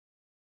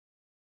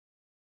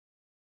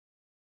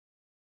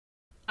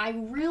I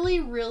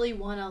really, really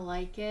want to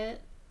like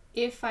it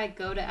if I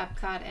go to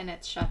Epcot and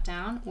it's shut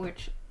down,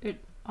 which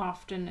it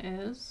often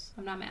is.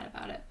 I'm not mad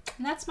about it.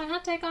 And that's my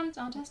hot take on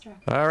Test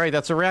Track. All right,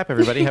 that's a wrap,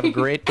 everybody. Have a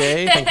great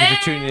day. Thank you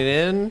for tuning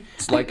in.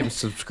 Like and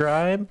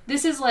subscribe.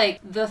 This is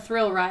like the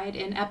thrill ride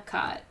in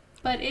Epcot.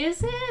 But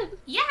is it?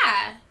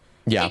 Yeah.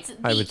 Yeah, it's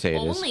I would say it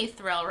is. the only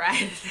thrill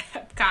ride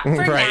at Epcot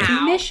for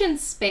now. Mission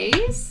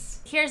Space?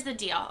 Here's the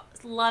deal.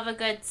 Love a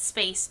good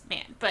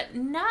spaceman, but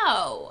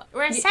no.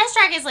 Whereas Test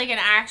Track is like an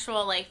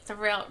actual like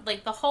thrill.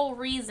 Like the whole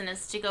reason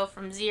is to go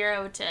from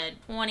 0 to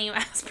 20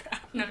 miles per hour.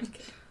 No, I'm just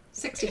kidding.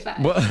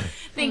 65. Well,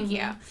 Thank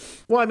you.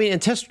 well, I mean,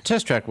 and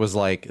Test Track was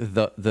like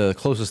the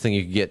closest thing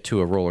you could get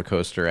to a roller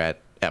coaster at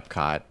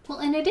Epcot. Well,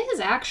 and it is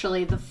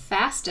actually the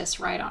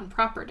fastest ride on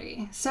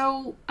property.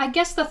 So I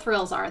guess the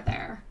thrills are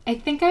there. I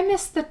think I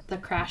miss the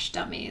crash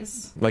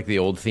dummies. Like the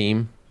old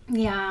theme.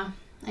 Yeah,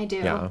 I do.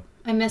 Yeah.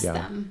 I miss Yeah.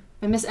 them.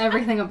 I miss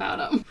everything about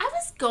them. I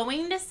was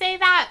going to say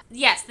that.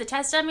 Yes, the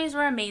test dummies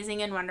were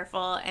amazing and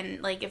wonderful.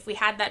 And, like, if we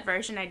had that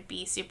version, I'd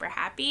be super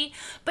happy.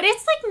 But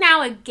it's, like,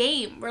 now a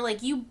game where,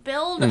 like, you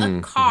build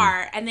a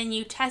car and then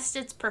you test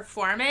its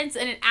performance.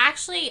 And it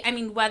actually, I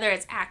mean, whether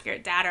it's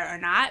accurate data or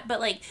not, but,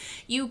 like,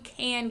 you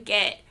can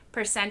get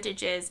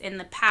percentages in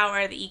the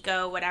power, the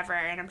eco, whatever.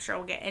 And I'm sure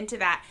we'll get into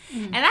that.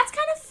 And that's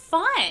kind of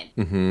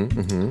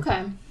fun.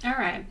 Okay. All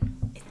right.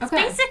 It's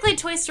basically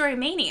Toy Story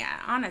Mania,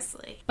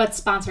 honestly. But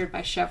sponsored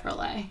by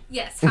Chevrolet.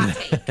 Yes, hot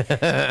take.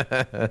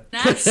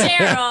 Not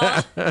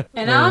Cheryl.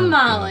 And I'm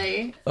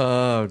Molly.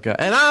 Oh, God.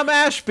 And I'm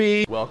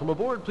Ashby. Welcome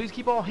aboard. Please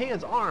keep all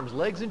hands, arms,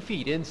 legs, and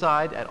feet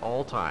inside at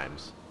all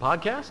times.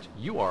 Podcast,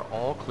 you are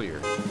all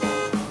clear.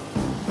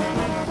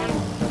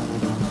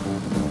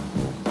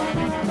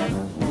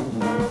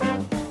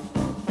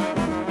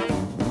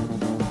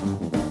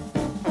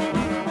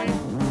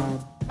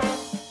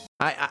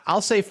 I'll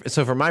say,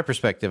 so from my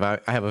perspective, I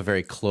have a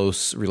very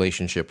close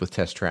relationship with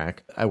Test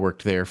Track. I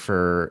worked there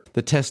for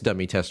the test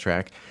dummy Test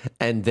Track,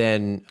 and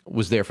then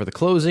was there for the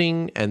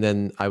closing, and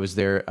then I was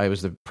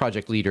the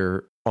project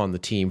leader on the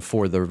team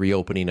for the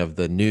reopening of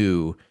the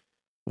new,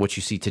 what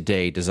you see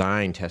today,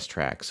 design Test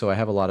Track. So I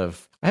have a lot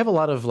of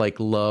like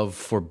love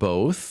for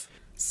both.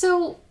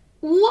 So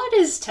what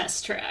is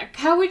Test Track?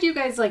 How would you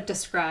guys like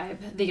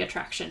describe the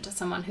attraction to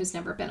someone who's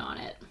never been on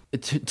it?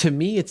 To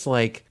me, it's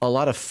like a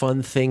lot of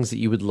fun things that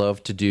you would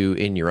love to do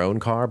in your own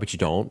car, but you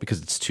don't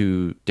because it's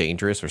too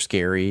dangerous or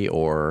scary,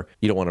 or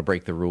you don't want to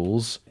break the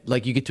rules.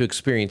 Like, you get to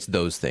experience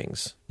those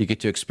things. You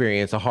get to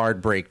experience a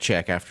hard brake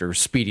check after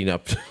speeding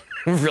up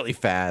really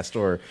fast,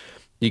 or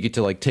you get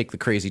to like take the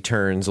crazy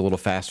turns a little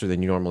faster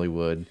than you normally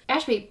would.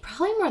 Ashby,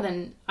 probably more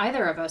than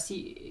either of us,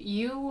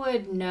 you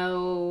would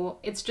know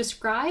it's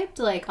described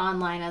like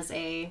online as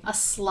a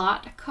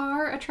slot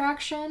car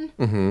attraction.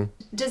 Mm-hmm.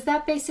 Does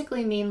that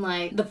basically mean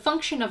like the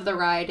function of the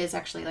ride is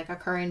actually like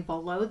occurring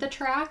below the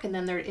track, and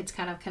then it's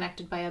kind of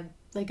connected by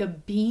a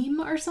beam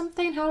or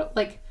something? How,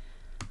 like,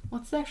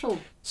 what's the actual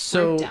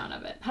breakdown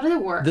of it? How does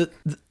it work?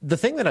 The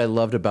thing that I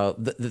loved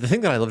about the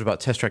thing that I loved about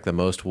Test Track the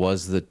most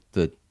was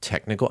the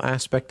technical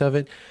aspect of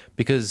it,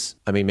 because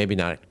I mean, maybe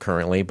not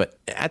currently, but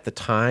at the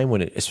time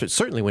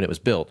certainly when it was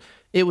built,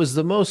 it was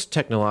the most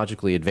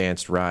technologically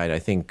advanced ride I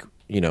think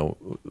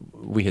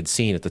we had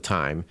seen at the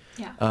time.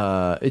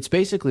 Yeah. It's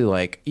basically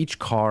like each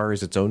car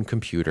is its own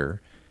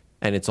computer,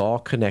 and it's all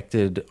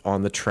connected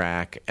on the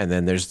track, and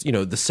then there's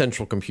the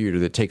central computer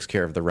that takes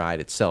care of the ride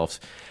itself.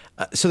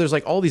 So there's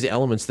like all these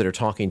elements that are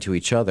talking to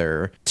each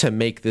other to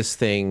make this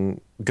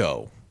thing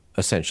go,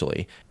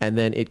 essentially. And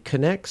then it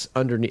connects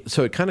underneath.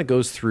 So it kind of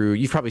goes through,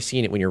 you've probably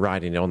seen it when you're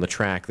riding it on the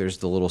track. There's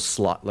the little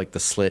slot, like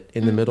the slit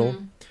in the middle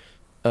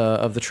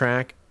of the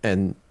track.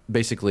 And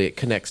basically it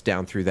connects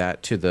down through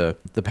that to the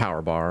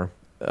power bar,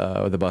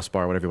 or the bus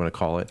bar, whatever you want to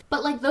call it.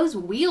 But like those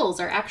wheels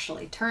are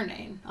actually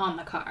turning on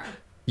the car.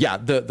 Yeah,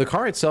 the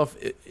car itself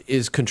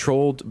is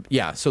controlled.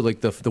 Yeah, so like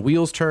the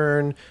wheels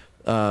turn.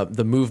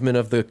 The movement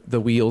of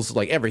the wheels,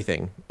 like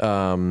everything,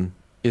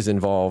 is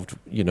involved,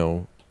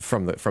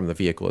 from the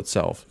vehicle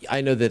itself.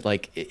 I know that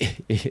like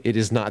it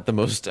is not the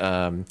most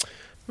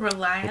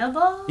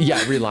Reliable?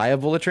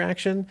 reliable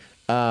attraction,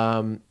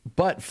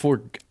 but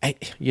for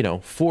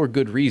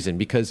good reason,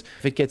 because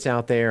if it gets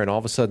out there and all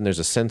of a sudden there's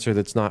a sensor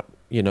that's not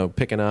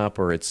picking up,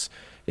 or it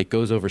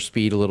goes over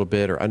speed a little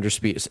bit or under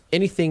speed,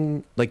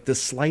 anything like the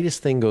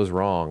slightest thing goes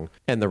wrong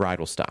and the ride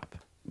will stop,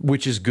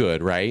 which is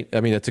good, right? I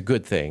mean, that's a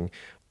good thing.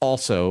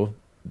 Also,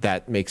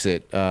 that makes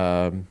it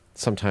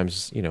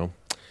sometimes,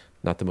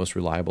 not the most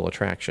reliable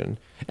attraction.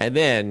 And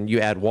then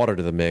you add water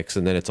to the mix,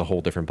 and then it's a whole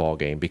different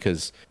ballgame,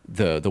 because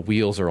the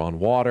wheels are on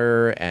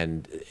water,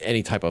 and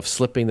any type of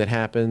slipping that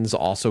happens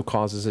also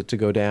causes it to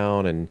go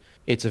down. And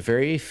it's a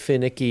very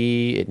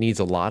finicky, it needs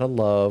a lot of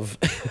love.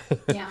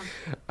 Yeah.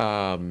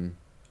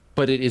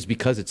 But it is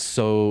because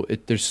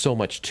there's so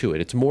much to it.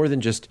 It's more than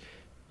just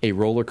a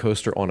roller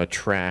coaster on a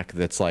track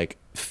that's like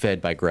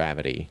fed by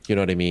gravity. You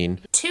know what I mean?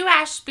 To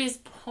Ashby's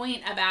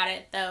point about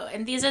it, though,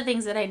 and these are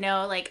things that I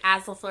know, like,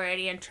 as a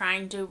Floridian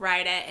trying to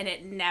ride it and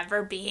it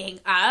never being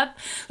up.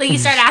 Like, you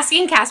start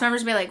asking cast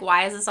members to be like,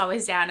 why is this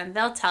always down? And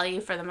they'll tell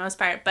you for the most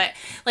part. But,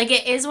 like,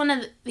 it is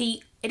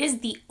it is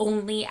the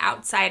only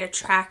outside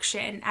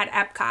attraction at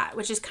Epcot,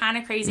 which is kind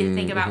of crazy to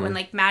think about when,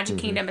 like, Magic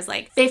Kingdom is,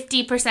 like,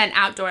 50%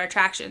 outdoor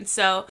attractions.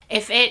 So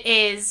if it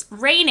is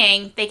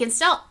raining, they can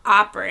still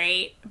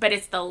operate, but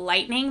it's the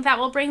lightning that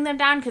will bring them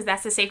down because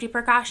that's a safety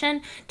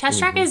precaution. Test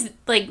Track is,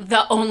 like,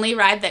 the only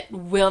ride that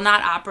will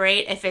not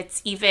operate if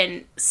it's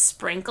even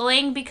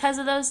sprinkling because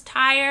of those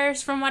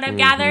tires, from what I've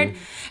gathered.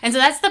 And so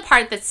that's the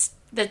part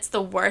that's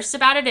the worst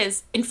about it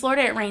is in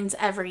Florida, it rains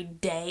every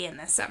day in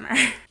the summer.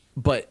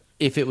 But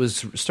if it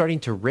was starting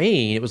to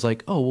rain, it was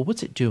like, oh, well,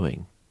 what's it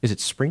doing? Is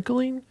it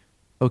sprinkling?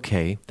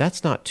 Okay,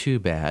 that's not too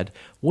bad.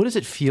 What does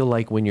it feel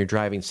like when you're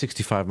driving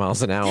 65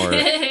 miles an hour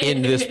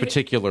in this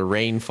particular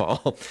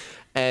rainfall?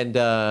 And,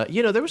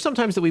 there were some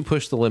times that we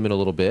pushed the limit a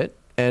little bit.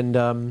 And,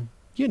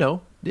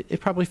 it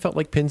probably felt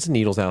like pins and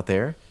needles out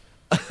there.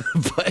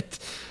 But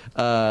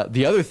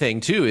the other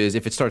thing, too, is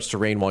if it starts to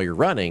rain while you're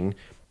running,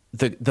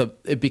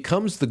 it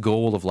becomes the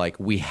goal of, like,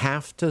 we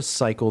have to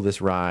cycle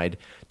this ride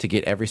to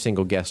get every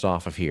single guest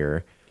off of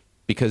here,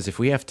 because if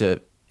we have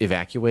to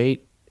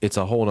evacuate, it's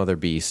a whole other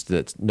beast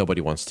that nobody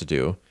wants to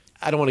do.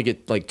 I don't want to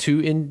get, like, too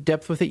in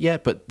depth with it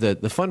yet, but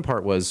the fun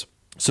part was,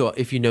 so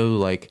if you know,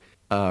 like,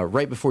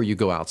 right before you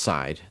go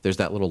outside, there's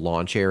that little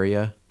launch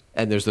area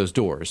and there's those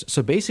doors.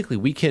 So basically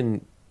we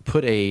can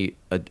put an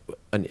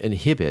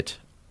inhibit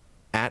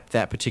at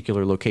that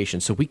particular location,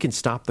 so we can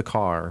stop the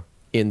car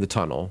in the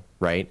tunnel,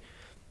 right?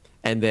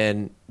 And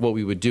then what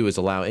we would do is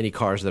allow any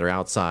cars that are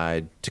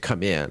outside to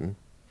come in.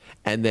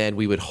 And then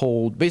we would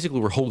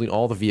we're holding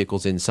all the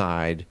vehicles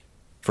inside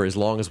for as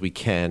long as we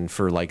can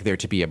for, like, there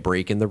to be a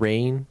break in the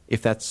rain,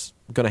 if that's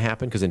going to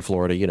happen. Because in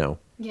Florida,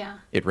 yeah,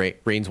 it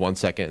rains 1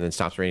 second and then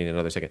stops raining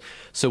another second.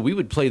 So we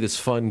would play this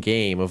fun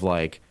game of,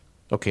 like,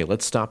 okay,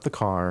 let's stop the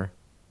car,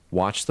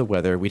 watch the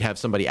weather. We'd have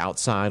somebody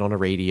outside on a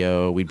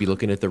radio. We'd be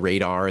looking at the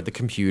radar at the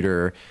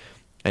computer.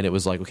 And it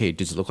was like, okay,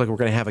 does it look like we're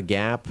going to have a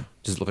gap?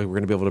 Does it look like we're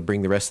going to be able to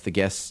bring the rest of the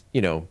guests,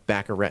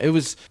 back around?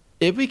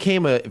 It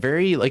became a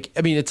very, like,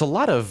 I mean, it's a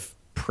lot of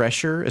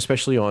pressure,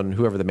 especially on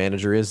whoever the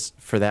manager is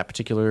for that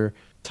particular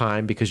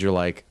time, because you're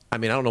like, I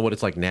mean, I don't know what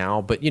it's like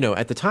now, but,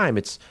 at the time,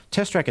 it's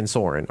Test Track and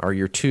Soarin' are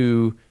your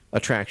two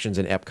attractions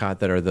in Epcot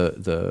that are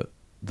the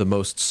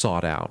most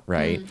sought out,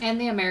 right? And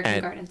the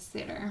American Gardens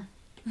Theater.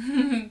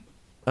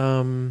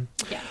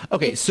 Yeah,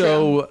 okay,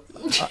 so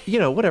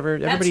whatever.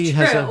 Everybody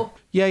has a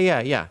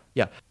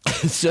yeah.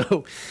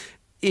 So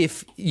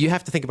if you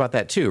have to think about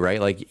that too,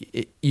 right?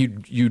 Like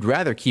you'd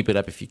rather keep it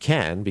up if you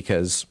can,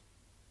 because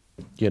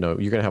you're going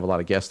to have a lot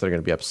of guests that are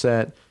going to be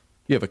upset.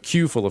 You have a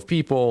queue full of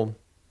people.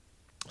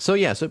 So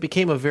it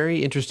became a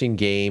very interesting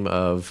game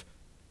of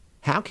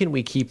how can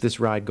we keep this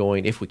ride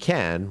going if we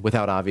can,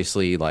 without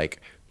obviously,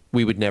 like,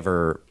 we would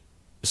never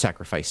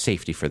sacrifice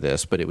safety for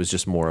this, but it was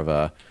just more of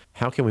a,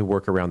 how can we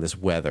work around this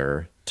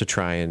weather to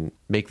try and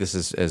make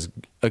this as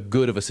a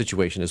good of a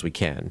situation as we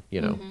can,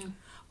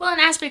 Well, and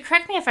Ashley,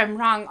 correct me if I'm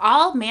wrong,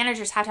 all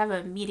managers have to have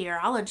a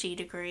meteorology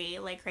degree,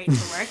 like, right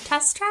to work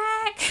Test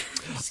Track?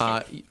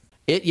 That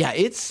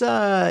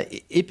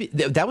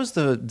was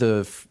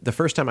the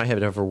first time I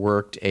had ever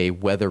worked a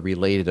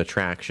weather-related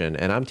attraction,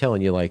 and I'm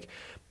telling you, like,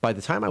 by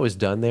the time I was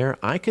done there,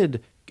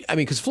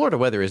 because Florida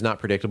weather is not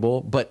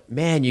predictable, but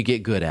man, you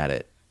get good at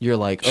it. You're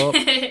like, oh,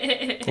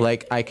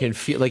 like, I can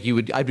feel, like,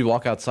 I'd be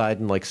walk outside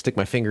and, like, stick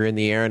my finger in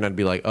the air, and I'd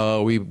be like,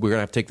 oh, we're gonna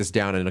have to take this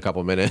down in a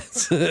couple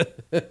minutes.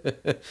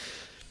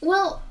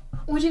 Well,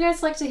 would you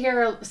guys like to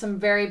hear some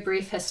very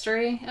brief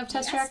history of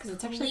Test Track? Because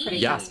it's actually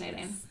pretty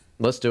fascinating.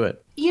 Let's do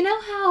it. You know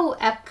how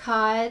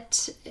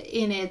Epcot,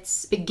 in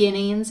its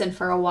beginnings and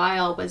for a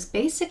while, was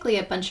basically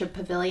a bunch of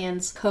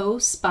pavilions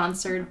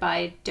co-sponsored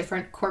by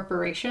different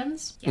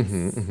corporations? Yes.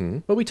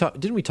 But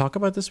didn't we talk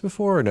about this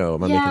before, or no?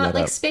 Am I making that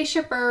like up?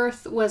 Spaceship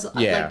Earth was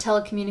like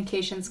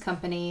telecommunications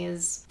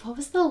companies. What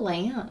was the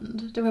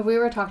land? Have we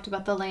ever talked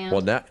about the land?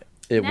 Well,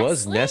 it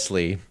was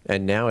Nestle,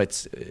 and now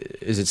is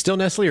it still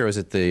Nestle, or is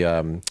it the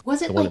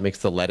one that makes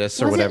the lettuce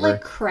or whatever? Was it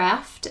like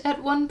Kraft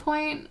at one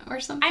point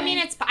or something?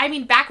 I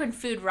mean, back when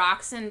Food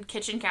Rocks and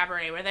Kitchen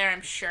Cabaret were there,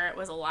 I'm sure it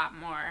was a lot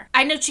more.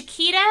 I know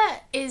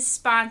Chiquita is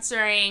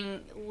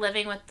sponsoring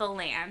Living with the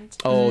Land.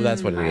 Oh,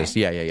 that's what it is.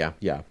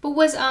 Yeah. But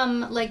was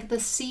like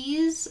the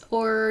Seas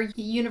or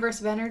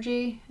Universe of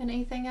Energy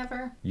anything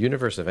ever?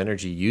 Universe of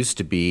Energy used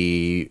to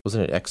be,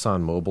 wasn't it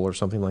Exxon Mobil or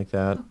something like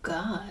that? Oh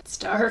God, it's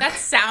dark. That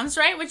sounds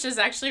right, which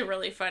is actually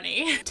really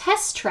funny.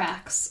 Test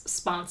Track's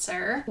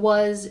sponsor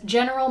was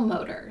General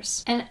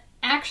Motors. And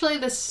actually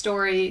this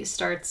story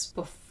starts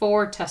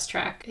before Test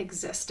Track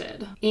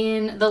existed.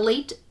 In the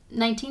late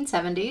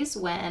 1970s,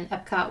 when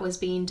Epcot was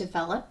being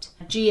developed,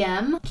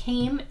 GM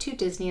came to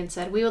Disney and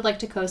said, we would like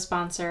to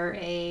co-sponsor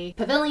a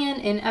pavilion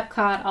in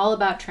Epcot all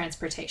about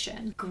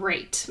transportation.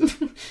 Great.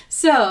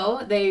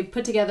 So they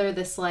put together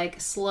this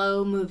like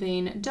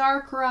slow-moving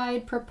dark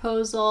ride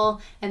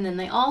proposal, and then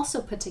they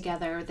also put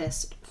together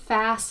this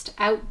fast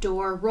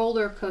outdoor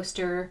roller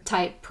coaster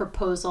type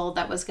proposal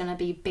that was going to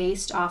be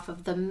based off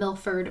of the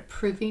Milford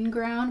Proving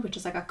Ground, which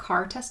is like a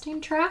car testing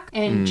track.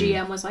 And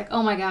GM was like,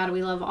 oh my God,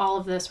 we love all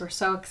of this. We're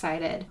so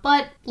excited.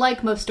 But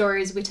like most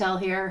stories we tell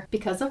here,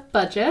 because of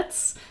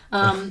budgets,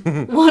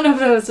 one of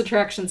those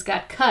attractions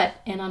got cut.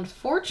 And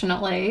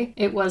unfortunately,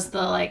 it was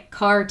the like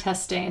car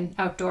testing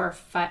outdoor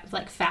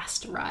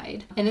fast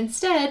ride. And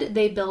instead,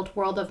 they built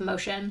World of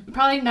Motion.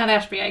 Probably not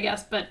Ashby, I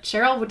guess. But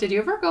Cheryl, did you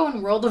ever go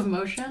in World of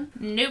Motion?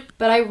 Nope.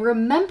 But I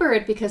remember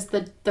it because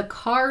the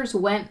cars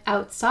went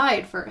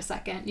outside for a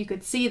second. You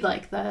could see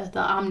like the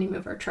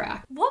Omnimover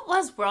track. What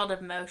was World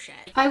of Motion?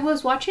 I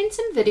was watching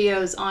some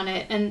videos on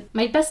it, and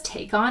my best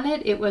take on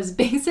it was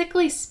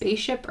basically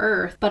Spaceship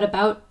Earth, but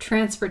about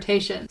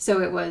transportation.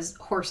 So it was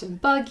horse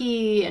and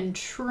buggy and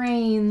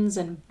trains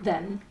and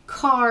then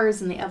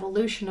cars and the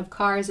evolution of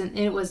cars, and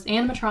it was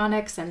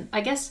animatronics and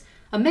I guess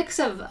a mix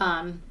of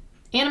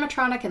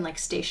animatronic and like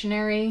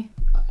stationary.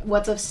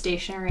 What's a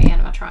stationary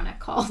animatronic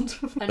called?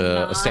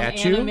 A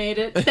statue?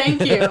 Animated.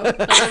 Thank you.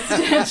 A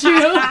statue.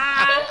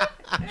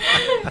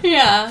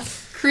 Yeah.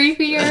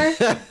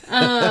 Creepier.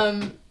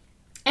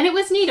 And it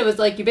was neat. It was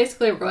like you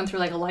basically were going through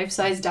like a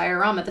life-size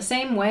diorama, the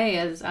same way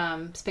as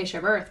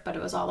Spaceship Earth, but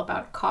it was all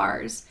about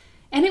cars.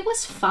 And it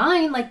was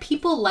fine. Like,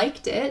 people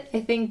liked it.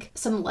 I think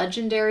some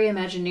legendary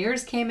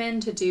Imagineers came in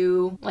to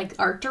do like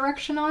art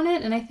direction on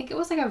it, and I think it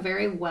was like a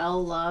very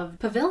well-loved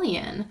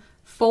pavilion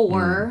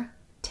for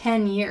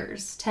 10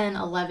 years, 10,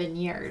 11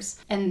 years.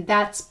 And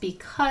that's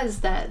because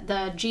the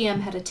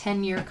GM had a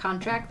 10-year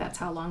contract. That's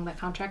how long the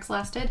contracts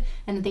lasted.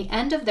 And at the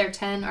end of their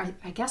 10, or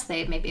I guess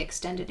they maybe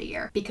extended a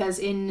year, because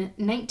in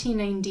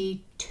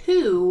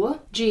 1992,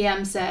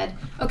 GM said,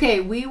 okay,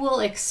 we will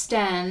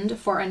extend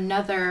for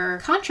another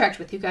contract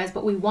with you guys,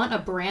 but we want a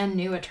brand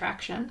new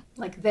attraction.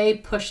 Like, they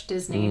pushed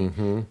Disney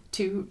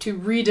to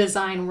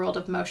redesign World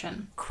of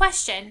Motion.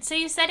 Question. So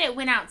you said it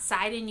went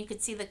outside and you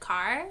could see the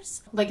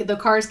cars? Like, the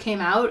cars came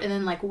out and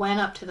then like went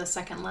up to the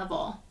second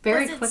level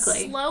very quickly. Was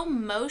it slow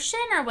motion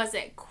or was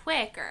it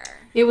quicker?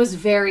 It was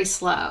very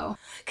slow.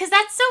 Because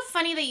that's so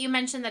funny that you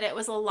mentioned that it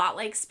was a lot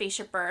like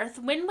Spaceship Earth.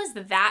 When was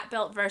that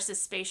built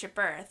versus Spaceship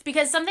Earth?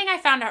 Because something I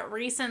found out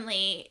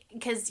recently,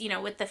 because, you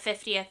know, with the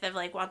 50th of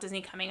like Walt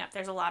Disney coming up,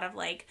 there's a lot of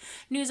like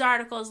news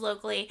articles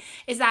locally,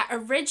 is that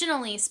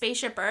originally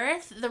Spaceship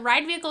Earth, the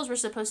ride vehicles were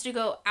supposed to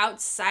go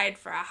outside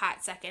for a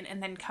hot second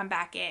and then come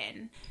back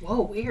in.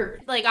 Whoa,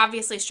 weird. Like,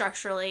 obviously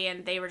structurally,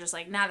 and they were just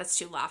like, nah, that's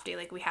too lofty.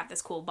 Like, we have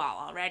this cool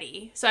ball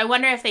already. So I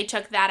wonder if they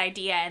took that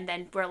idea and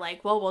then were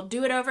like, well, we'll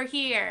do it over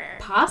here.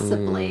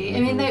 Possibly. I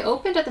mean, they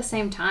opened at the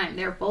same time.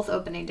 They were both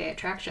opening day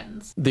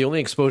attractions. The only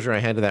exposure I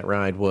had to that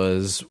ride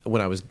was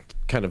when I was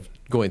kind of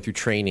going through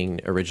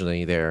training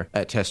originally there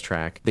at Test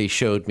Track. They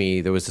showed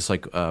me there was this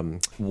like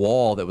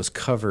wall that was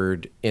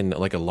covered in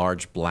like a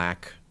large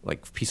black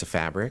like piece of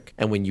fabric,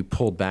 and when you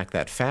pulled back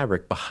that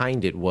fabric,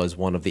 behind it was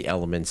one of the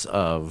elements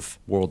of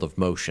World of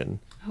Motion.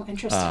 Oh,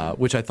 interesting.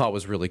 Which I thought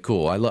was really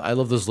cool. I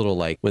love those little,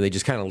 like, when they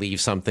just kind of leave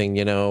something,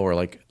 you know, or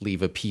like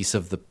leave a piece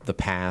of the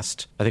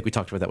past. I think we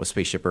talked about that with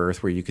Spaceship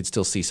Earth, where you could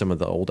still see some of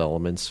the old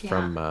elements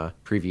from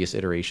previous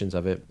iterations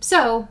of it.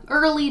 So,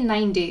 early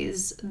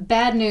 90s,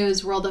 bad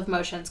news, World of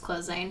Motion's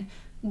closing.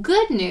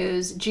 Good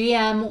news,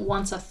 GM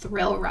wants a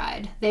thrill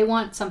ride. They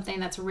want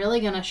something that's really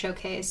going to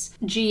showcase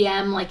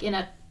GM like in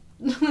a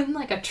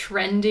like a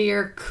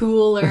trendier,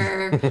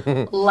 cooler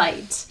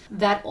light.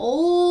 That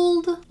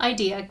old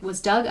idea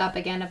was dug up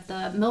again of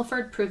the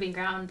Milford Proving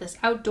Ground, this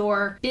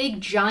outdoor,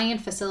 big,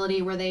 giant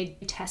facility where they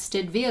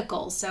tested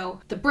vehicles. So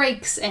the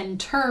brakes and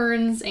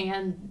turns,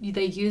 and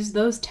they used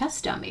those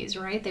test dummies,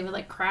 right? They would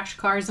like crash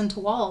cars into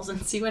walls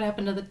and see what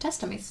happened to the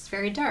test dummies. It's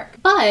very dark.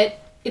 But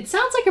it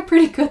sounds like a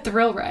pretty good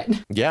thrill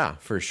ride. Yeah,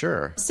 for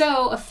sure.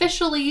 So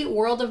officially,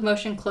 World of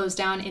Motion closed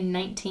down in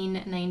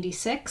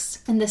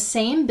 1996. In the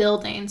same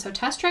building, so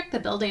Test Track the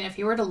building, if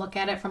you were to look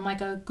at it from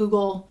like a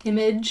Google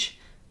image,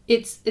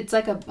 it's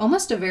like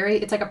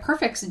it's like a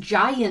perfect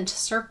giant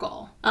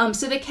circle.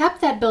 So they kept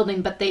that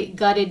building, but they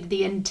gutted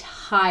the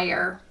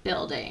entire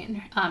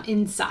building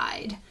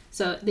inside.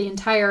 So the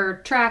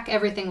entire track,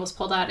 everything was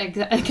pulled out, I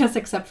guess,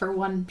 except for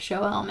one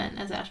show element,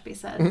 as Ashby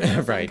said.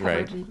 Right.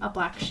 In a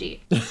black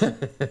sheet.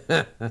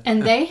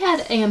 And they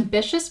had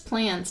ambitious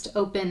plans to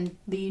open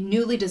the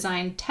newly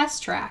designed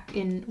Test Track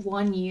in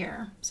 1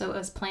 year. So it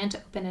was planned to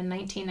open in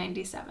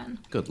 1997.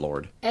 Good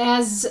Lord.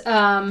 As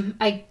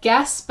I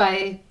guess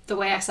by the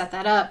way I set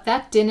that up,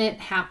 that didn't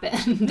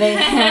happen. They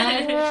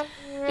had...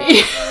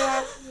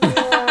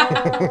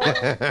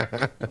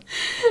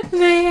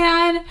 they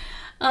had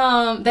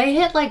They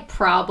hit like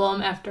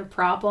problem after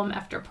problem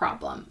after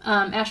problem.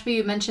 Ashby,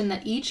 you mentioned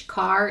that each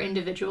car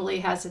individually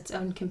has its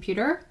own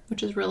computer,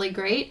 which is really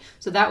great.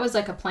 So that was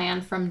like a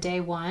plan from day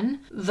one.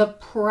 The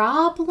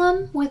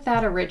problem with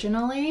that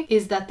originally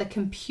is that the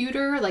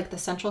computer, like the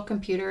central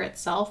computer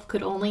itself,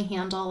 could only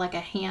handle like a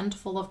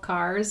handful of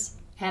cars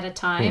at a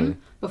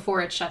time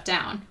before it shut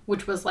down,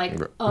 which was like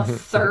a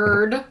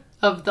third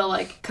of the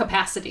like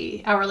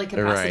hourly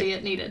capacity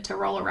it needed to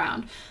roll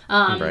around.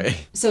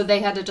 So they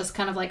had to just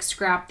kind of like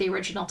scrap the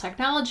original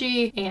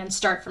technology and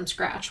start from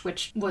scratch,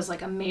 which was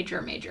like a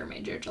major, major,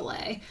 major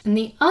delay. And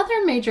the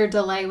other major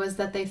delay was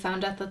that they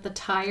found out that the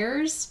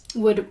tires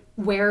would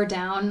wear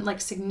down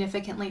like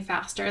significantly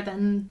faster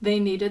than they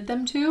needed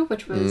them to,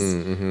 which was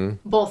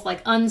both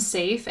like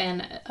unsafe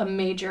and a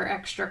major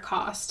extra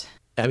cost.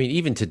 I mean,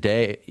 even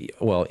today,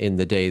 well, in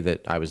the day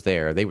that I was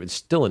there, they were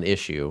still an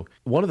issue.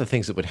 One of the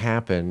things that would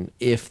happen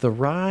if the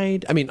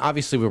ride, I mean,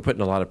 obviously we were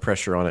putting a lot of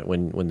pressure on it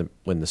when the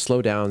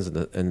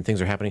slowdowns and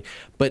things are happening,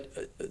 but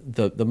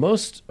the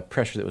most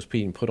pressure that was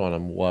being put on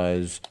them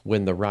was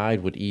when the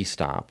ride would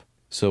e-stop.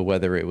 So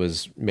whether it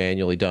was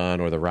manually done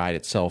or the ride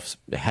itself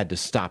had to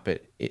stop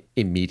it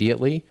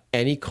immediately,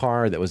 any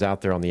car that was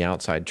out there on the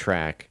outside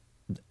track,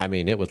 I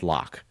mean, it would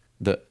lock.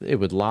 It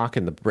would lock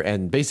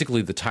and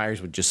basically the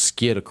tires would just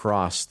skid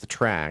across the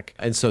track,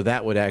 and so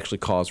that would actually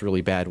cause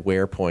really bad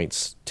wear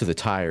points to the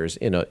tires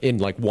in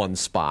like one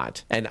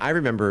spot. And I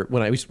remember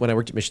when I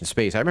worked at Mission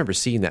Space, I remember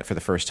seeing that for the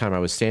first time. I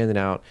was standing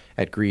out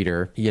at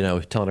Greeter,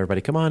 telling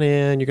everybody, "Come on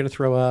in, you're gonna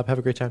throw up, have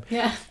a great time."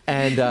 Yeah.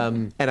 And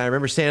I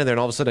remember standing there,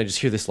 and all of a sudden I just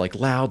hear this like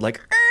loud like.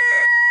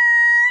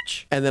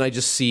 And then I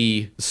just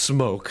see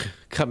smoke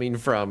coming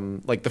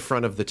from like the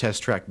front of the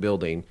test track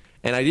building.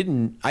 And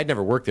I'd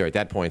never worked there at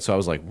that point. So I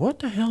was like, what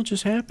the hell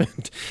just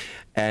happened?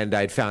 And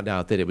I'd found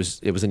out that it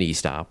was an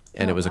e-stop,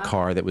 and it was a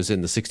car that was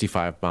in the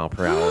 65 mile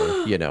per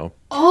hour,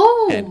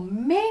 Oh,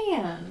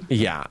 man.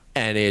 Yeah.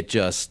 And it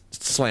just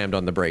slammed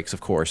on the brakes,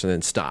 of course, and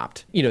then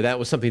stopped. That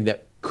was something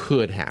that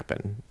could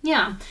happen.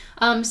 Yeah.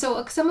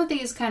 So some of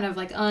these kind of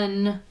like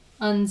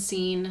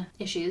unseen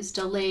issues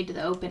delayed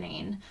the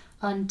opening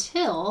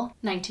until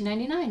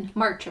 1999,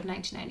 March of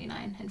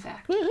 1999, in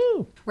fact.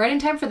 Woohoo! Right in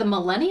time for the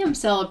Millennium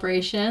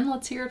Celebration.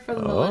 Let's hear it for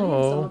the Millennium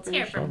Celebration. Let's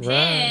hear from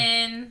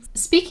Jen.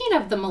 Speaking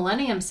of the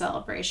Millennium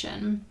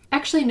Celebration,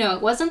 actually, no,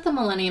 it wasn't the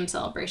Millennium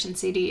Celebration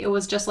CD. It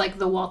was just like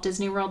the Walt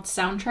Disney World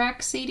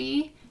soundtrack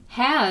CD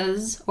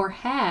has or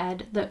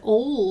had the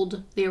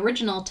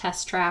original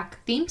Test Track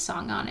theme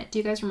song on it. Do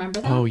you guys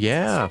remember that? Oh,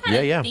 yeah.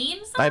 Yeah. Theme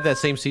song? I have that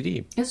same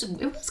CD. It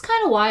was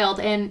kind of wild,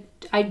 and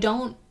I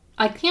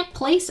couldn't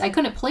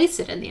place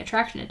it in the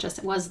attraction.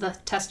 It was the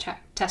Test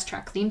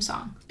Track theme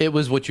song. It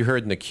was what you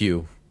heard in the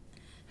queue.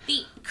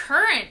 The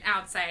current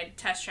outside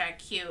Test Track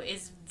queue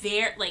is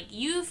very, like,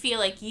 you feel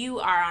like you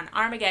are on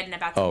Armageddon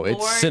about to board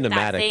it's cinematic,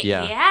 that thing.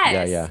 yeah.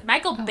 Yes. Yeah.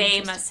 Michael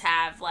Bay must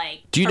have,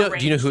 like, Do you know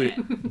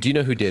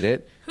who did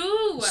it?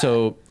 Who?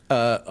 So,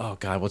 oh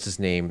God, what's his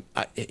name?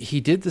 He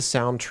did the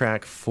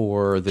soundtrack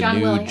for the John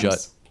new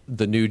Williams.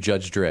 the new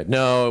Judge Dredd.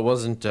 No, it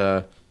wasn't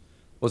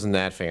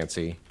that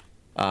fancy.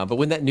 But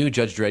when that new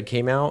Judge Dredd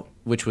came out,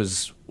 which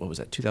was, what was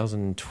that,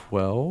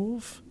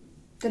 2012?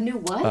 The new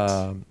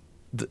what?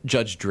 The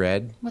Judge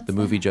Dredd, What's the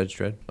movie that? Judge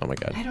Dredd. Oh my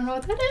God. I don't know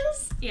what that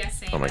is. Yeah,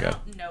 same. Oh my God.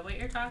 I don't know what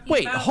you're talking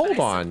Wait, about. hold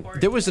but I on.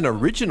 support There was an you.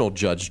 original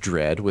Judge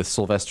Dredd with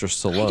Sylvester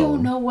Stallone. I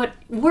don't know what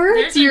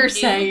words There's a you're new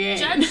saying.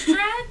 Judge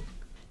Dredd?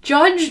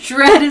 Judge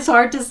Dredd is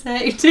hard to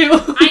say, too.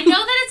 I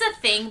know that it's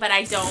a thing, but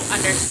I don't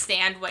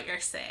understand what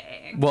you're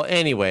saying. Well,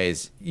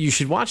 anyways, you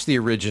should watch the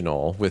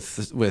original with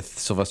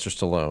Sylvester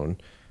Stallone.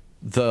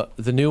 The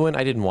new one,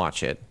 I didn't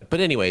watch it.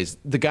 But anyways,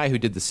 the guy who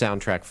did the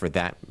soundtrack for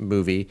that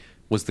movie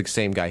was the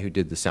same guy who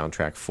did the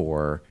soundtrack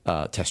for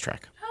Test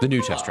Track, the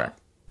new Test Track.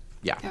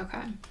 Yeah.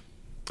 Okay.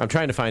 I'm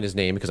trying to find his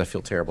name because I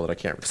feel terrible that I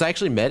can't. Because I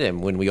actually met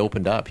him when we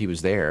opened up. He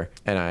was there,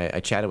 and I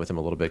chatted with him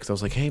a little bit because I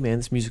was like, hey, man,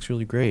 this music's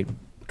really great.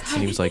 God,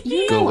 And he was like,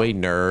 you go know- away,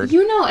 nerd.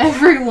 You know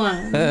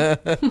everyone.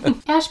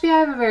 Ashby, I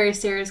have a very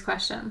serious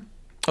question.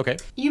 Okay.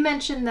 You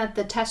mentioned that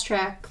the Test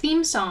Track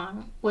theme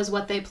song was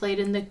what they played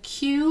in the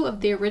queue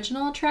of the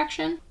original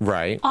attraction.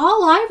 Right.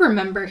 All I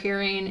remember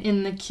hearing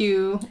in the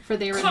queue for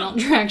the original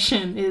Clunk.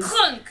 attraction is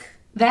Clunk!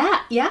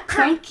 that, yeah,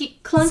 clunking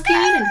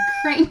and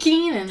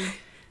cranking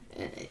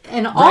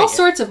and all Right.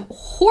 sorts of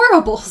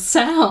horrible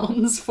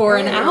sounds for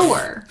an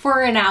hour.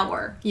 For an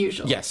hour,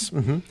 usually. Yes.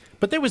 Mm-hmm.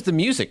 But there was the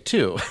music,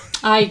 too.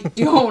 I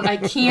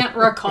can't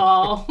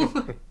recall.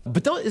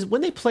 But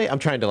when they play, I'm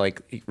trying to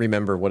like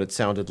remember what it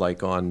sounded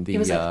like on the. It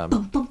was like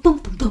boom, boom, boom,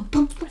 boom, boom,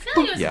 boom. I feel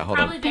like it was Yeah, hold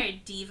on. probably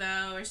very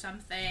Devo or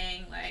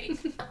something. Like,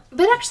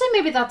 But actually,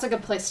 maybe that's a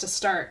good place to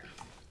start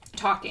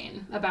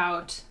talking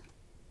about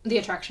the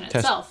attraction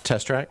itself.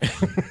 Test Track.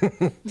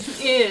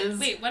 Is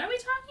wait, what are we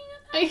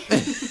talking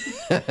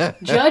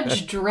about?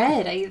 Judge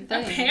Dredd, I think.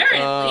 Apparently.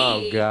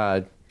 Oh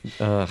God.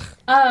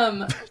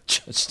 Ugh.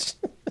 Just.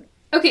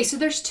 Okay, so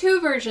there's two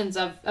versions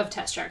of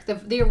Test Track.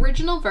 The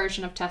original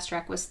version of Test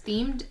Track was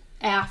themed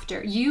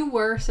after. You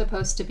were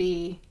supposed to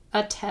be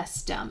a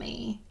test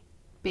dummy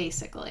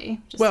basically.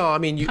 Just Well, I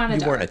mean, you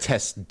kinda weren't a dark.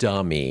 test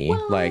dummy.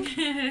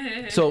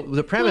 So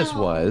the premise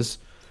was,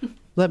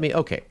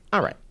 okay,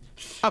 all right.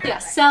 Okay, Yeah,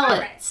 sell it.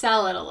 right.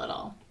 Sell it a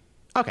little.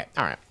 okay,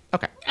 all right,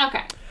 okay.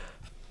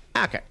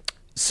 Okay.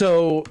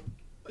 So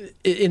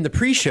in the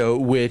pre-show,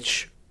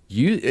 which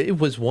it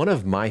was one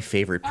of my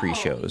favorite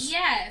pre-shows.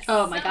 Yes.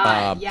 Oh my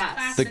God,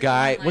 yes. The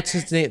guy, what's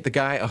his name? The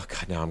guy, oh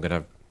God, now I'm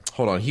going to,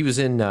 hold on. He was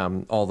in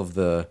all of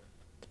the,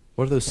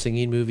 what are those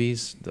singing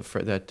movies? The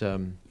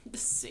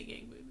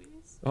singing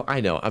movies. Oh,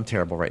 I know. I'm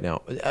terrible right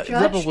now. Judge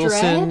Rebel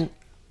Wilson. Dredd?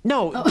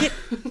 No.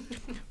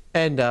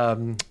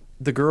 And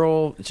the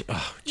girl.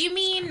 Oh, You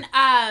mean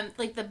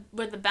like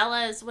with the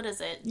Bellas? What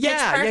is it?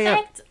 Yeah, Pitch yeah.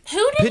 Perfect?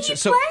 Who did he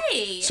so,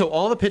 play? So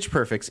all the Pitch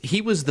Perfects.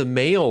 He was the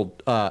male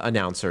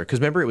announcer because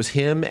remember it was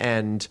him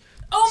and.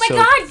 Oh my so-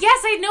 God!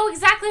 Yes, I know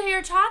exactly who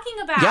you're talking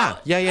about.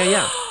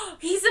 Yeah.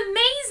 He's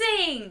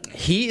amazing.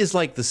 He is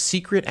like the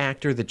secret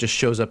actor that just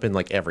shows up in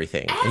like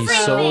everything. And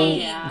he's so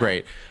Everything.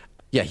 great.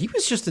 Yeah, he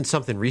was just in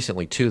something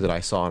recently too that I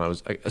saw, and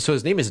so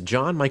his name is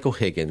John Michael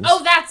Higgins.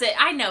 Oh, that's it.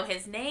 I know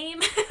his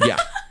name. Yeah.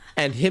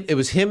 And it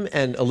was him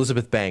and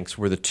Elizabeth Banks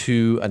were the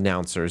two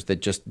announcers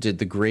that just did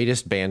the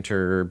greatest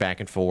banter back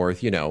and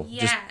forth, Yes.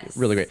 just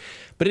really great.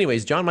 But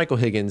anyways, John Michael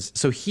Higgins,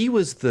 so he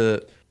was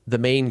the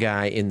main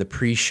guy in the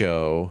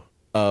pre-show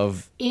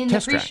of In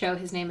Test the Track. pre-show,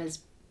 his name is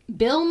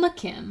Bill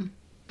McKim.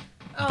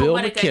 Oh, Bill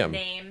what a McKim. good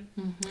name.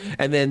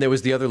 And then there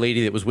was the other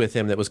lady that was with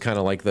him that was kind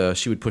of like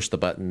she would push the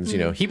buttons,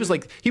 He was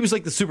like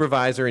the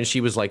supervisor and she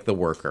was like the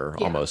worker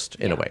almost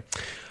in a way.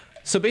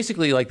 So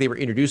basically, like they were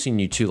introducing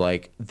you to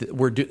like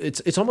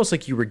it's almost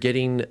like you were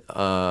getting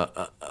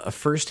a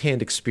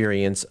firsthand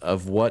experience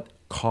of what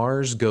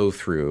cars go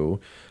through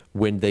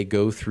when they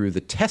go through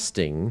the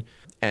testing.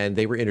 And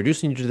they were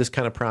introducing you to this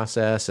kind of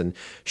process and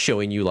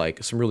showing you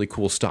like some really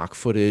cool stock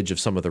footage of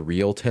some of the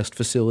real test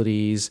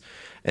facilities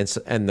and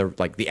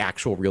the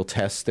actual real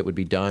tests that would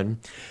be done.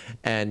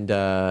 And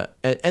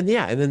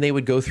then they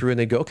would go through and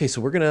they'd go, okay, so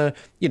we're gonna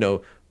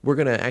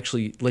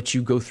actually let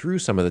you go through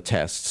some of the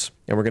tests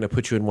and we're gonna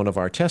put you in one of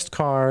our test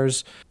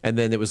cars. And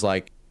then it was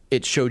like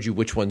it showed you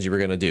which ones you were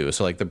gonna do.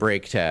 So like the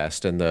brake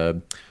test and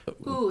the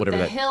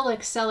Hill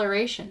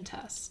acceleration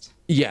test.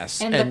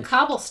 Yes, And the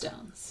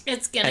cobblestones.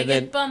 It's gonna And get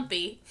then-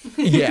 bumpy.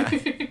 Yeah.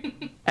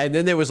 And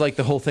then there was like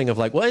the whole thing of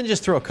like, well, and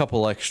just throw a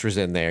couple extras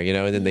in there,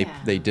 and then Yeah.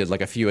 they did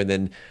like a few, and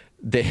then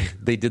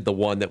they did the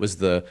one that was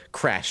the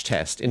crash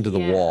test into the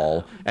Yeah.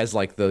 wall as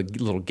like the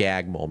little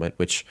gag moment,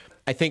 which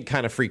I think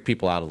kind of freaked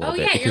people out a little Oh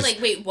bit. yeah, you're because-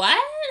 like, wait,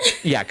 what?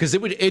 yeah, because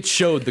it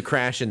showed the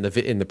crash in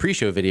the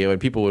pre-show video,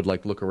 and people would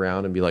like look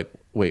around and be like,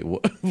 wait,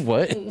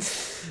 what?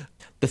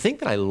 The thing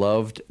that I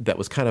loved that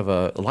was kind of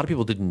a lot of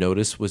people didn't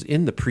notice was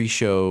in the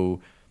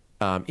pre-show,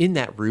 in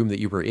that room that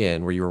you were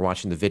in where you were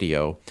watching the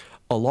video,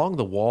 along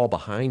the wall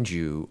behind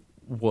you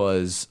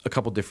was a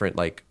couple different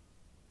like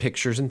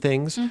pictures and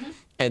things.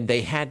 And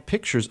they had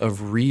pictures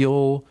of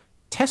real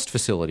test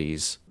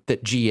facilities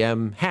that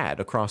GM had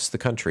across the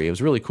country. It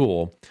was really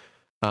cool.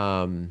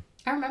 I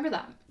remember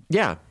that.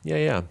 Yeah.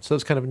 So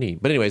it's kind of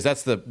neat. But anyways,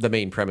 that's the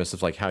main premise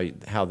of like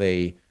how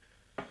they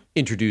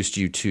introduced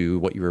you to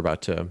what you were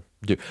about to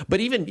do. But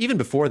even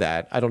before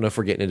that, I don't know if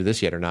we're getting into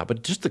this yet or not,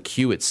 but just the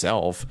queue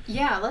itself.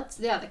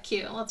 The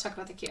queue. Let's talk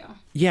about the queue.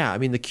 Yeah, I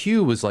mean the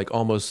queue was like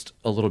almost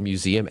a little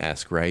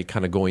museum-esque, right?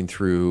 Kind of going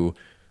through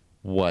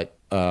what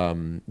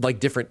like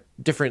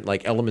different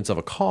like elements of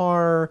a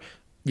car.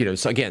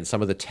 So again,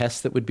 some of the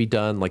tests that would be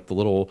done, like the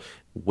little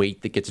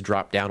weight that gets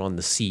dropped down on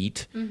the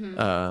seat,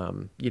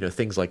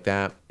 things like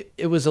that.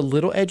 It was a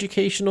little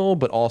educational,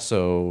 but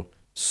also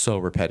so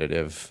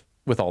repetitive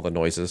with all the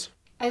noises.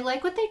 I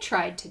like what they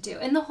tried to do.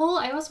 And I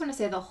also want to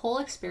say the whole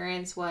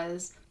experience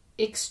was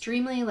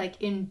extremely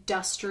like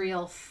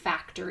industrial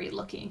factory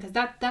looking, because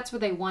that's where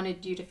they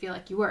wanted you to feel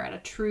like you were at a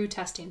true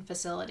testing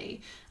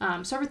facility.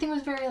 So everything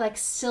was very like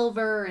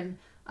silver and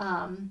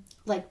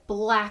like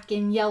black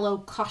and yellow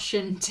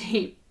caution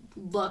tape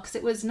looks.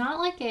 It was not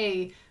like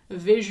a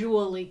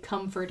visually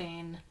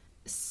comforting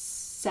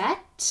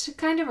set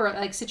kind of or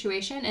like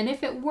situation. And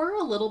if it were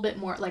a little bit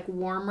more like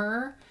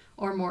warmer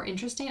or more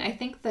interesting, I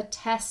think the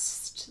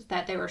test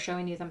that they were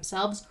showing you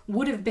themselves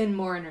would have been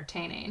more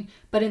entertaining.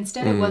 But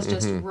instead it was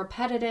just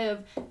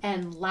repetitive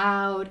and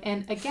loud.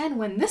 And again,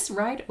 when this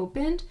ride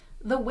opened,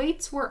 the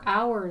waits were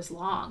hours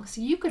long.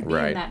 So you could be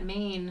in that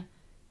main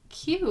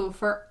queue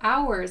for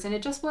hours, and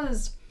it was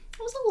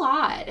a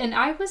lot. And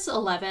I was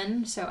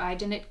 11, so I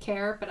didn't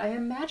care, but I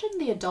imagine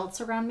the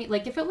adults around me,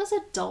 like if it was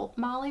adult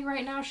Molly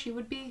right now, she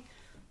would be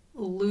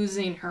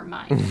losing her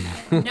mind.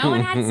 No one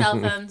had cell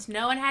phones.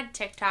 No one had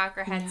TikTok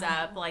or Heads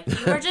Up. Like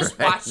you were just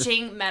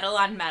watching Metal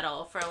on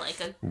Metal for like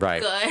a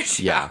good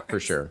Yeah, hour. for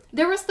sure.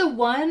 There was the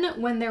one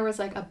when there was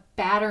like a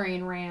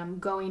battering ram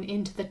going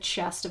into the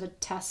chest of a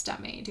test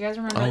dummy. Do you guys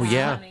remember Oh that?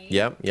 yeah, funny.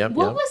 yep.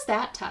 What was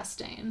that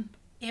testing?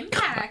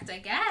 Impact, I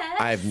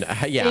guess.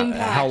 Impact.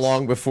 How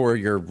long before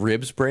your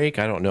ribs break?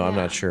 I don't know. I'm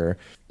not sure.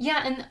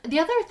 Yeah, and the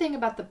other thing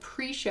about the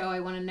pre-show I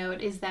want to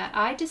note is that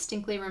I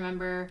distinctly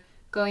remember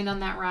going on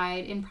that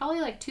ride in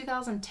probably like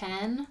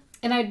 2010.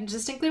 And I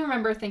distinctly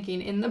remember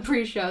thinking in the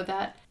pre-show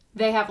that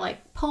they have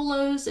like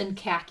polos and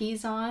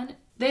khakis on.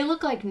 They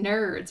look like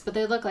nerds, but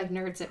they look like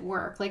nerds at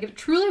work. Like it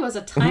truly was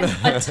a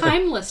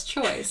timeless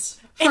choice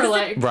for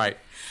like Right.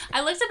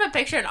 I looked up a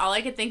picture and all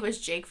I could think was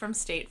Jake from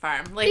State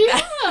Farm. Like yeah.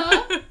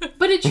 that.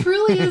 But it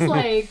truly is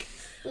like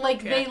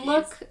they Khakis.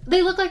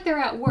 look like they're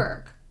at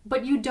work.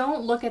 But you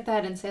don't look at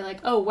that and say like,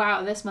 oh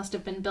wow, this must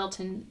have been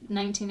built in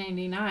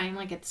 1999.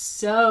 Like it's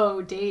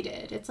so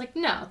dated. It's like,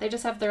 no, they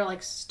just have their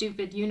like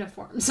stupid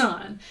uniforms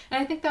on.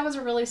 And I think that was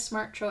a really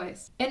smart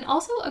choice. And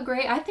also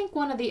I think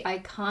one of the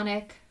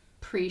iconic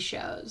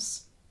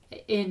pre-shows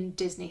in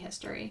Disney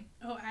history.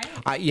 Oh,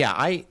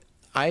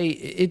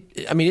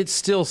 It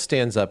still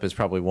stands up as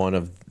probably one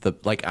of the,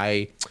 like,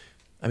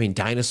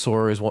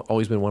 Dinosaur has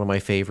always been one of my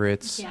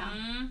favorites.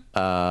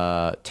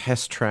 Yeah.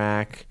 Test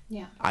Track.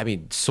 Yeah.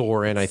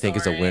 Soarin', I think,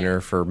 is a winner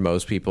for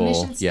most people.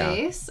 Mission Yeah.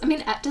 Space.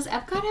 Does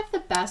Epcot have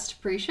the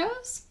best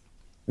pre-shows?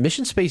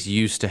 Mission Space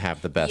used to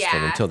have the best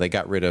one Yeah. until they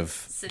got rid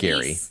of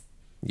Gary. Denise.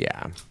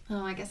 Yeah.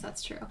 Oh, I guess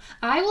that's true.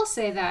 I will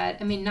say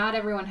that, not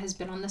everyone has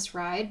been on this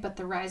ride, but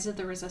the Rise of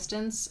the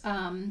Resistance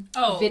video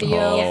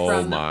Oh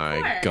from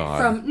my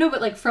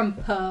God. from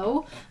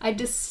Poe, I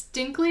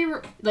distinctly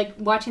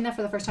watching that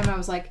for the first time. I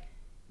was like,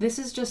 this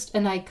is just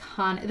an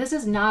iconic. This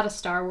is not a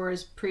Star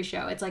Wars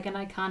pre-show. It's like an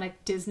iconic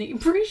Disney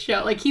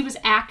pre-show. Like he was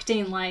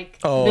acting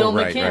like Bill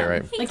right, McKim.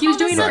 right. Like he was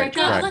doing a Right, great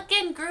job. right.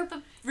 Good-looking group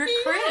of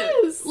recruits.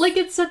 Yes! Like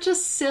it's such a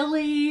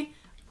silly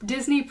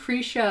Disney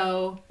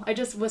pre-show. I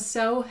just was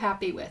so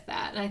happy with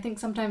that. And I think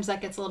sometimes that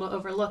gets a little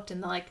overlooked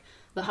in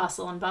the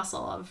hustle and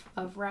bustle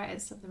of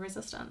Rise of the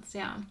Resistance.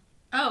 Yeah.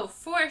 Oh,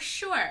 for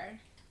sure.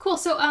 Cool.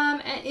 So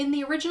in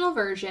the original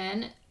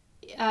version,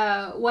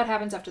 what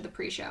happens after the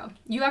pre-show?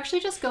 You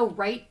actually just go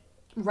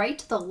right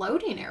to the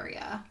loading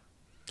area.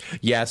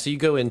 Yeah, so you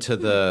go into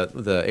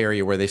the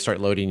area where they start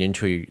loading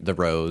into the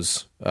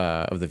rows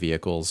of the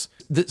vehicles.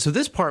 So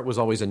this part was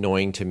always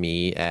annoying to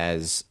me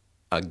as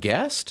a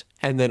guest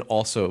and then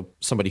also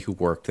somebody who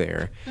worked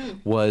there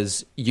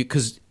was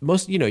because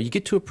you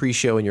get to a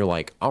pre-show and you're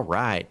like, all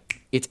right,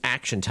 it's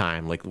action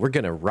time. Like we're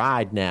going to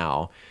ride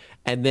now.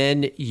 And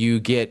then you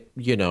get,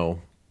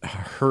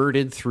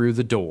 herded through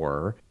the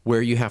door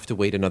where you have to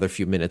wait another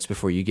few minutes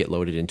before you get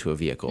loaded into a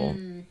vehicle.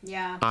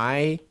 Yeah.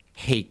 I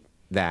hate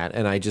that.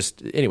 And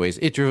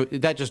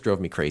that just drove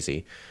me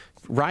crazy.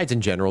 Rides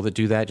in general that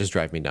do that just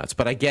drive me nuts.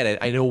 But I get it.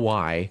 I know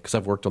why, because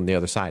I've worked on the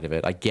other side of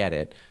it. I get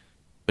it.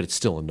 But it's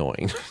still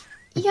annoying.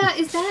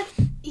 Is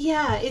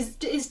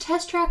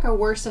Test Track a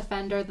worse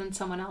offender than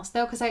someone else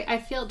though? Because I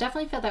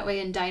definitely feel that way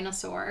in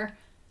Dinosaur.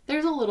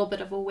 There's a little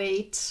bit of a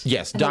wait.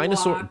 Yes, and a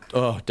Dinosaur. walk.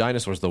 Oh,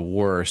 Dinosaur's the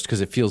worst because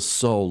it feels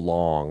so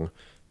long.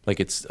 Like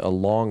it's a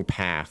long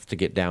path to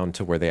get down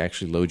to where they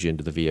actually load you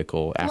into the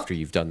vehicle after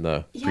you've done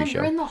the Yeah, pre-show.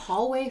 you're in the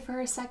hallway for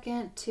a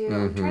second too.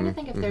 I'm trying to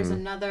think if there's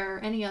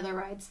any other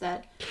rides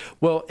that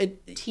Well,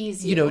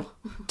 tease you.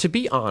 To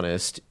be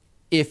honest,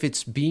 if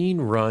it's being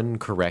run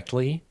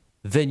correctly,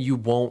 then you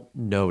won't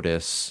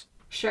notice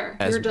Sure,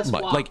 as you're just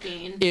much.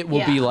 walking. Like it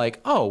will be like,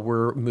 oh,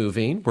 we're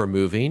moving,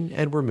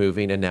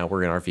 and now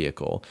we're in our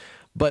vehicle.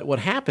 But what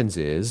happens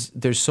is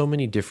there's so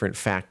many different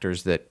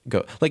factors that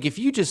go. Like if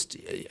you just,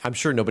 I'm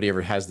sure nobody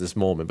ever has this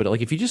moment, but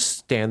like if you just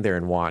stand there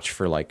and watch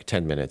for like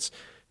 10 minutes,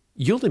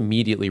 you'll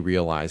immediately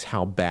realize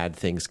how bad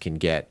things can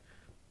get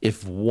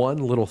if one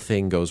little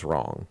thing goes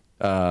wrong.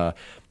 And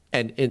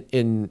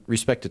in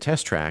respect to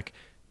Test Track,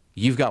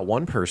 you've got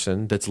one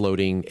person that's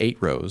loading 8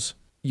 rows.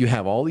 You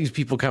have all these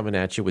people coming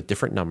at you with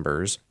different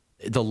numbers.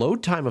 The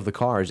load time of the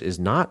cars is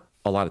not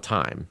a lot of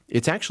time.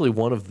 It's actually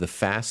one of the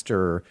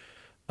faster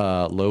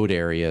load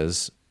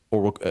areas,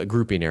 or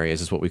grouping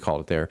areas is what we call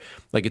it there.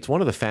 Like it's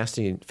one of the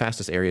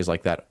fastest areas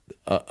like that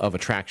of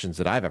attractions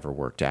that I've ever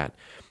worked at.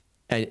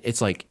 And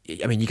it's like,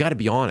 you got to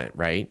be on it,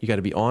 right? You got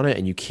to be on it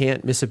and you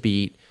can't miss a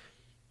beat.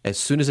 As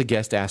soon as a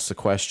guest asks a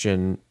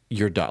question,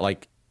 you're done.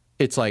 Like,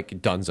 it's like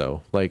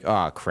dunzo. Like,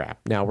 crap.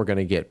 Now we're going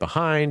to get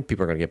behind.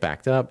 People are going to get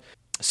backed up.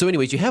 So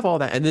anyways, you have all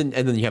that. And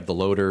then you have the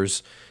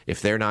loaders.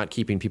 If they're not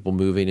keeping people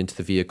moving into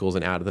the vehicles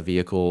and out of the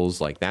vehicles,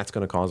 like that's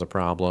going to cause a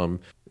problem.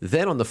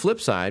 Then on the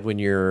flip side, when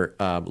you're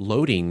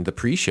loading the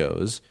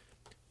pre-shows,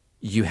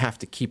 you have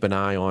to keep an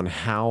eye on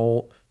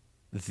how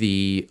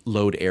the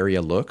load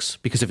area looks.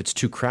 Because if it's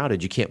too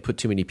crowded, you can't put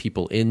too many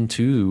people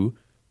into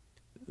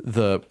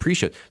the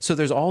pre-show. So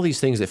there's all these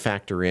things that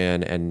factor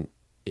in. And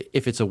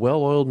if it's a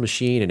well-oiled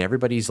machine and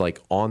everybody's like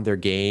on their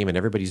game and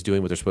everybody's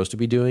doing what they're supposed to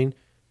be doing,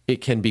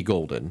 it can be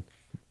golden.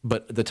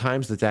 But the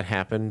times that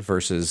happened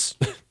versus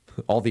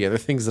all the other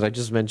things that I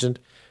just mentioned,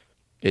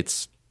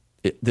 there's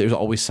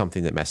always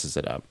something that messes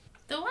it up.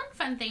 The one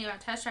fun thing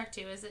about Test Track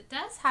 2 is it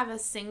does have a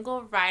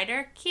single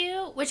rider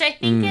queue, which I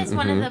think is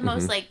one of the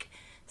most like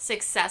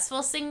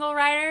successful single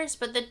riders.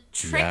 But the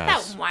trick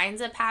that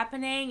winds up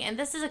happening, and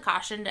this is a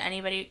caution to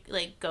anybody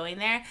like going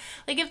there,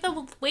 like if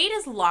the wait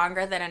is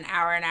longer than an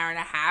hour and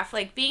a half,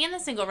 like being in the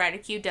single rider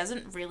queue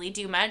doesn't really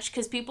do much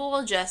because people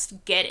will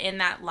just get in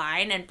that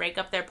line and break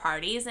up their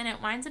parties, and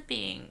it winds up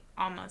being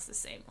almost the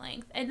same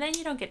length, and then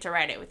you don't get to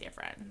ride it with your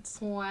friends.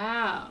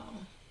 Wow.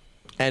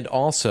 And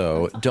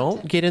also,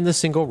 don't get in the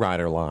single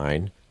rider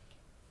line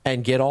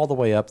and get all the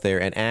way up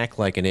there and act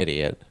like an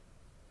idiot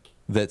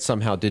that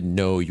somehow didn't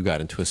know you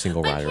got into a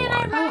single rider Can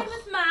line. I ride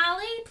with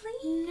Molly,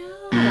 please?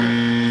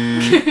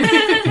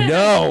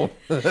 No.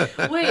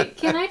 Wait,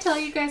 can I tell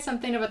you guys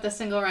something about the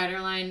single rider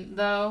line,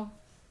 though?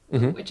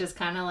 Which is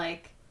kind of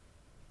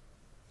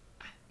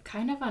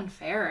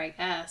unfair, I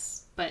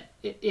guess. But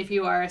if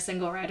you are a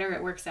single rider,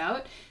 it works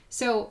out.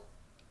 So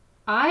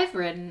I've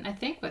ridden, I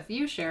think with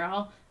you,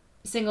 Cheryl,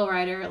 single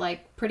rider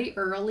like pretty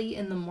early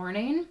in the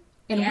morning.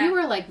 And we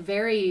were like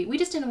we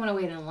just didn't want to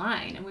wait in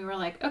line. And we were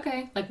like,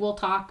 okay, like we'll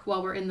talk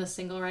while we're in the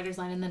single rider's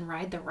line and then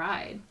ride the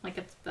ride. Like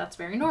that's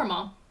very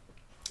normal.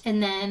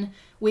 And then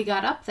we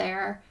got up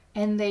there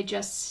and they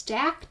just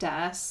stacked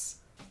us.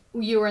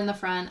 You were in the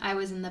front, I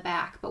was in the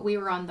back, but we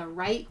were on the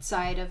right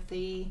side of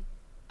the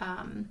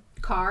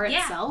car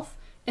itself.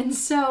 And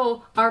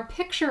so our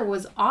picture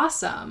was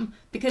awesome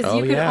because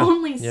you could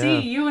only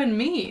see you and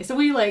me. So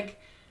we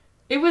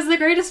it was the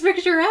greatest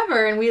picture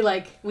ever. And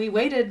we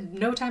waited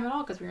no time at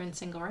all because we were in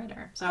single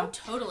rider. So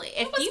totally.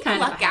 If you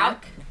luck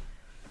out,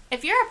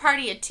 if you're a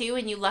party of 2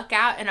 and you luck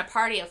out and a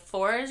party of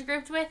 4 is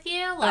grouped with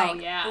you,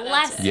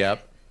 bless it.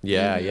 Yep.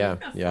 Yeah.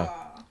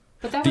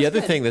 But that the was other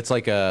good. thing that's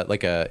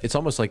it's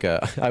almost like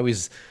I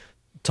always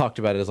talked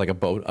about it as like a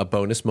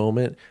bonus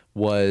moment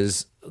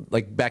was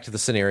like back to the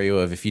scenario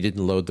of if you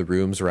didn't load the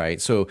rooms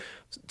right. So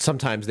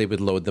sometimes they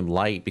would load them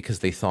light because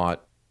they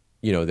thought,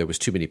 there was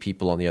too many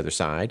people on the other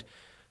side.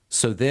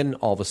 So then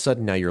all of a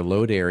sudden now your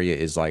load area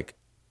is like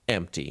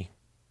empty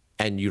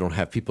and you don't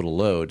have people to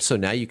load. So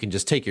now you can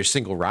just take your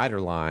single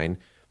rider line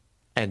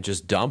and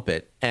just dump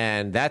it.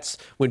 And that's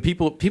when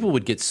people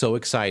would get so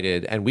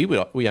excited and we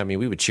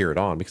would cheer it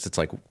on because it's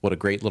like, what a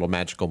great little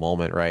magical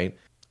moment, right?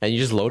 And you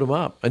just load them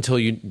up until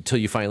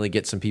you finally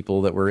get some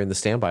people that were in the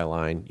standby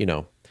line,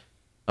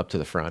 up to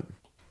the front.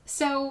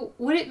 So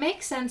would it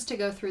make sense to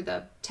go through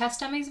the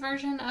test dummies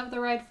version of the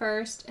ride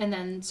first and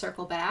then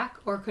circle back?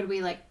 Or could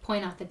we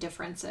point out the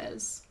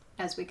differences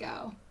as we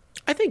go?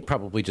 I think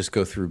probably just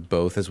go through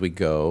both as we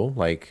go,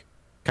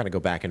 kind of go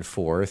back and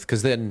forth.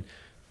 Because then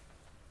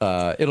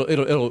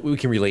we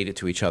can relate it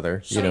to each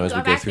other, as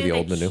we go through the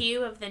old and the new.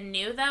 Queue of the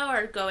new though,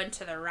 or go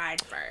into the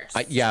ride first?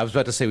 I was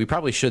about to say we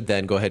probably should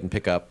then go ahead and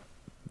pick up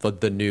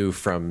the new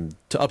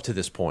up to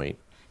this point.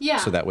 Yeah.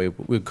 So that way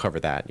we'll cover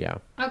that. Yeah.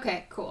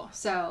 Okay, cool.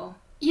 So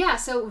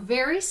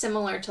very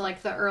similar to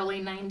the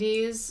early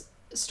 90s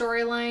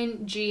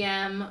storyline.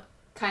 GM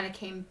kind of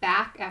came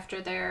back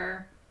after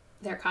their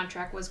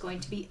contract was going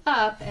to be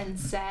up and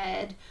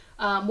said,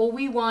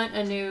 we want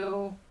a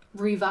new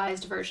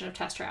revised version of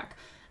Test Track.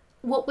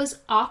 What was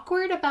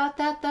awkward about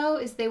that, though,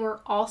 is they were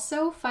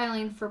also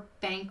filing for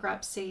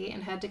bankruptcy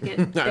and had to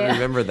get I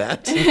remember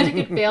that. had to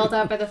get bailed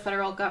out by the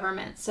federal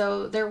government.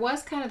 So there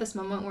was kind of this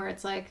moment where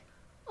it's like,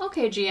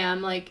 okay,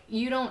 GM,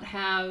 you don't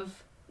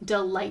have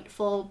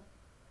delightful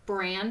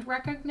brand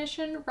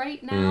recognition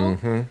right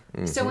now.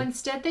 So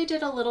instead they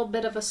did a little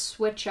bit of a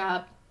switch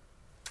up.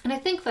 And I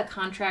think the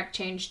contract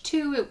changed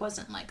too. It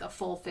wasn't a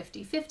full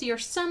 50-50 or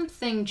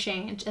something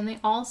changed. And they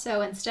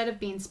also, instead of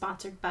being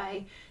sponsored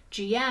by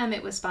GM,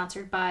 it was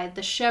sponsored by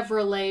the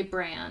Chevrolet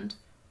brand,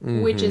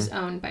 which is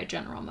owned by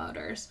General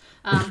Motors.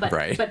 But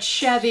right. But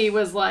Chevy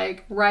was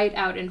right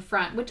out in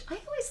front, which I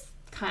always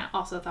kind of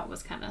also thought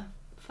was kind of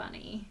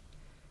funny.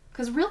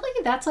 Because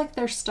really, that's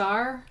their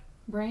star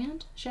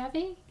brand,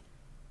 Chevy?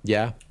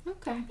 Yeah.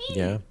 Okay.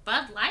 Yeah.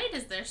 Bud Light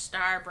is their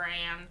star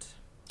brand.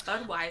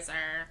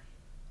 Budweiser.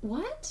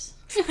 What?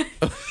 Is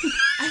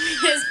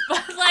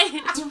Bud Light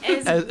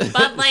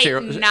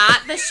Cheryl,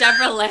 not the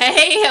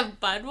Chevrolet of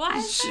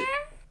Budweiser?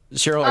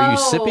 Cheryl, are you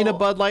sipping a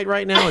Bud Light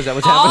right now? Is that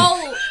what's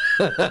happening?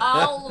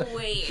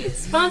 Always.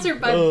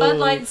 Sponsored by Bud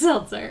Light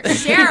Seltzer.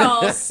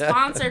 Cheryl,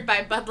 sponsored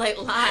by Bud Light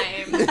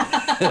Lime.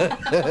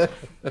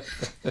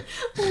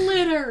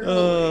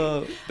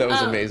 Literally. That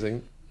was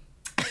amazing.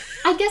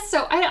 I guess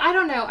so. I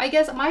don't know. I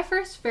guess my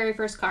very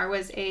first car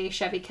was a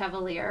Chevy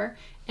Cavalier.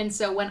 And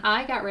so when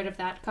I got rid of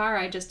that car,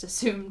 I just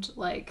assumed,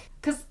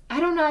 because I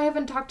don't know, I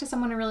haven't talked to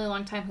someone in a really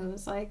long time who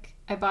was I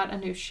bought a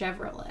new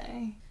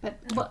Chevrolet. But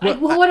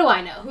what do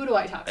I know? Who do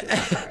I talk to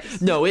about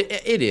cars? No, it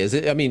is.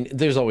 I mean,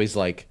 there's always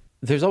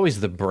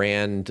the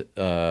brand,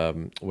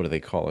 what do they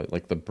call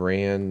it? The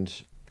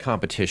brand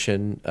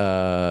competition.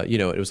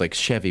 It was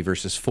Chevy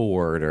versus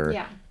Ford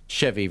or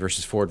Chevy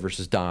versus Ford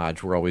versus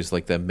Dodge were always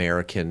the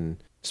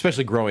American,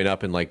 especially growing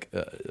up in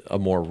a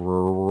more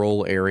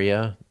rural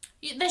area.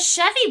 The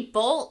Chevy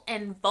Bolt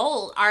and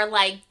Volt are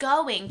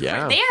going.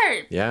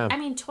 Yeah. I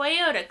mean,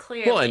 Toyota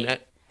clearly. Well,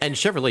 and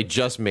Chevrolet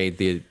just made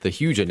the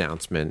huge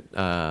announcement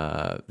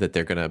that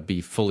they're going to be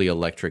fully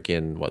electric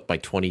in by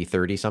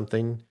 2030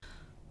 something.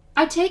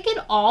 I take it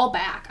all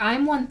back.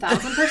 I'm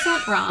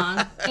 1,000%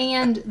 wrong.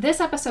 And this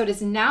episode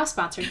is now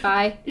sponsored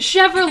by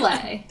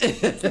Chevrolet.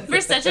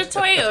 For such a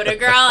Toyota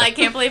girl, I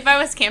can't believe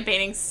I was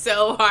campaigning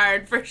so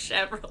hard for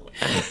Chevrolet.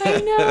 I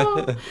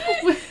know.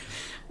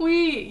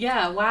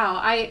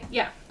 Wow.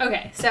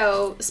 Okay.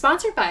 So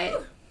sponsored by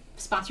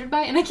sponsored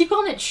by, and I keep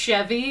calling it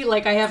Chevy,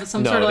 like I have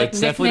some No, sort of like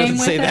it definitely nickname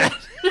doesn't with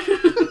say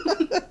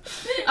it. that.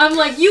 I'm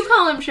like, you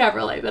call him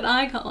Chevrolet, but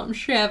I call him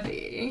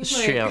Chevy. Like,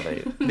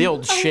 Chevy. The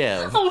old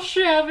Chev. oh,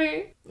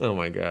 Chevy. Oh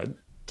my God.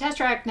 Test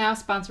Track now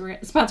sponsored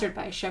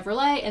by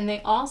Chevrolet, and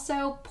they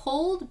also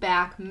pulled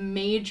back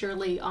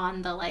majorly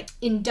on the like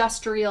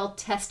industrial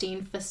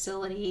testing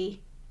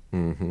facility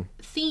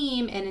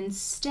theme, and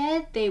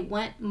instead they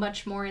went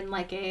much more in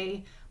like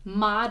a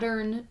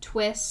modern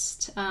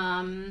twist.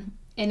 And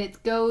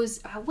it goes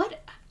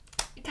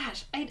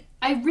gosh,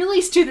 I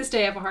really to this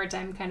day have a hard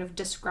time kind of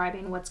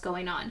describing what's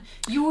going on.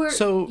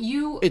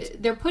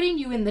 They're putting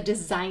you in the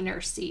designer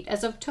seat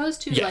as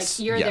opposed to like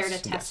you're there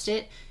to test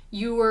it.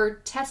 You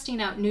were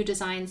testing out new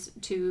designs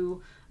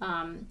to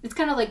it's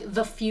kind of like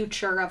the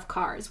future of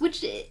cars,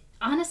 which it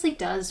honestly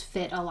does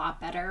fit a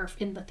lot better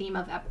in the theme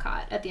of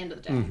Epcot at the end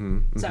of the day.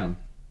 So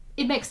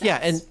it makes sense.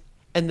 Yeah,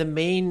 and the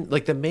main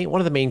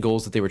one of the main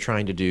goals that they were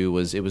trying to do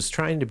was it was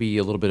trying to be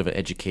a little bit of an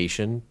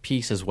education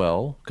piece as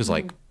well, because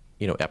like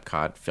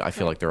Epcot, I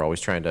feel like they're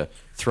always trying to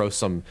throw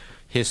some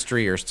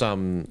history or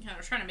some. Yeah,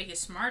 they're trying to make you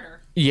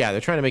smarter. Yeah,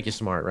 they're trying to make you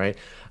smart, right?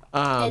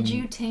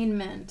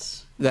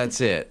 Edutainment. That's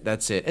it.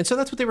 And so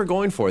that's what they were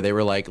going for. They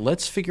were like,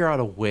 let's figure out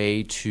a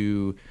way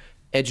to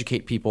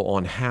educate people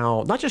on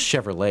how, not just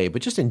Chevrolet,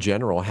 but just in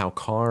general, how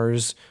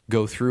cars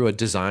go through a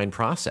design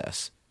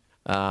process.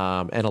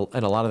 And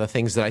a lot of the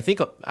things that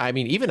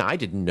even I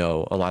didn't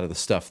know a lot of the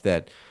stuff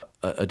that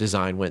a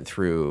design went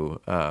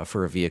through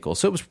for a vehicle.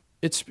 So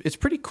it's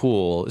pretty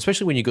cool,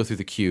 especially when you go through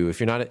the queue. If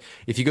you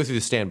go through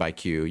the standby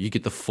queue, you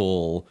get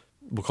we'll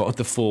call it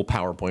the full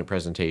PowerPoint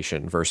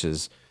presentation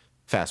versus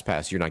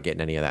FastPass. You're not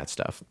getting any of that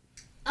stuff.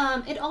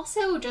 It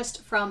also,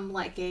 just from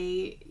like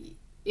a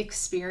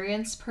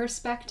experience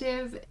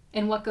perspective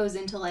and what goes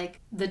into like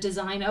the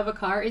design of a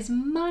car, is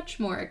much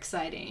more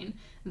exciting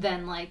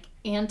than like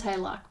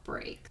anti-lock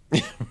brake.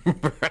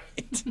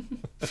 Right.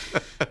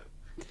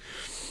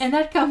 And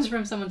that comes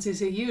from someone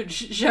who's a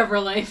huge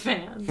Chevrolet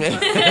fan.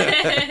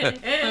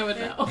 I would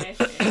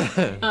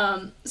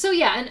know. So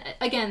yeah, and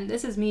again,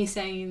 this is me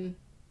saying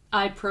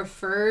I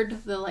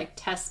preferred the like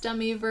test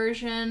dummy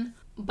version,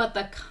 but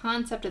the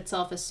concept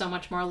itself is so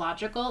much more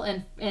logical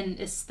and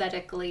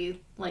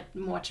aesthetically like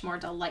much more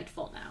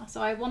delightful now.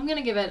 So I'm going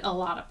to give it a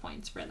lot of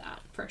points for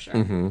that, for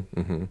sure.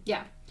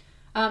 Yeah.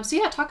 So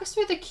yeah, talk us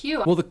through the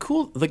queue. Well, the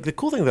cool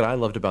thing that I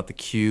loved about the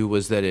queue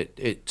was that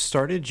it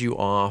started you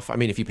off. I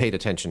mean, if you paid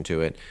attention to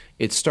it,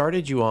 it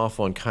started you off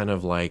on kind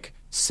of like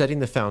setting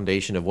the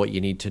foundation of what you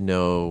need to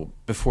know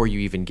before you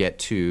even get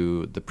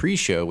to the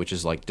pre-show, which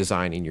is like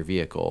designing your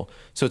vehicle.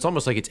 So it's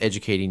almost like it's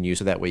educating you,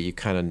 so that way you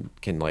kind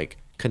of can like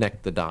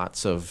connect the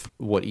dots of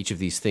what each of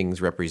these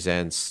things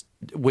represents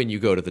when you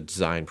go to the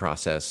design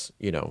process,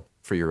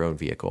 for your own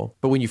vehicle.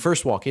 But when you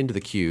first walk into the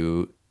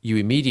queue, you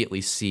immediately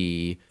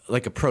see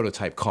like a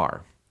prototype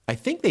car. I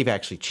think they've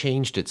actually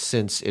changed it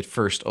since it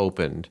first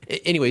opened.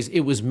 Anyways,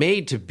 it was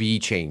made to be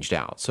changed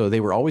out. So they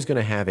were always going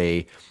to have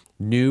a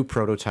new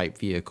prototype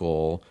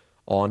vehicle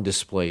on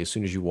display as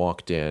soon as you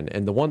walked in.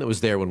 And the one that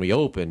was there when we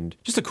opened,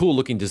 just a cool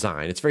looking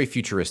design. It's very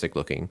futuristic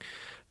looking.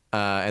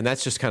 And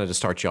that's just kind of to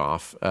start you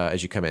off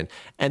as you come in.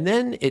 And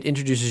then it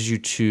introduces you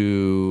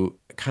to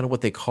kind of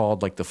what they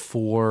called like the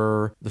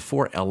four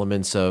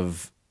elements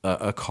of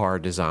a car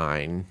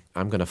design.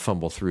 I'm going to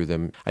fumble through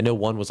them. I know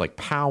one was like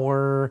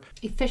power,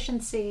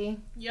 efficiency,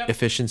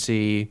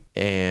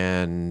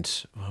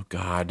 and oh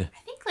God. I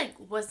think like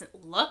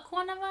wasn't look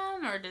one of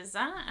them or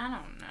design? I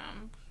don't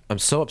know. I'm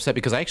so upset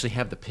because I actually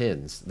have the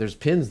pins. There's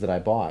pins that I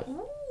bought.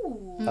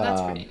 Ooh.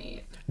 That's pretty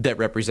neat. That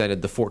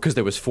represented the four, because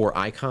there was 4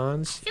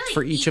 icons I feel like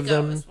for each Eco of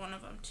them. Was one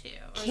of them too.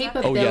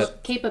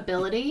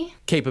 Capability.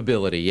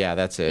 Capability, yeah,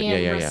 that's it.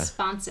 And yeah.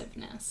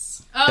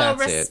 responsiveness. Oh, That's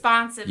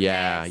responsiveness.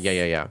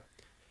 Yeah.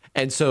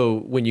 And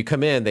so when you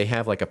come in, they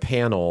have like a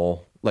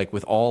panel, like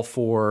with all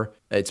 4.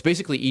 It's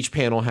basically each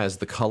panel has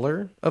the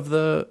color of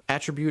the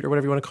attribute or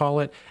whatever you want to call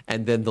it,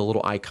 and then the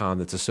little icon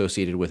that's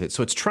associated with it.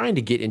 So it's trying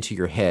to get into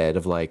your head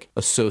of like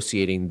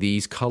associating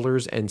these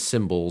colors and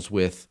symbols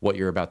with what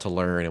you're about to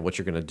learn and what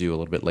you're going to do a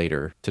little bit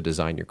later to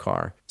design your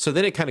car. So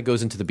then it kind of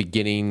goes into the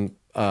beginning.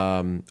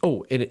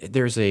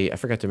 There's I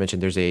forgot to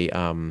mention, there's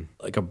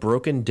like a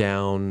broken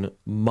down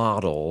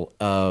model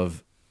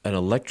of an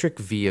electric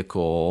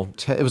vehicle.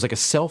 It was like a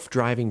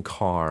self-driving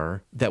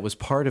car that was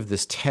part of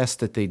this test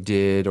that they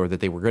did, or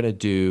that they were going to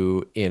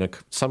do in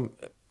some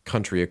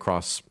country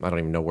across, I don't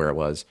even know where it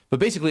was.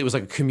 But basically it was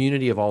like a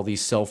community of all these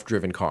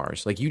self-driven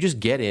cars. Like you just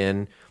get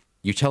in,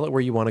 you tell it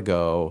where you want to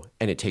go,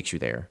 and it takes you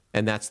there.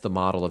 And that's the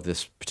model of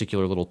this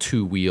particular little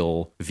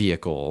 2-wheel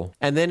vehicle.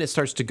 And then it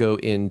starts to go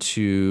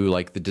into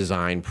like the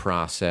design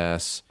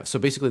process. So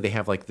basically they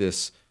have like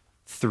this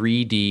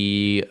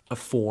 3D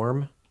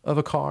form of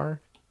a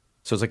car.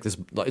 So it's like this,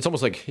 it's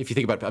almost like if you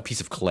think about a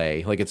piece of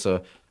clay, like it's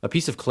a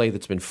piece of clay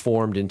that's been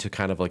formed into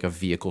kind of like a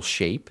vehicle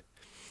shape.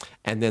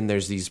 And then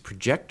there's these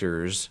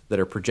projectors that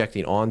are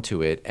projecting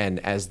onto it. And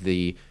as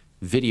the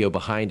video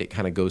behind it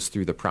kind of goes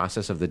through the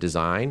process of the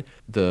design,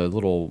 the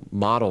little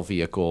model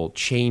vehicle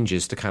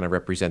changes to kind of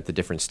represent the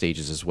different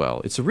stages as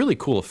well. It's a really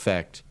cool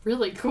effect.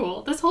 Really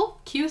cool. This whole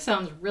queue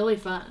sounds really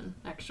fun,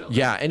 actually.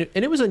 Yeah, and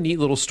it was a neat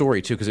little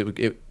story too, because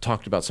it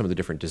talked about some of the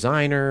different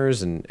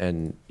designers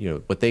and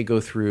what they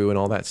go through and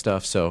all that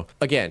stuff. So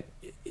again,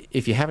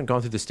 if you haven't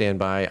gone through the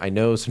standby, I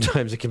know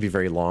sometimes it can be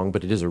very long,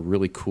 but it is a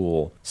really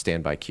cool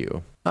standby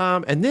queue.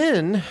 And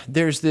then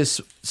there's this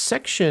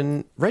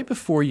section right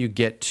before you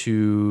get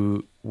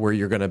to where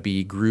you're going to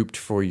be grouped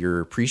for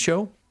your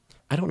pre-show.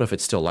 I don't know if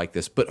it's still like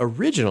this, but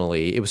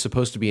originally it was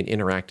supposed to be an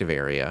interactive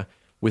area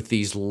with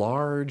these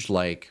large,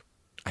 I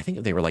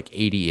think they were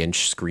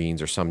 80-inch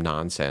screens or some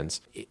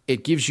nonsense.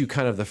 It gives you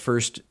kind of the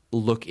first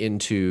look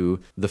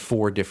into the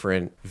 4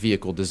 different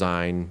vehicle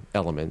design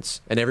elements,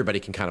 and everybody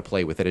can kind of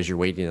play with it as you're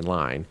waiting in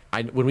line.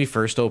 When we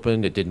first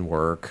opened, it didn't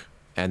work,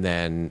 and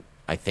then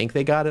I think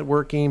they got it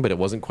working, but it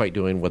wasn't quite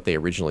doing what they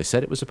originally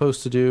said it was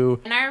supposed to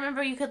do. And I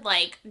remember you could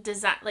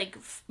design,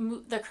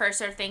 the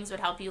cursor things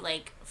would help you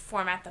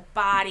format the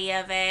body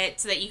of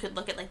it so that you could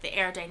look at the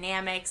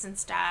aerodynamics and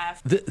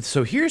stuff.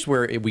 So here's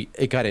where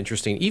it got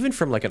interesting, even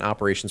from an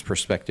operations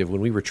perspective,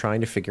 when we were trying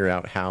to figure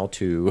out how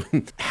do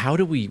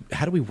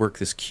we work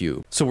this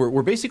queue. So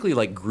we're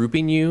basically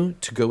grouping you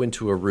to go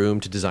into a room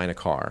to design a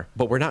car,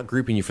 but we're not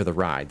grouping you for the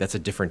ride. That's a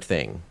different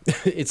thing.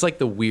 It's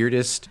the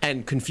weirdest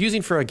and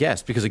confusing for a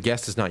guest, because a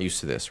guest is not used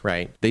to this,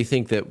 right? They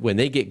think that when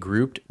they get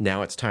grouped,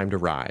 now it's time to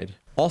ride.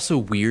 Also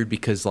weird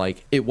because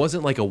it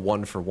wasn't a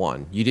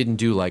 1-for-1. You didn't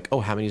do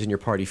how many's in your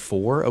party?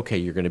 4? Okay,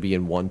 you're going to be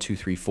in 1, 2,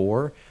 3,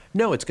 4.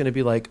 No, it's going to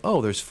be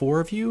there's 4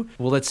 of you.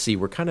 Well, let's see.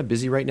 We're kind of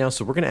busy right now,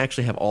 so we're going to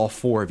actually have all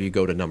 4 of you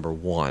go to number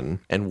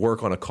 1 and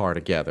work on a car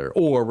together.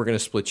 Or we're going to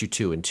split you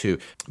 2 and 2.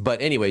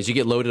 But anyways, you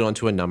get loaded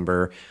onto a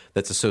number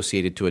that's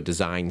associated to a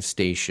design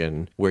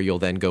station where you'll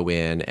then go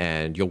in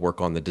and you'll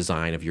work on the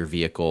design of your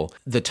vehicle.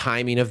 The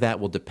timing of that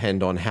will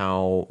depend on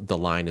how the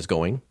line is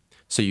going.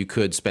 So you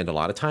could spend a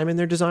lot of time in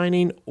there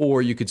designing,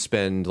 or you could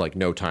spend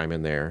no time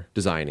in there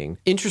designing.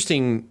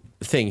 Interesting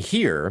thing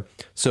here.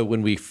 So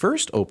when we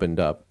first opened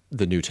up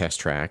the new test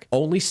track,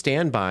 only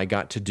Standby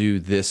got to do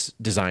this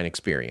design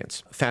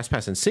experience.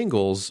 FastPass and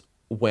Singles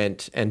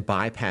went and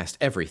bypassed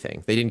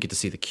everything. They didn't get to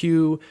see the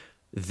queue.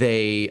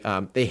 They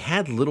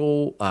had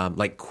little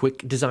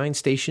quick design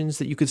stations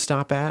that you could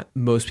stop at.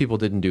 Most people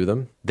didn't do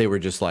them. They were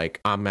just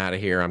I'm out of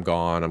here. I'm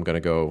gone. I'm going to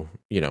go,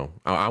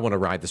 I want to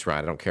ride this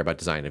ride. I don't care about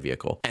designing a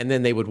vehicle. And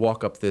then they would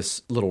walk up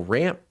this little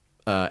ramp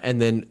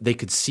and then they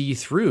could see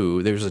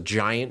through. There's a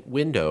giant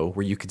window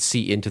where you could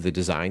see into the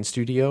design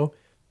studio.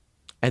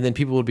 And then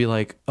people would be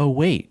oh,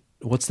 wait,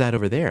 what's that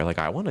over there?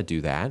 I want to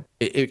do that.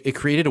 It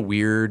created a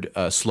weird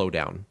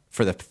slowdown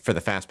for the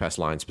FastPass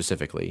line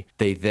specifically.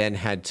 They then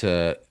had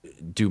to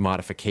do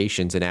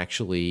modifications and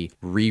actually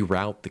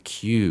reroute the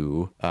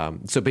queue.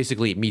 So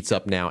basically it meets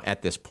up now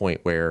at this point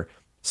where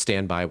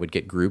Standby would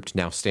get grouped.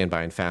 Now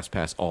Standby and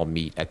FastPass all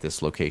meet at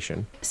this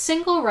location.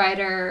 Single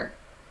rider,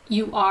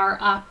 you are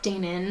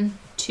opting in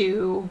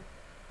to,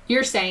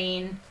 you're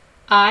saying,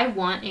 I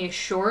want a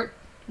short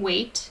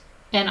wait,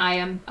 and I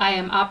am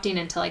opting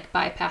into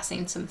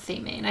bypassing some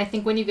theming. I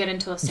think when you get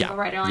into a single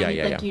rider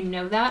line, you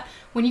know that.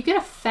 When you get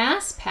a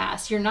fast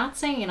pass, you're not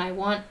saying I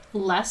want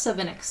less of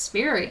an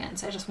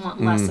experience. I just want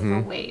less of a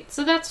wait.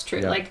 So that's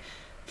true. Yeah.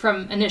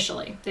 From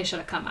initially, they should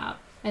have come out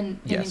and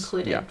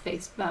included I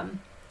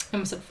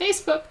almost said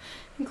Facebook,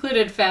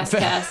 included fast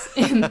pass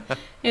in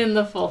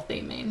the full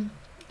theming.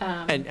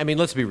 And I mean,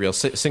 let's be real.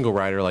 Single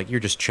rider, you're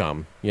just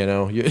chum,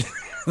 You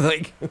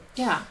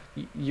yeah.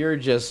 You're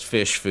just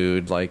fish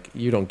food.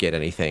 You don't get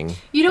anything.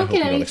 You don't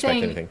get don't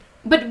expect anything.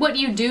 But what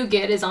you do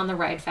get is on the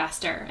ride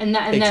faster, and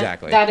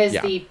exactly.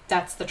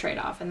 that's the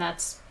trade-off, and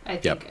that's I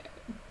think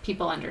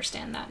people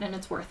understand that, and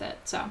it's worth it.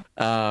 So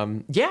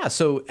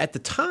So at the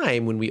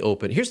time when we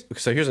opened, here's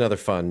another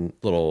fun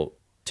little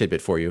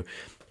tidbit for you.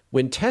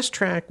 When Test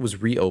Track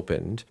was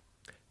reopened,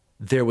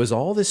 there was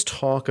all this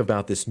talk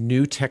about this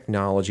new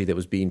technology that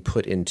was being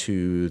put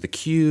into the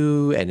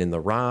queue and in the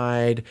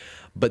ride,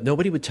 but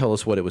nobody would tell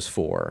us what it was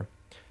for.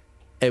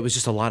 It was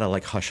just a lot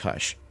of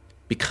hush-hush.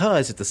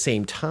 Because at the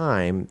same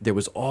time, there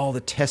was all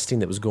the testing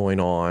that was going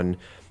on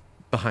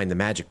behind the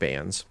Magic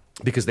Bands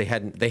because they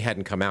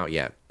hadn't come out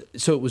yet.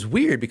 So it was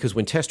weird because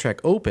when Test Track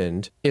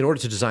opened, in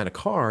order to design a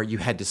car, you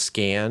had to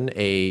scan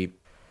a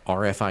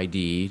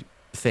RFID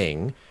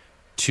thing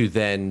to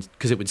then,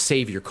 because it would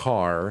save your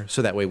car,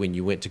 so that way when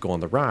you went to go on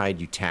the ride,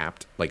 you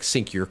tapped,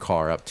 sync your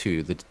car up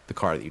to the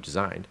car that you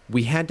designed.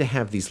 We had to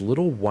have these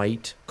little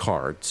white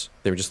cards,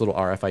 they were just little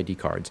RFID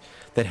cards,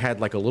 that had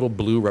a little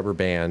blue rubber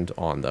band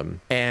on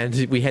them.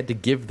 And we had to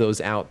give those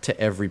out to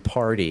every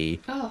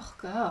party. Oh,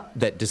 God.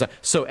 That design.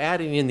 So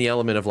adding in the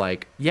element of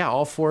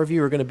all 4 of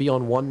you are going to be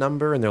on one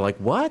number, and they're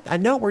what? I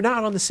know we're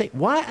not on the same,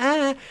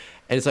 what?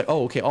 And it's like,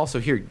 oh, okay, also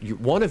here,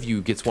 one of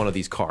you gets one of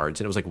these cards.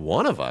 And it was like,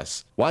 one of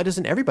us? Why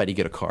doesn't everybody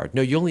get a card?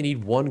 No, you only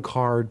need one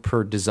card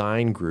per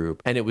design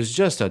group. And it was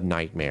just a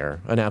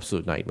nightmare, an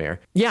absolute nightmare.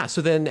 Yeah,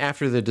 so then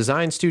after the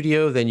design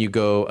studio, then you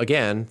go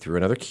again through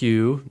another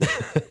queue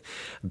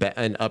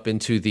and up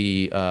into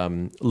the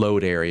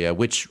load area,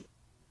 which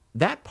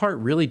that part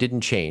really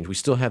didn't change. We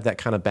still have that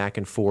kind of back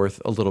and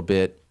forth a little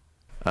bit.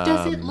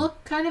 Does it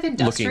look kind of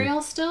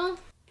industrial still?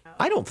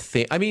 I don't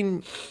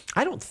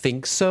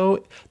think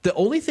so. The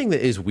only thing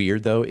that is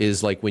weird though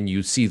is like when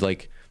you see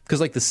like,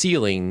 because like the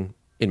ceiling,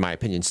 in my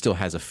opinion, still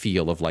has a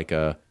feel of like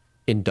a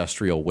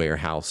industrial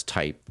warehouse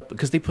type,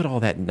 because they put all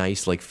that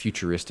nice like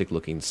futuristic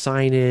looking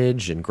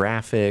signage and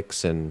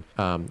graphics, and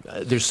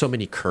there's so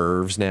many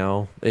curves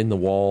now in the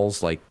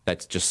walls, like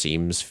that just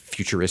seems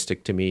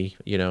futuristic to me,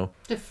 you know.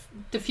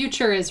 The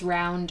future is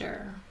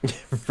rounder.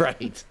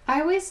 Right.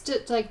 I always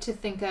like to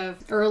think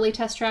of early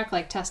Test Track,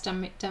 like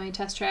dummy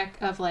Test Track,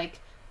 of like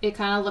it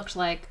kind of looked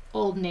like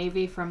Old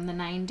Navy from the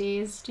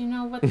 90s. Do you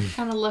know what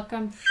kind of look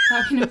I'm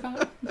talking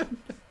about?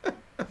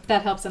 If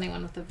that helps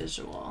anyone with the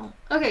visual.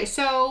 Okay,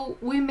 so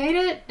we made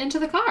it into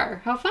the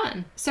car. How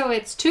fun. So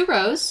it's 2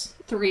 rows,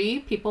 3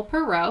 people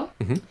per row.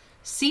 Mm-hmm.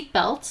 Seat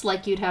belts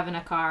like you'd have in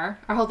a car.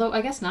 Although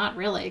I guess not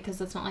really,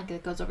 because it's not like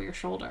it goes over your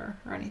shoulder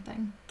or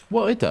anything.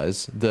 Well, it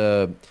does.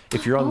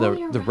 If you're on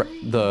right.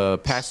 the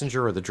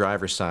passenger or the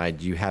driver's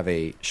side, you have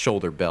a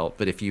shoulder belt,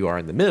 but if you are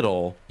in the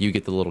middle, you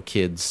get the little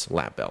kid's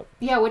lap belt.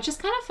 Yeah, which is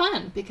kind of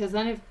fun, because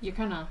then if you're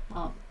kind of,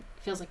 well,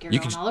 it feels like you're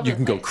going all over you the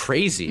can place. go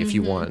crazy if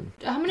you want.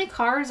 How many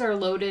cars are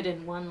loaded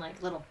in one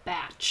like little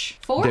batch?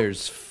 4?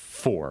 There's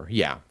 4.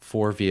 Yeah,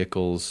 4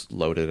 vehicles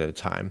loaded at a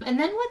time. And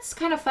then what's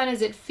kind of fun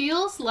is it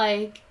feels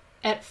like,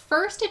 at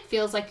first it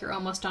feels like you're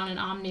almost on an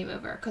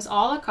Omnimover, because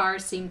all the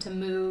cars seem to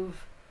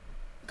move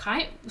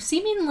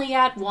seemingly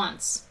at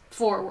once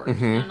forward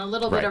and a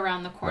little bit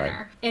around the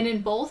corner. Right. And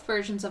in both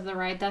versions of the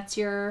ride, that's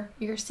your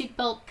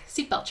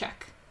seatbelt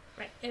check.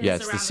 Right. Yeah,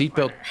 it's the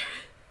seatbelt.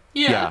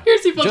 Yeah, your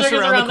seatbelt check is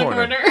around the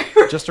corner.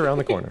 Just around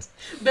the corner.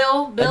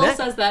 Bill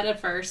says that at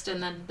first,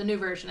 and then the new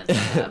version is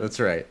like That's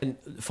right. And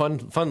fun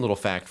little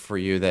fact for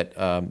you that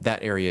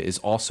that area is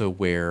also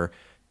where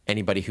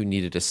anybody who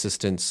needed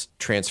assistance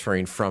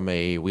transferring from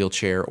a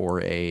wheelchair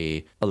or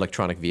a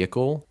electronic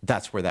vehicle,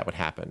 that's where that would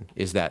happen,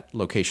 is that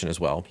location as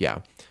well. Yeah,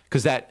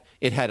 because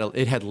it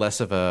had less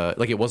of a,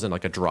 like, it wasn't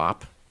like a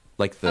drop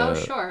like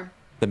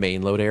the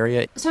main load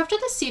area. So after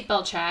the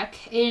seatbelt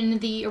check, in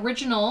the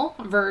original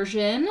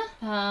version,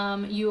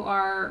 you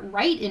are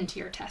right into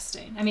your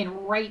testing. I mean,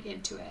 right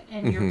into it.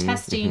 And you're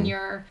testing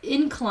your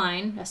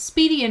incline, a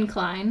speedy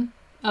incline,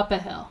 up a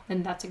hill.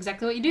 And that's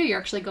exactly what you do. You're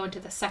actually going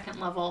to the second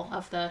level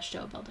of the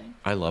show building.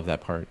 I love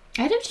that part.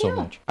 I do too. So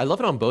much. I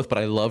love it on both, but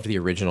I loved the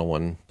original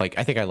one. Like,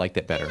 I think I liked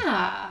it better.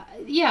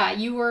 Yeah,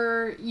 you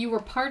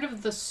were part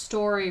of the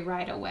story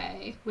right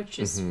away, which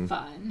is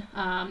fun.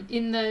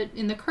 In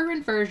the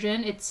current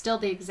version, it's still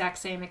the exact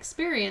same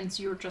experience.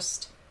 You're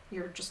just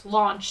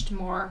launched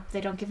more. They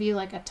don't give you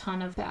like a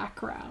ton of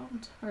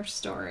background or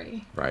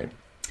story. Right.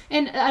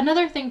 And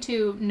another thing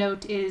to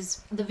note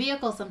is the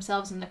vehicles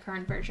themselves in the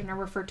current version are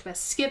referred to as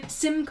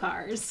sim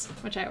cars,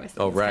 which I always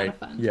think is kind of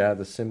fun. Yeah,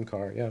 the sim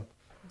car, yeah.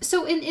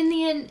 So in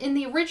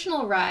the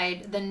original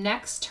ride, the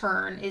next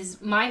turn is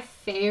my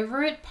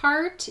favorite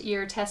part.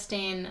 You're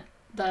testing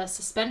the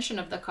suspension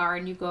of the car,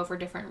 and you go over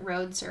different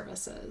road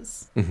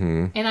services.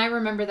 Mm-hmm. And I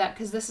remember that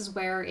because this is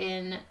where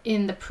in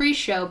the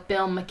pre-show,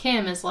 Bill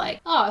McKim is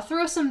like, "Oh,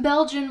 throw some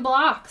Belgian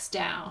blocks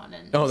down."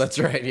 And that's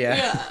right,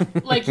 yeah.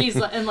 Like he's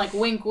and like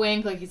wink,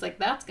 wink, like he's like,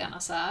 "That's gonna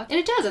suck," and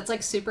it does. It's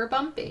like super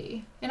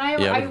bumpy, and I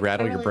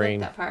rattle your really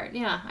brain. Liked that part.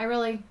 Yeah,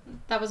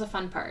 that was a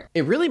fun part.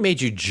 It really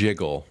made you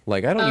jiggle.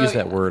 Like, I don't use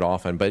that word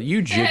often, but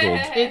you jiggled.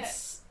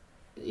 That's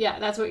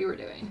what you were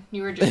doing.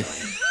 You were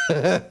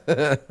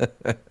jiggling.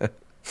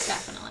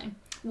 Definitely.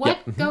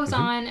 What goes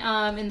on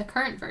in the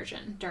current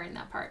version during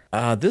that part?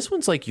 This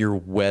one's like your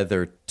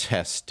weather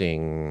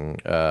testing.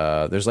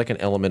 There's like an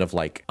element of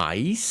like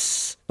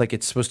ice. Like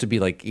it's supposed to be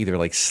like either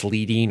like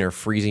sleeting or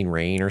freezing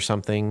rain or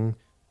something.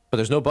 But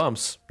there's no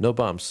bumps.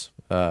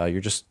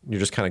 You're just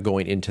kind of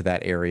going into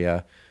that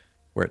area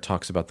where it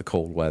talks about the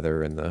cold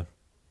weather and then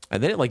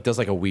it like does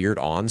like a weird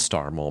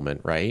OnStar moment,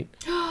 right?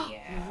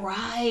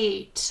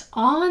 Right.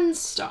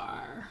 OnStar.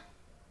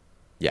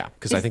 Yeah,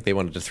 because I think they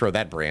wanted to throw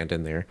that brand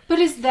in there. But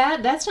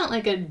that's not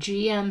like a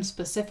GM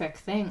specific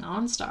thing,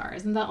 OnStar.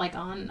 Isn't that like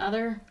on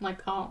other, like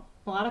a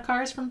lot of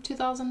cars from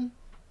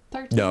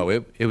 2013? No,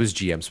 it was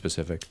GM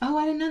specific. Oh,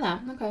 I didn't know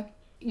that. Okay.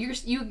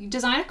 You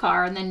design a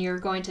car and then you're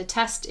going to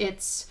test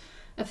its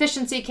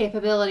efficiency,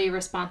 capability,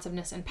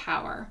 responsiveness, and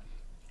power.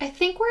 I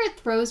think where it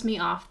throws me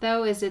off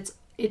though is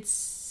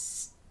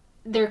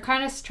they're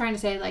kind of trying to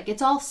say like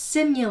it's all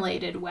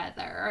simulated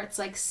weather. Or it's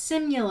like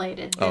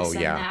simulated this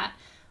and that.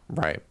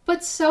 Right.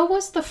 But so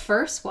was the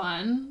first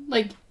one.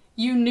 Like,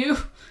 you knew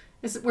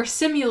we're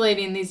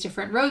simulating these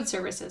different road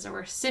services, or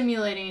we're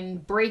simulating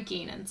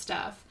braking and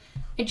stuff.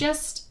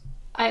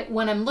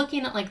 When I'm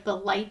looking at like the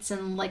lights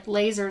and like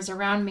lasers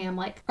around me, I'm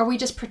like, are we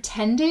just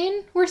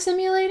pretending we're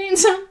simulating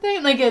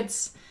something? Like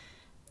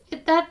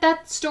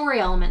that story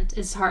element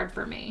is hard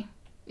for me.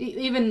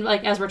 Even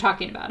like as we're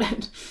talking about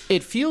it.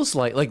 It feels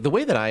like the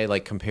way that I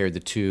like compared the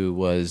two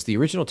was the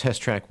original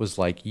test track was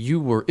like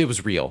it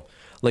was real.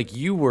 Like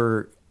you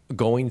were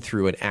going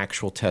through an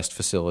actual test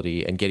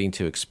facility and getting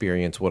to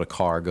experience what a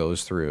car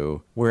goes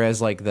through.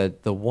 Whereas like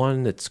the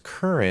one that's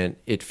current,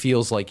 it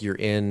feels like you're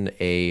in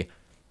a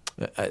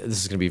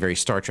this is going to be very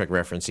Star Trek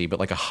referencey, but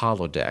like a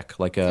holodeck,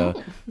 like a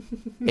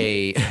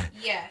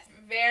Yes.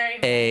 Very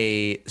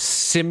a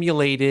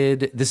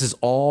simulated, this is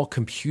all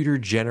computer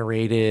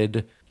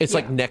generated. It's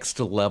like next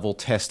level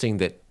testing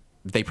that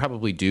they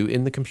probably do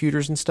in the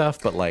computers and stuff,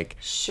 but like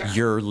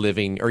you're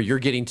living or you're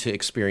getting to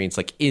experience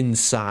like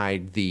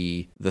inside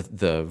the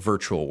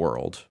virtual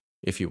world,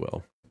 if you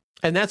will.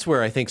 And that's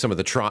where I think some of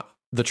the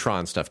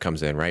Tron stuff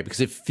comes in, right?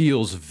 Because it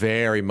feels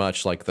very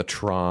much like the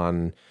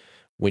Tron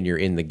when you're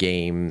in the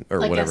game or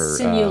like whatever. A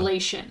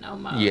simulation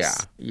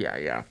almost.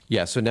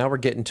 Yeah, so now we're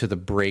getting to the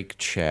brake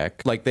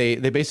check. Like they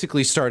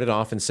basically started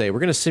off and say,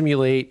 we're going to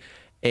simulate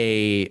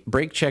a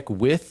brake check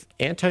without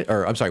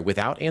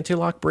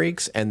anti-lock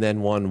brakes and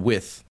then one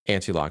with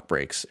anti-lock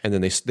brakes. And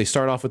then they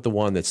start off with the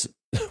one that's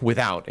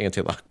without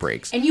anti-lock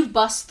brakes. And you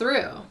bust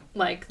through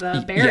like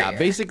the barrier. Yeah,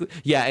 basically.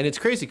 Yeah, and it's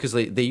crazy because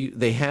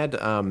they had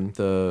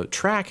the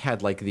track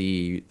had like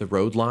the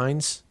road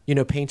lines,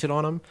 painted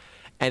on them.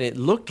 And it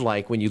looked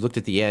like when you looked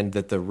at the end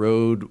that the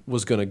road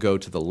was going to go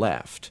to the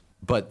left,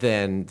 but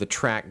then the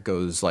track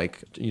goes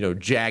like,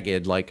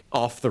 jagged, like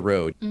off the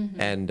road.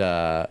 Mm-hmm.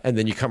 And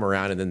then you come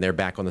around and then they're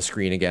back on the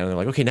screen again. And they're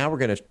like, okay, now we're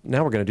going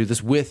to do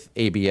this with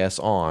ABS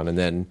on. And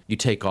then you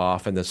take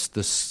off and the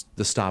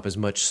stop is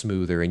much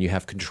smoother and you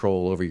have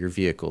control over your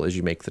vehicle as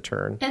you make the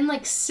turn. And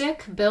like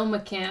sick Bill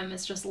McKim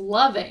is just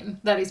loving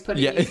that he's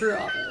putting you through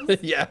all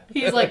this. Yeah.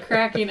 He's like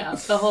cracking up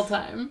the whole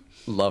time.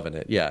 Loving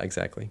it. Yeah,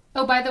 exactly.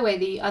 Oh, by the way,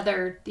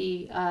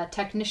 the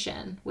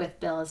technician with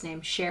Bill is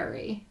named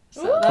Sherry.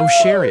 So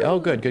Sherry. Oh,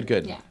 good.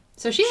 Yeah.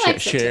 So she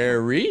likes it too.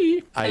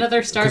 Sherry.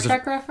 Another Star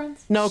Trek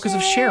reference? No, because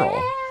of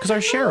Cheryl. Because our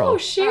Cheryl. Oh,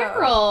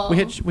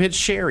 Cheryl. We had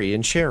Sherry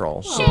and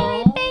Cheryl.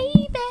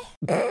 Sherry,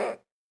 baby.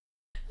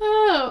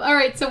 Oh, all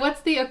right. So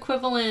what's the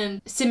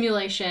equivalent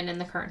simulation in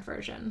the current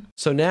version?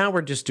 So now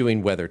we're just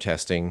doing weather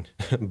testing.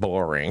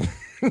 Boring.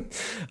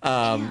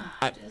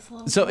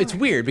 So it's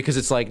weird because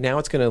it's like now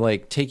it's going to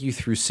like take you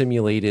through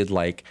simulated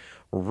like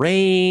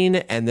rain,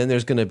 and then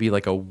there's going to be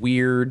like a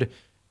weird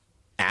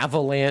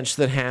avalanche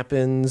that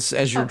happens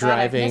as you're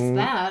driving. I missed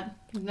that.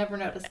 I've never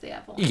noticed the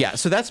avalanche. Yeah,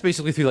 so that's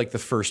basically through like the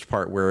first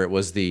part where it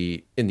was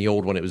in the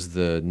old one it was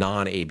the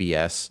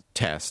non-ABS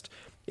test.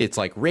 It's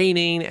like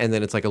raining and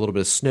then it's like a little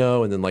bit of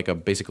snow and then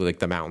like basically like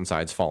the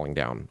mountainside's falling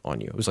down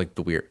on you. It was like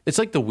it's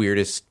like the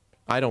weirdest.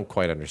 I don't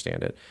quite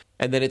understand it.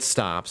 And then it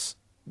stops.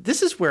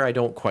 This is where I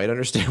don't quite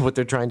understand what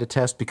they're trying to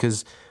test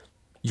because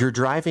you're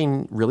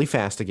driving really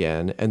fast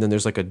again and then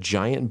there's like a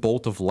giant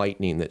bolt of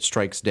lightning that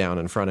strikes down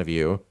in front of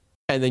you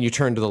and then you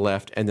turn to the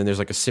left and then there's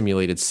like a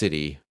simulated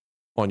city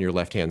on your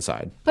left-hand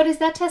side. But is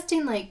that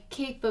testing like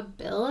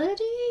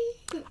capability?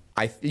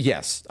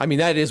 Yes. I mean,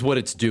 that is what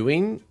it's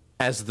doing.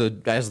 As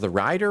the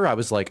rider, I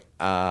was like,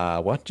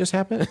 what just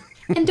happened?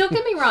 And don't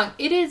get me wrong,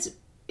 it's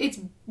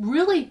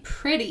really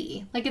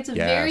pretty. Like it's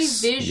very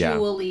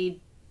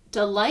visually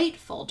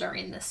delightful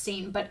during this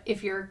scene, but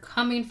if you're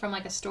coming from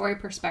like a story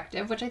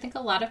perspective, which I think a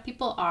lot of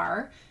people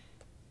are,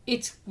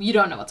 you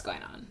don't know what's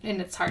going on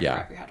and it's hard to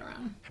wrap your head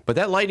around. But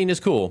that lightning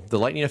is cool. The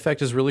lightning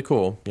effect is really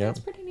cool. Yeah. It's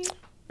pretty neat.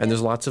 And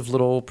there's lots of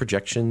little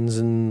projections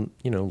and,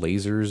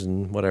 lasers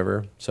and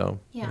whatever. So,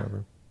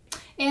 whatever.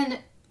 And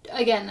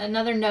again,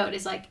 another note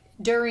is like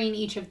during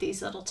each of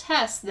these little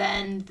tests,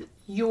 then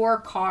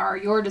your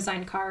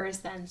design car is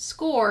then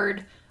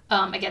scored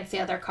against the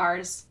other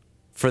cars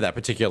for that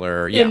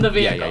particular in the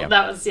vehicle. Yeah.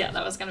 That was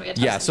going to be a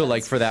test. Yeah, so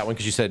like for that one,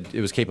 because you said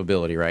it was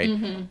capability, right?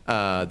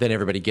 Mm-hmm. Then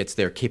everybody gets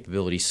their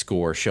capability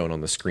score shown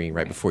on the screen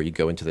right before you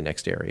go into the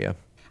next area.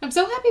 I'm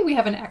so happy we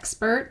have an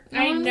expert.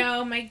 I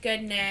know, my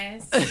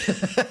goodness.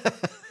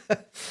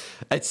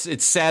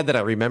 It's sad that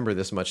I remember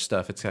this much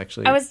stuff. It's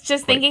actually I was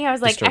just thinking, I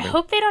was like, disturbing. I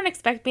hope they don't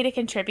expect me to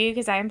contribute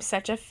because I am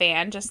such a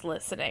fan just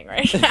listening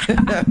right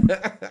now.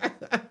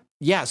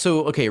 Yeah,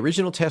 so, okay,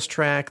 original test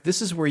track.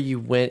 This is where you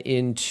went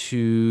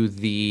into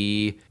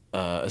the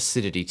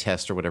acidity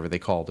test or whatever they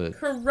called it.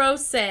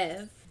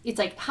 Corrosive. It's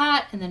like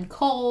hot and then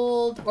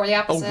cold or the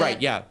opposite. Oh,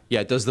 right, yeah.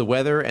 Yeah, it does the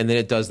weather and then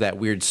it does that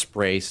weird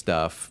spray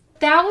stuff.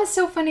 That was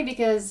so funny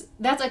because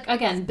that's like,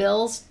 again,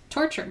 Bill's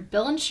torture.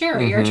 Bill and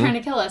Sherry are trying to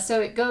kill us.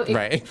 So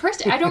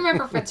first, I don't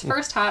remember if it's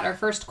first hot or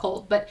first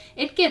cold, but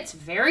it gets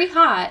very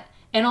hot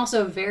and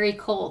also very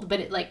cold,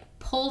 but it like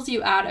pulls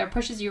you out or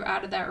pushes you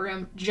out of that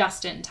room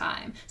just in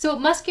time. So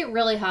it must get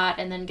really hot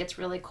and then gets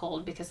really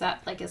cold because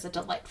that like is a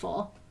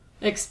delightful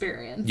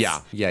experience. Yeah.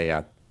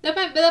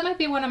 That might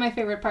be one of my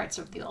favorite parts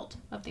of the old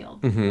ride.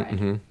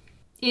 Mm-hmm.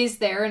 Is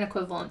there an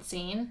equivalent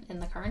scene in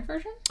the current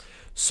version?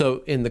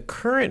 So in the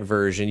current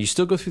version, you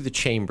still go through the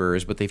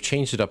chambers, but they've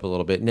changed it up a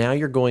little bit. Now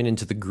you're going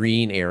into the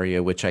green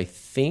area, which I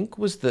think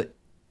was the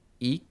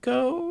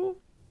eco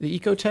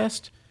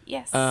test.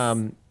 Yes.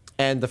 And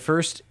And the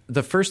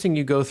first thing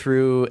you go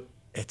through,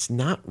 it's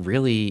not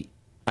really.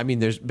 I mean,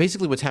 there's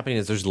basically what's happening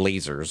is there's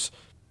lasers.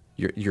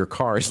 Your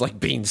car is like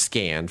being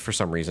scanned for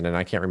some reason, and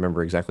I can't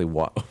remember exactly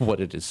what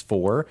it is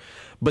for.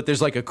 But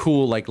there's like a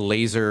cool like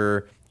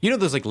laser. You know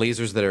those like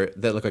lasers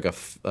that look like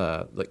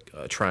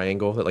a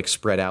triangle that like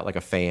spread out like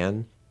a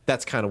fan.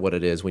 That's kind of what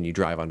it is when you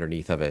drive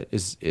underneath of it.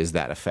 Is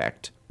that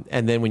effect?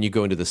 And then when you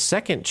go into the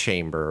second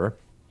chamber,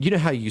 you know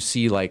how you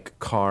see like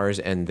cars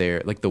and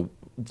they're like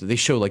they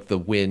show like the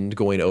wind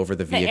going over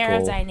the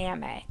vehicle. The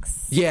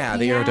aerodynamics. Yeah,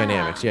 the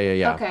aerodynamics.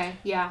 Yeah. Okay,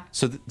 yeah.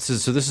 So this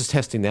is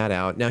testing that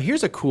out. Now,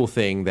 here's a cool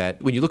thing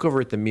that when you look over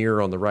at the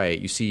mirror on the right,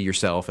 you see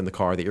yourself in the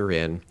car that you're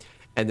in.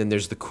 And then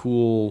there's the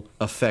cool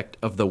effect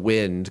of the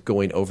wind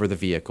going over the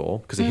vehicle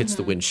because it hits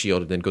the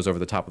windshield and then goes over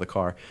the top of the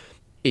car.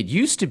 It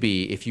used to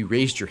be if you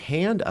raised your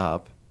hand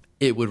up,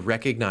 it would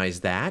recognize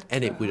that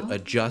and it would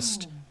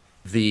adjust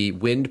the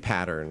wind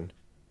pattern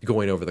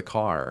going over the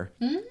car.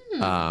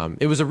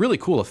 It was a really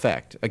cool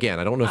effect. Again,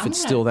 I don't know if it's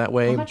still that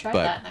way, I'm gonna try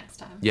but that next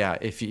time. yeah,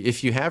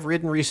 if you have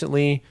ridden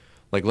recently,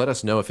 like let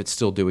us know if it's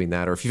still doing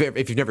that, or if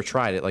you've never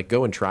tried it, like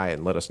go and try it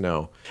and let us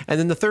know. And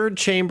then the third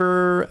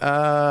chamber,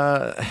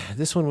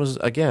 this one was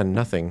again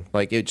nothing.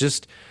 Like it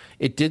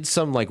did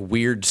some like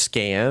weird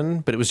scan,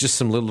 but it was just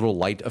some little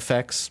light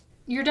effects.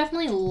 You're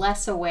definitely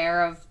less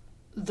aware of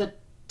the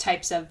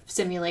types of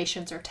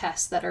simulations or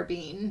tests that are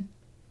being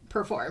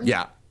performed.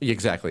 Yeah,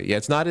 exactly. Yeah,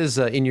 it's not as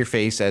in your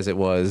face as it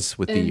was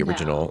with the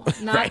original.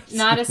 Not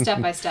as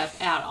step by step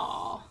at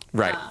all.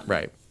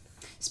 Right.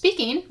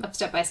 Speaking of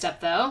step by step,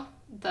 though,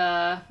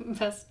 the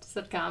best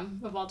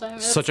sitcom of all time.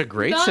 Such a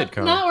great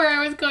sitcom. Not where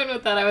I was going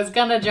with that. I was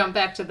gonna jump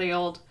back to the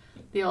old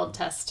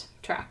test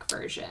track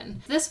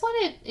version. This one,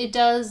 it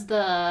does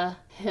the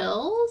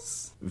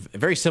hills.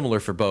 Very similar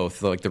for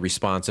both, like the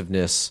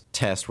responsiveness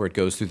test where it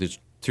goes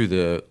through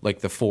the like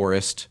the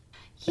forest,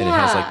 and it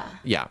has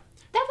like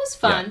That was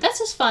fun. Yeah.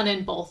 This is fun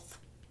in both.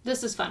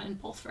 This is fun in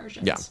both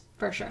versions. Yeah.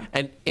 For sure.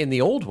 And in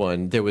the old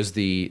one, there was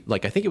I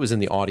think it was in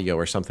the audio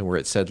or something where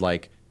it said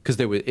like, because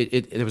there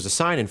was a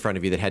sign in front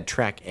of you that had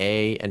track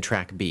A and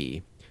track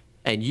B,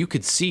 and you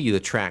could see the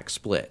track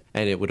split,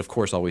 and it would of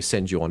course always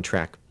send you on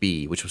track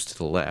B, which was to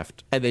the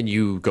left, and then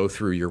you go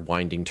through your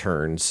winding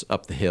turns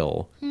up the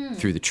hill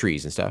through the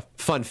trees and stuff.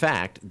 Fun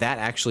fact, that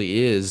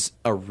actually is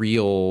a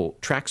real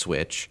track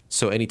switch.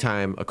 So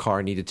anytime a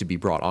car needed to be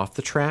brought off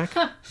the track,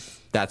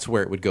 that's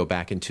where it would go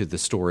back into the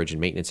storage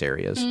and maintenance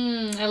areas.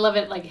 I love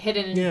it, like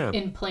hidden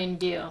in plain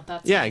view.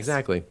 That's nice.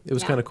 Exactly. It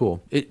was kind of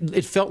cool.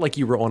 It felt like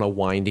you were on a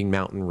winding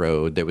mountain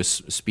road. There was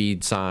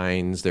speed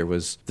signs. There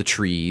was the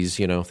trees,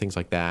 things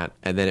like that.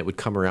 And then it would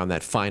come around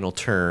that final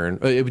turn.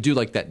 It would do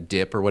like that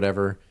dip or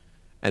whatever.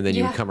 And then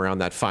you would come around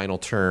that final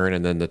turn,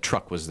 and then the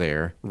truck was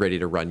there, ready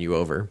to run you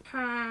over.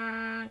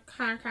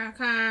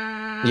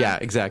 Yeah,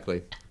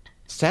 exactly.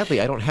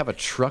 Sadly, I don't have a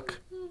truck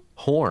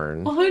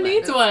horn. Well, who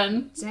needs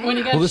one when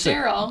you got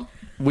Cheryl?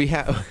 We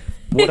have.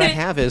 What I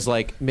have is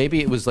like maybe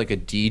it was like a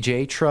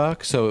DJ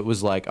truck, so it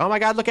was like, oh my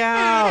God, look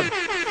out!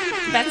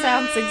 That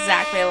sounds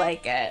exactly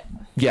like it.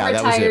 Yeah, Retired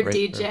that was it. Right?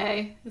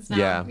 DJ. Is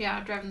now,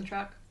 driving the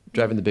truck.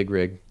 Driving the big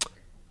rig.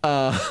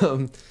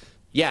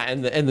 Yeah,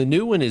 and the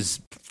new one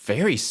is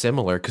very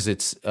similar because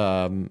it's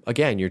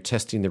again you're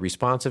testing the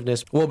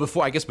responsiveness. Well,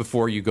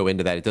 before you go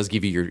into that, it does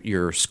give you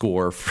your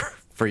score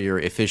for your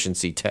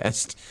efficiency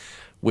test,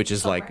 which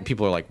is like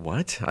people are like,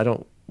 what?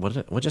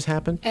 What just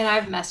happened? And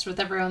I've messed with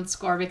everyone's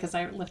score because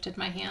I lifted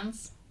my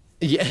hands.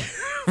 Yeah,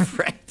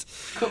 right.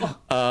 Cool.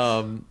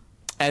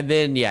 And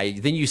then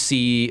then you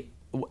see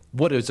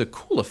what is a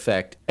cool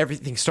effect.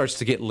 Everything starts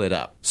to get lit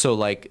up. So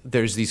like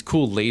there's these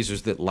cool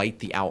lasers that light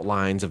the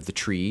outlines of the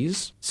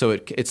trees. So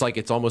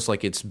it's almost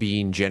like it's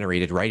being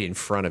generated right in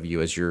front of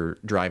you as you're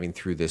driving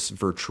through this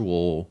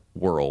virtual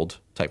world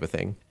type of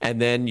thing.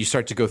 And then you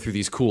start to go through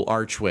these cool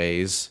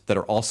archways that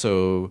are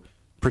also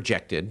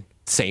projected.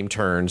 Same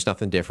turns,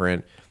 nothing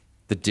different.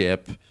 The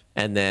dip.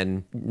 And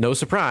then, no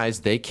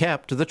surprise, they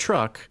kept the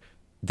truck.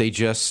 They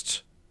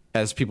just,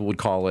 as people would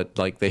call it,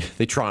 like they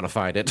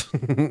tronified it.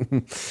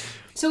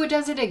 So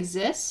does it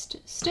exist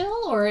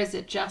still, or is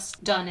it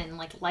just done in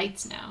like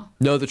lights now?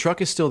 No, the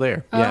truck is still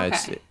there. Oh, yeah,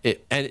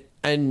 okay.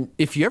 and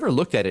if you ever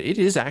looked at it, it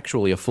is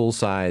actually a full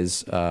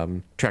size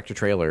tractor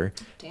trailer.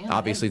 Damn,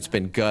 Obviously, it's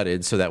been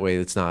gutted, so that way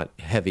it's not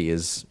heavy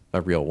as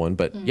a real one.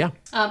 But yeah.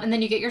 And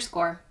then you get your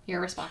score, your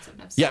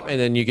responsiveness. Yeah, score, and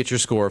then you get your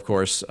score, of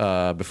course,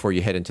 before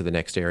you head into the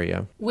next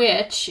area.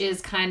 which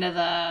is kind of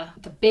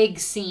the big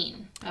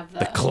scene of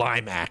the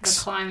Climax.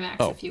 The climax,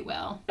 Oh. if you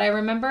will. I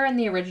remember in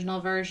the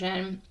original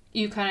version,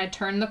 you kind of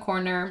turn the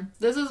corner.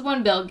 This is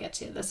when Bill gets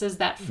you. This is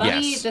that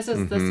funny. Yes. This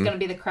is going to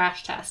be the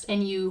crash test.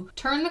 And you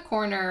turn the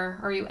corner,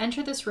 or you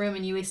enter this room,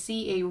 and you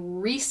see a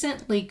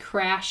recently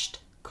crashed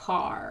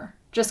car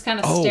just kind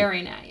of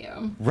staring at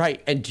you.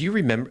 Right. And do you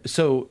remember?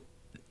 So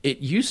it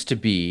used to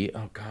be,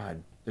 oh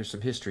God, there's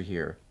some history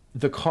here.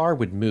 The car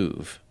would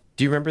move.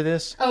 Do you remember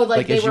this? Oh,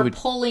 like they as you were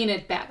pulling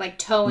it back, like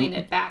towing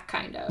it back,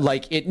 kind of.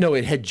 Like it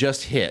had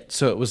just hit.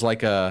 So it was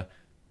like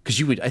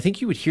because I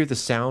think you would hear the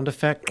sound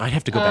effect. I'd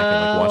have to go back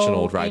and like watch an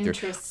old ride through.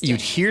 Interesting.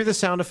 You'd hear the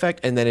sound effect,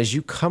 and then as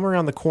you come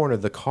around the corner,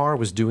 the car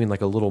was doing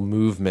like a little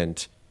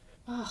movement,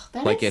 Oh,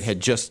 like it had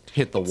just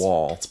hit the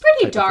wall. It's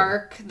pretty type of thing.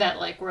 dark that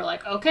like we're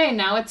like, okay,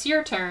 now it's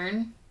your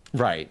turn.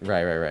 Right.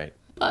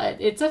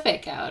 But it's a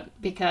fake out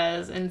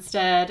because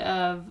instead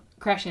of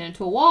crashing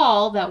into a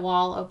wall, that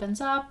wall opens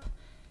up,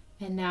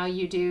 and now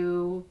you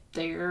do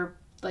their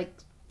like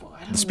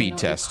I don't Speed even know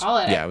what you test. call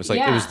it. Yeah, it was like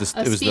Yeah, it was the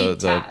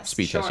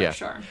speed test. Yeah,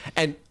 Sure.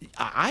 and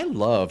I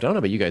loved. I don't know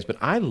about you guys, but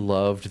I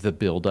loved the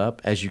build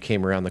up as you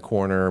came around the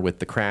corner with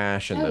the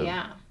crash and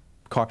the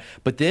car.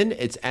 But then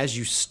it's as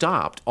you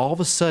stopped, all of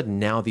a sudden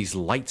now these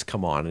lights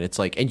come on, and it's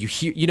like, and you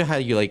hear, you know how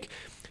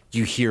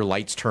you hear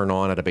lights turn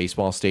on at a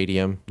baseball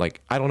stadium. Like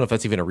I don't know if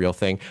that's even a real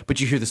thing, but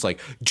you hear this like.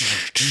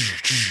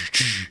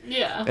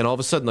 Yeah. And all of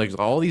a sudden, like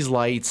all these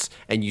lights,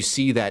 and you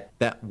see that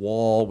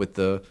wall with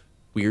the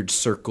weird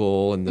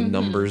circle and the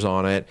numbers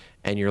on it,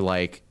 and you're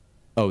like,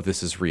 "Oh,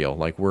 this is real!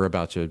 Like we're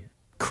about to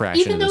crash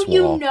Even into though this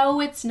wall." you know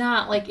it's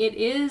not, like it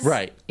is.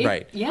 Right.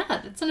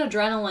 Yeah, it's an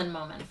adrenaline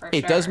moment for sure.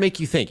 It does make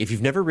you think. If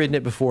you've never ridden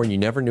it before and you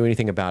never knew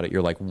anything about it,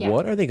 you're like,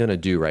 "What are they going to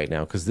do right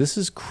now? Because this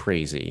is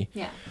crazy."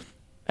 Yeah.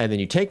 And then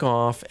you take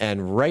off,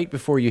 and right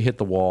before you hit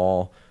the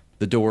wall,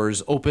 the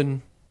doors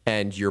open.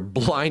 And you're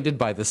blinded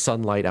by the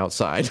sunlight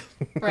outside.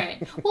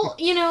 Right. Well,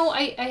 you know,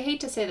 I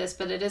hate to say this,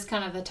 but it is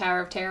kind of the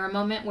Tower of Terror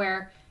moment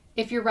where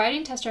if you're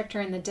riding Test Track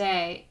during the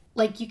day,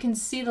 like you can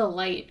see the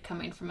light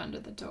coming from under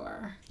the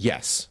door.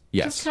 Yes.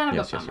 It's kind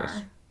of a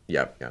bummer.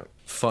 Yep.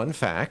 Fun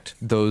fact,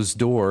 those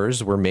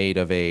doors were made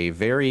of a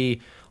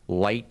very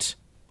light,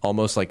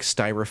 almost like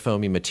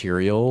styrofoamy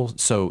material.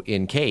 So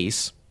in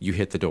case you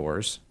hit the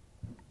doors,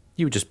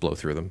 you would just blow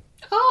through them.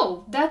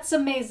 Oh, that's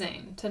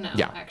amazing to know,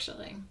 Yeah.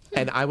 actually.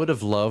 And I would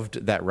have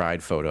loved that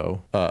ride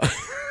photo.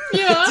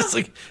 Yeah. Just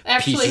like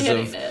Actually pieces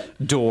hitting of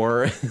it.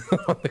 door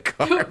on the It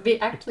car. would be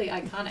actually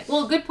iconic.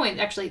 Well, good point,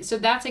 actually. So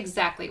that's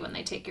exactly when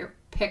they take your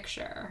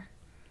picture.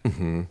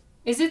 Mm-hmm.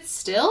 Is it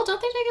still?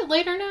 Don't they take it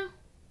later now?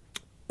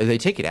 They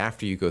take it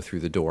after you go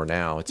through the door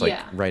now. It's like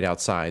Yeah. right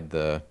outside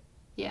the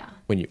Yeah.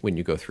 when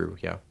you go through,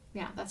 yeah.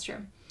 Yeah, that's true.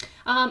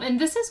 And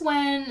this is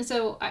when,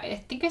 so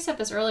I think I said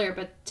this earlier,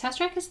 but Test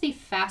Track is the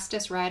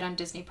fastest ride on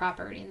Disney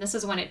property, and this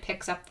is when it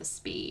picks up the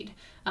speed.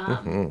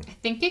 I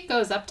think it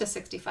goes up to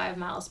 65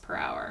 miles per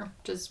hour,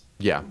 which is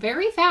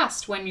very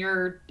fast when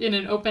you're in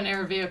an open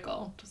air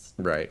vehicle. Just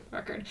Right.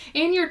 record.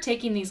 And you're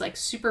taking these like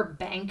super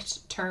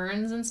banked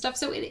turns and stuff,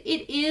 so it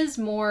is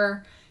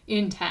more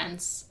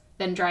intense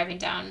than driving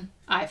down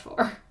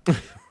I-4.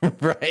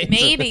 Right.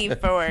 Maybe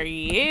for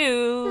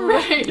you.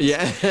 Right.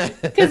 Yeah.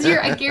 Because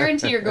I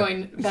guarantee you're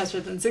going faster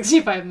than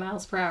 65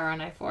 miles per hour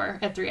on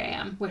I-4 at 3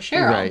 a.m. with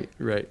Cheryl.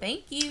 Right.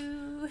 Thank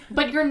you.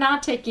 But you're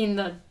not taking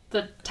the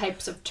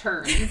types of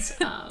turns.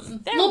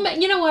 Well,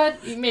 you know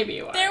what? Maybe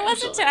you are. There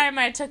was actually. a time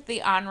I took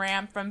the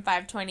on-ramp from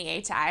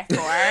 528 to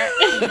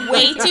I-4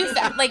 way too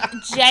fast, like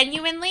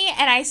genuinely,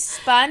 and I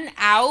spun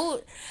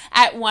out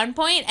at one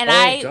point, and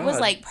I was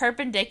God. like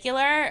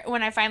perpendicular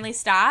when I finally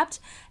stopped,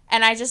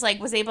 and I just like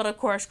was able to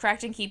course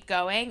correct and keep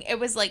going. It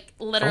was like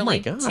literally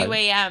God. 2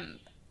 a.m.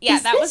 Yeah,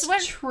 Is that this was when.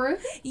 true?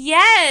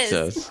 Yes,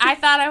 Jesus. I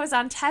thought I was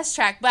on Test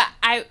Track, but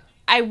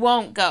I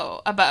won't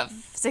go above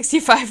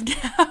 65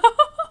 now.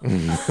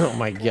 Oh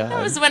my God.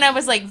 That was when I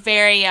was like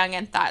very young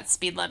and thought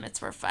speed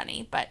limits were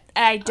funny, but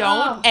I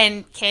don't. Oh.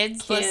 And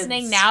kids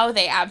listening now,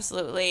 they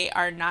absolutely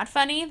are not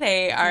funny.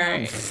 They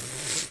are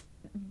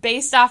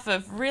based off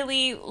of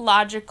really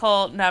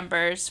logical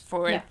numbers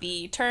for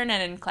the turn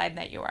and incline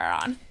that you are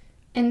on.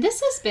 And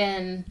this has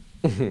been,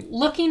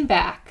 looking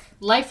back,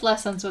 life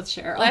lessons with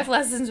Cheryl. Life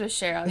lessons with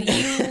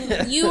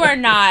Cheryl. You are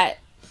not.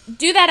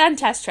 Do that on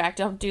Test Track.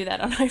 Don't do that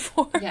on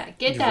I-4. Yeah,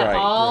 get that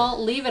Right,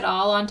 leave it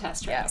all on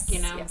Test Track,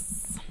 you know?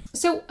 Yes.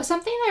 So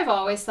something I've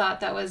always thought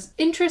that was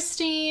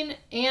interesting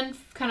and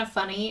kind of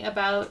funny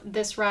about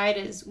this ride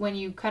is when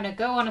you kind of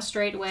go on a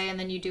straightaway and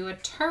then you do a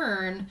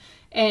turn,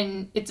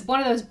 and it's one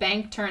of those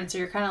bank turns, so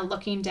you're kind of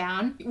looking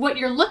down. What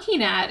you're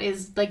looking at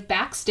is like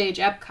backstage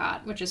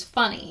Epcot, which is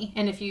funny.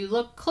 And if you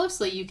look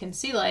closely, you can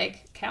see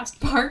like cast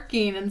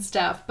parking and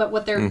stuff. But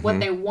what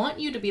they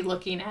want you to be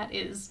looking at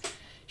is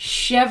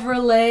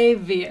Chevrolet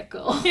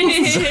vehicles.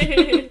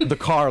 The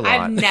car lot.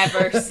 I've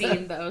never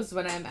seen those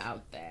when I'm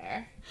out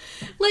there.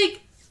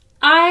 Like,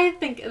 I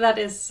think that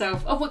is so...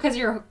 Oh, because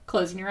you're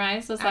closing your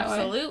eyes? Is that why?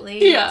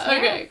 Absolutely. Yeah,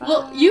 okay.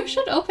 Well, you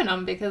should open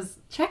them because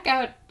check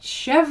out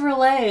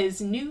Chevrolet's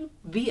new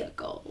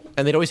vehicle.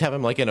 And they'd always have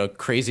them like in a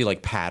crazy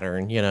like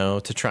pattern, you know,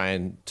 to try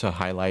and to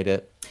highlight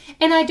it.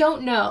 And I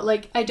don't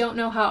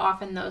know how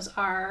often those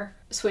are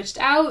switched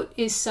out,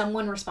 is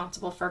someone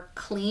responsible for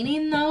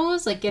cleaning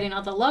those, like getting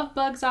all the love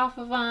bugs off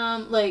of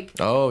them? Like,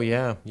 Oh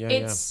yeah, yeah,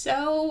 it's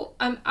so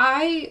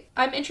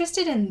I'm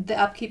interested in the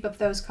upkeep of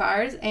those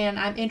cars, and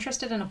I'm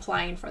interested in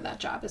applying for that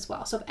job as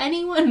well. So if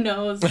anyone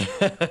knows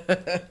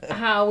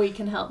how we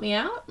can help me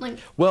out, like,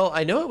 Well,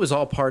 I know it was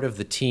all part of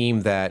the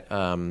team that,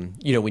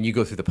 you know, when you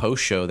go through the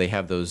post show, they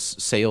have those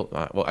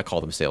well, I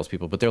call them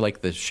salespeople, but they're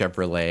like the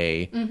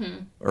Chevrolet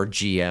or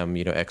GM,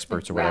 you know,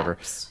 experts or whatever.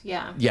 reps.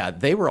 Yeah. Yeah,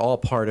 they were all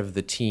part of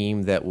the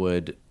team that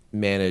would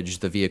manage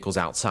the vehicles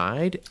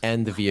outside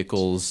and the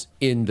vehicles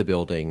in the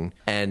building.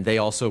 And they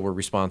also were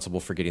responsible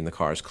for getting the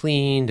cars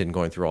cleaned and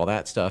going through all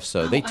that stuff.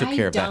 So they took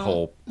care of that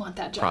whole want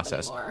that job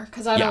process. anymore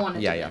because I Yeah, don't want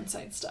to yeah, do yeah.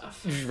 inside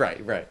stuff.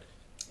 Right, right.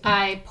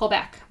 I pull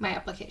back my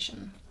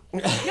application.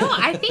 No,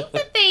 I think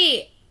that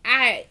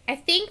I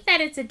think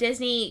that it's a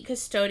Disney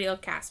custodial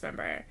cast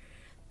member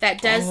that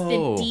does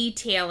Oh. the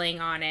detailing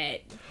on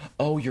it.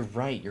 Oh, you're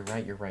right. You're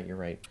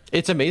right.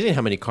 It's amazing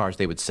how many cars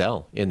they would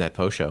sell in that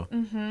post show.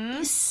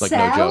 Like,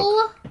 no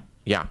joke.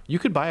 Yeah, you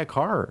could buy a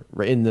car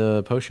in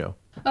the post show.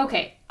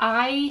 Okay,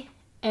 I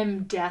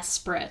am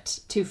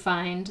desperate to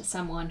find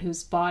someone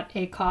who's bought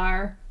a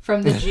car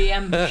from the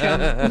GM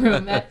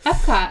showroom at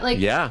Epcot. Like,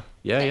 Yeah.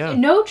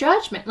 no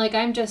judgment. Like,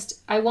 I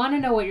want to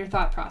know what your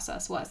thought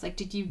process was. Like,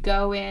 did you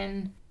go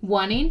in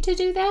wanting to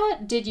do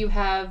that? Did you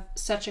have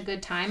such a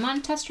good time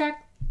on Test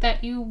Track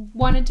that you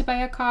wanted to buy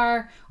a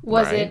car?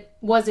 Was Right.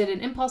 it an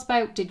impulse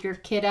buy? Did your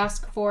kid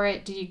ask for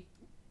it?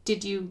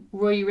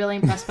 Were you really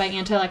impressed by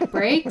anti-lock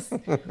brakes?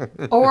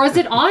 Or was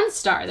it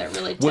OnStar that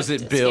really tipped Was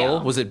it the Bill?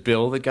 scale? Was it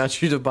Bill that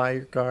got you to buy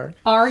your car?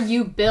 Are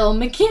you Bill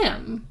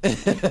McKim?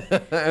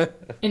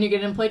 And you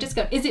get an employee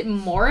discount. Is it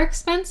more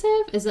expensive?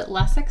 Is it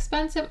less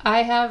expensive?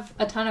 I have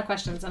a ton of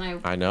questions, and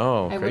I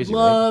know. I would Crazy,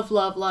 right?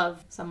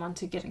 love someone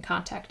to get in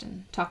contact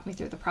and talk me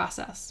through the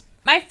process.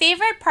 My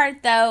favorite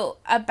part, though,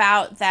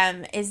 about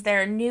them is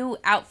their new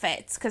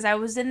outfits. Because I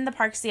was in the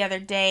parks the other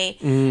day,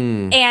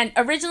 and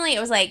originally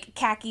it was like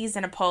khakis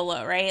and a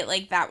polo, right?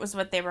 Like that was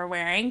what they were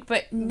wearing.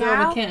 But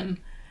now, Bill McKim.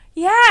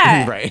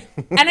 yeah, Right.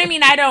 And I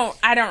mean, I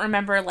don't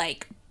remember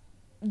like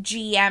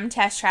GM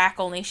Test Track.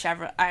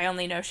 I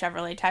only know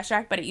Chevrolet Test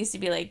Track, but it used to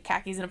be like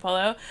khakis and a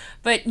polo.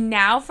 But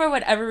now, for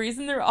whatever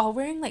reason, they're all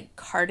wearing like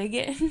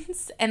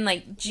cardigans and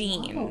like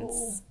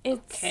jeans.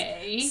 It's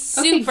Okay.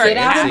 super get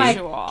out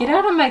casual. Get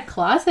out of my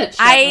closet,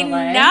 I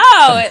Chevrolet.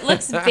 know. It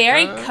looks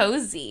very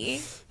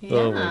cozy. Yeah.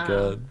 Oh my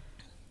god.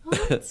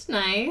 Oh, that's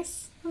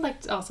nice. I'd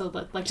like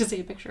to see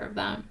a picture of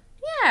that.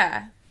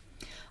 Yeah.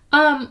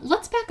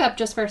 Let's back up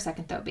just for a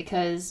second though,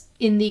 because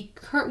in the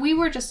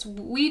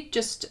we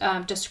just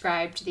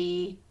described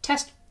the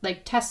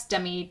test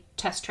dummy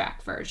Test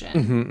Track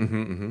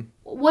version.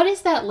 What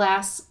is that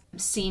last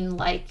scene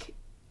like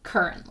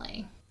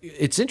currently?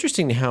 It's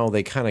interesting how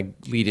they kind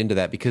of lead into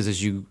that, because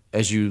as you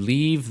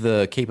leave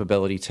the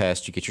capability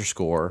test, you get your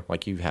score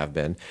like you have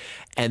been,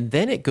 and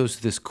then it goes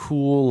to this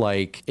cool,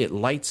 like, it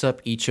lights up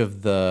each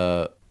of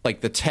the, like,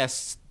 the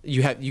tests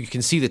you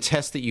can see the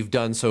tests that you've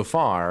done so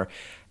far,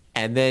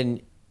 and then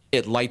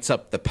it lights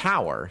up the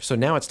power. So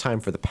now it's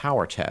time for the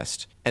power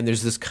test. And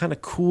there's this kind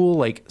of cool,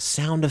 like,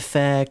 sound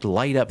effect,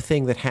 light up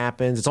thing that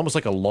happens. It's almost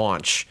like a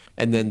launch.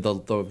 And then the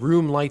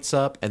room lights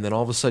up, and then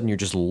all of a sudden you're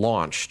just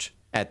launched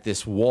at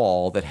this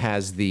wall that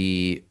has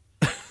the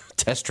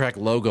Test Track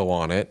logo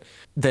on it.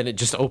 Then it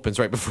just opens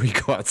right before you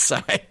go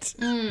outside.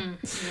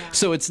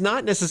 So it's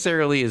not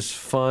necessarily as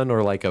fun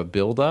or like a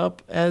build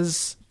up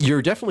as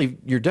you're definitely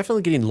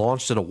getting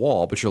launched at a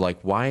wall, but you're like,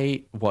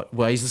 why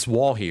is this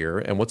wall here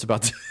and what's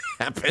about to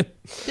happen?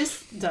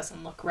 This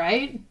doesn't look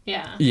right.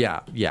 Yeah.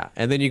 Yeah.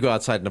 And then you go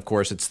outside, and of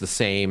course it's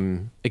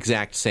the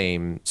exact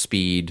same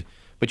speed,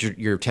 but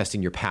you're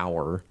testing your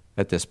power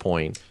at this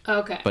point.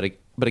 Okay.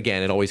 But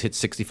again, it always hits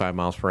 65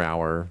 miles per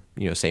hour,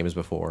 same as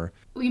before.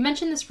 We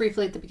mentioned this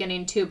briefly at the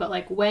beginning too, but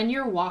like when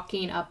you're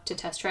walking up to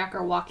Test Track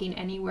or walking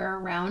anywhere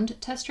around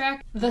Test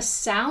Track, the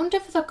sound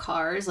of the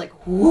cars like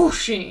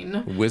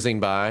whooshing Whizzing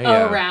by.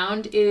 Yeah.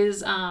 around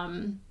is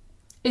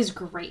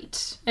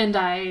great. And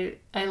I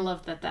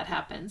love that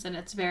happens, and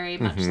it's very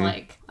much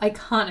like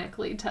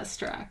iconically Test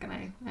Track, and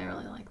I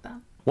really like that.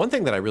 One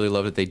thing that I really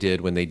loved that they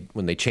did when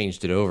they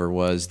changed it over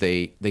was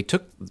they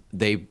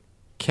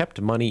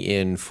kept money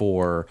in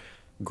for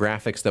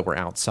graphics that were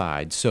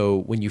outside. So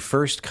when you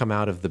first come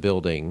out of the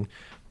building,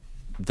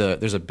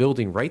 there's a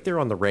building right there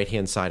on the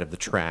right-hand side of the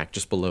track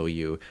just below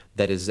you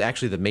that is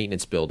actually the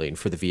maintenance building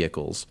for the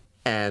vehicles.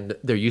 And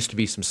there used to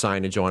be some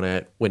signage on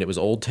it when it was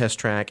old Test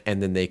Track,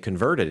 and then they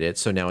converted it,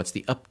 so now it's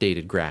the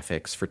updated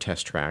graphics for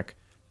Test Track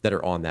that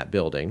are on that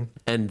building.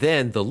 And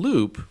then the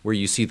loop where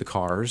you see the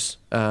cars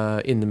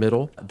in the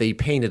middle, they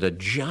painted a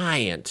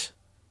giant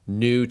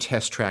new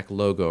Test Track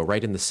logo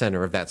right in the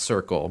center of that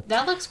circle.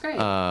 That looks great.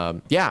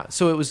 Yeah,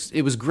 so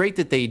it was great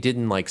that they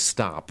didn't like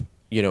stop,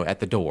 at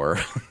the door.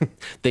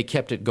 They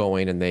kept it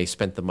going, and they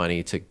spent the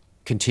money to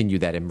continue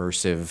that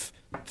immersive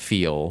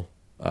feel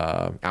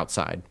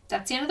outside.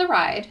 That's the end of the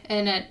ride,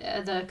 and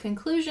at the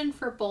conclusion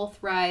for both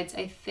rides,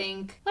 I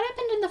think what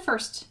happened in the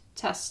first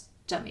test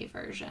dummy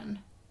version.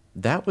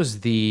 That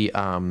was the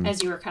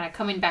as you were kind of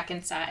coming back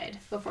inside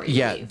before you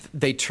yeah, leave.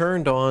 they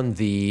turned on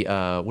the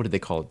what did they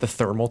call it? The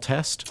thermal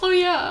test. Oh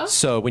yeah.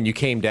 So when you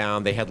came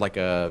down, they had like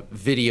a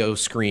video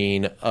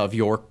screen of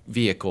your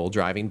vehicle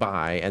driving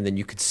by, and then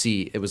you could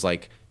see it was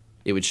like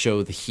it would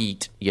show the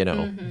heat,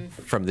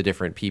 from the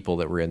different people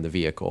that were in the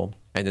vehicle.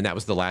 And then that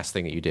was the last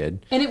thing that you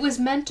did. And it was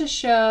meant to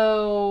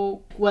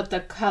show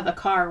how the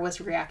car was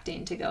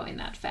reacting to going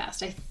that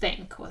fast, I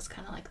think, was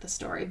kind of like the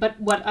story. But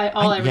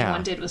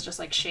everyone did was just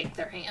like shake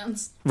their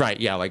hands. Right,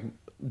 yeah, like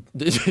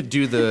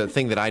do the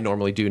thing that I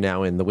normally do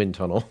now in the wind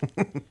tunnel.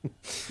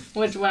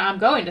 Which I'm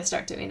going to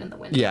start doing in the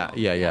wind tunnel.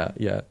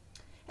 Yeah.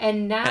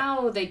 And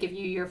now they give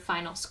you your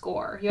final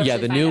score.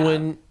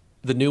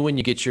 The new one,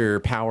 you get your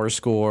power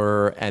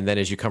score, and then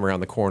as you come around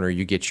the corner,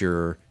 you get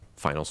your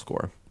final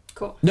score.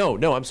 Cool.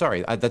 No, I'm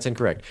sorry. That's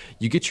incorrect.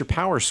 You get your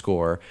power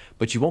score,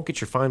 but you won't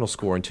get your final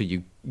score until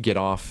you get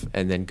off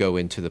and then go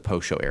into the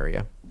post show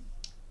area.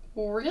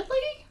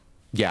 Really?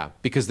 Yeah,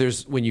 because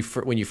there's when you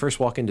first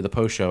walk into the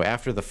post show,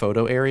 after the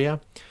photo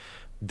area,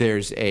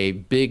 there's a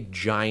big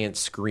giant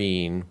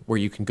screen where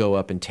you can go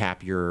up and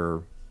tap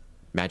your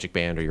magic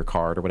band or your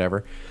card or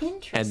whatever.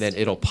 Interesting. And then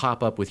it'll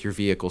pop up with your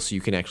vehicle so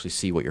you can actually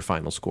see what your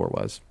final score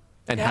was.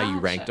 And how you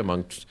ranked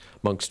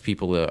amongst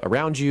people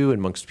around you and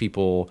amongst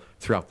people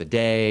throughout the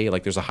day.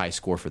 Like there's a high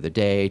score for the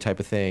day type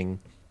of thing.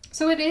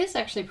 So it is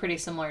actually pretty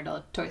similar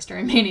to Toy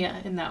Story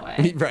Mania in that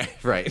way.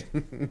 Right.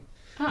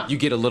 Huh. You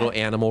get a little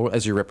animal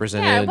as your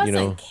representative. Yeah, I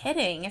wasn't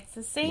kidding. It's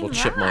the same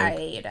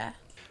ride.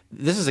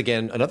 This is,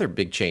 again, another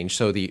big change.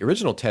 So the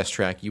original test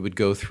track, you would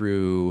go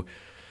through...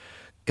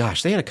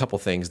 Gosh, they had a couple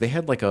things. They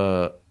had like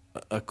a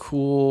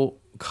cool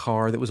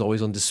car that was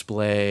always on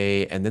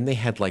display, and then they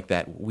had like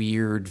that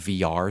weird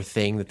VR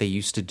thing that they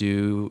used to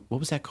do. What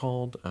was that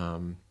called?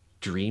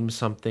 Dream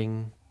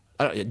something.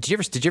 Did you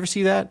ever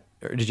see that,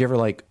 or did you ever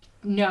like?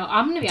 No,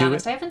 I'm gonna be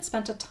honest. it? I haven't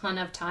spent a ton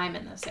of time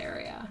in this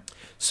area.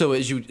 So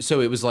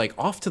it was like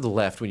off to the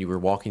left when you were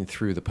walking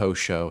through the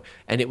post show,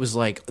 and it was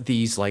like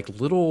these like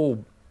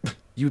little.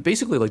 You would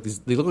basically like these.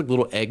 They look like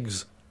little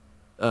eggs.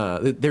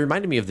 They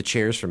reminded me of the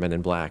chairs from Men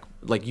in Black.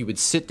 Like you would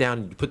sit down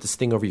and you put this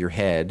thing over your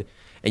head,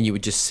 and you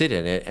would just sit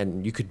in it,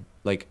 and you could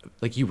like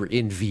you were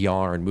in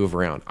VR and move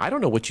around. I don't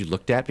know what you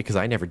looked at because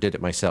I never did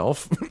it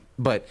myself,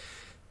 but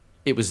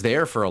it was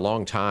there for a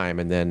long time,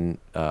 and then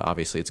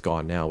obviously it's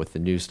gone now with the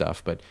new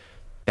stuff. But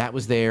that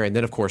was there, and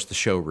then of course the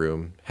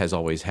showroom has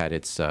always had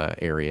its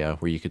area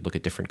where you could look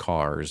at different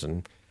cars.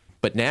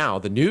 But now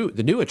the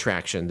new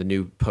attraction, the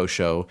new post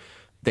show.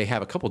 They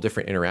have a couple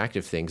different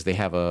interactive things. They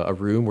have a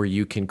room where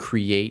you can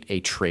create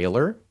a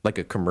trailer, like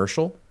a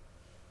commercial,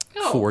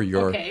 for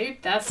your. Okay,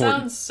 that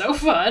sounds so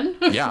fun.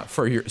 Yeah,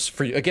 for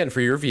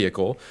your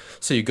vehicle.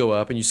 So you go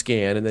up and you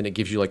scan, and then it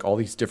gives you like all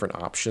these different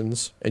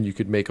options, and you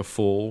could make a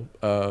full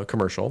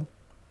commercial,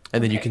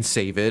 and then you can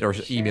save it or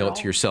email it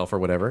to yourself or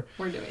whatever.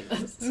 We're doing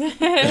this.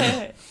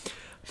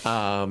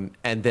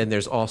 And then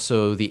there's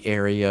also the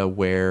area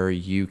where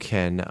you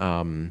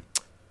can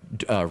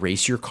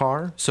race your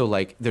car. So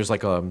like there's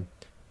like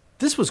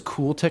this was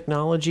cool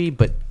technology,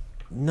 but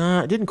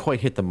it didn't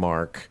quite hit the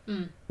mark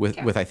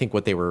with I think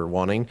what they were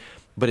wanting.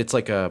 But it's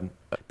like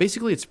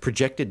basically it's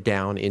projected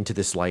down into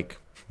this like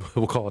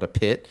we'll call it a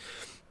pit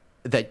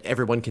that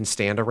everyone can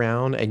stand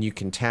around, and you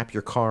can tap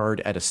your card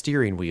at a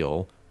steering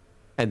wheel,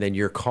 and then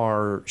your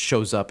car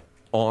shows up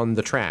on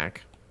the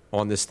track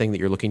on this thing that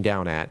you're looking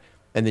down at,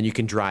 and then you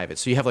can drive it.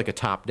 So you have like a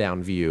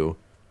top-down view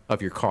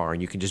of your car,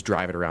 and you can just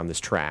drive it around this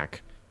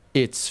track.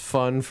 It's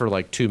fun for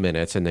like 2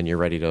 minutes, and then you're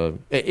ready to...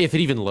 If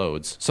it even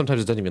loads.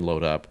 Sometimes it doesn't even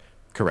load up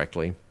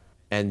correctly.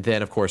 And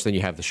then, of course, then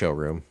you have the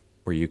showroom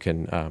where you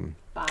can...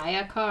 buy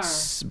a car.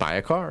 Buy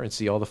a car and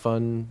see all the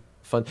fun.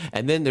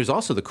 And then there's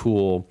also the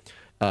cool...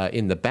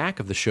 in the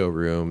back of the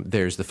showroom,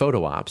 there's the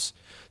photo ops.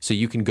 So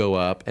you can go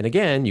up, and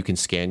again, you can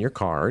scan your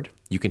card.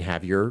 You can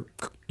have your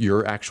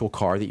actual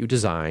car that you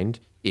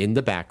designed in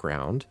the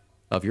background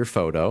of your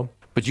photo.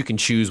 But you can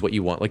choose what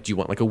you want. Like, do you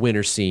want like a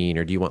winter scene,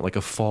 or do you want like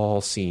a fall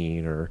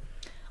scene, or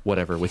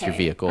whatever with your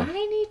vehicle?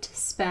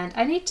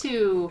 I need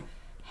to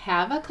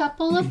have a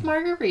couple of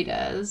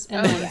margaritas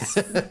and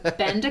then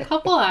spend a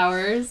couple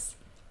hours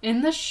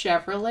in the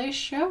Chevrolet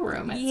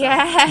showroom.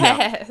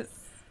 Yes.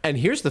 And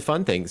here's the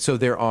fun thing. So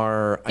there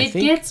are, It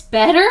gets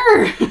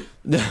better.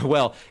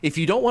 Well, if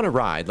you don't want to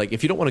ride, like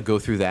if you don't want to go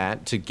through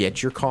that to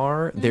get your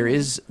car,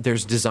 there's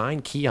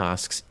design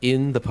kiosks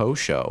in the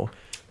post show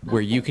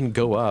where you can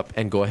go up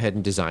and go ahead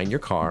and design your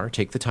car,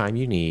 take the time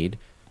you need,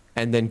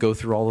 and then go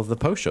through all of the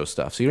post show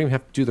stuff. So you don't even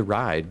have to do the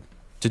ride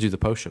to do the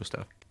post show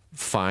stuff.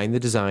 Find the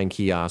design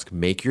kiosk,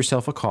 make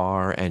yourself a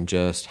car, and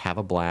just have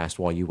a blast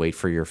while you wait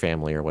for your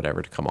family or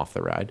whatever to come off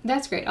the ride.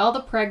 That's great. All the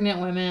pregnant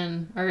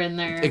women are in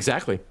there.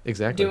 Exactly.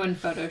 Doing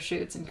photo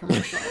shoots and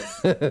commercials.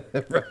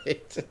 Right.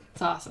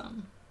 It's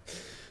awesome.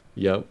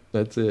 Yep,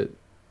 that's it.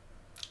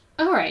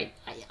 All right.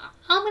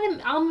 I'm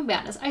gonna be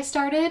honest. I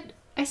started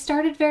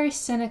very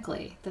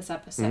cynically this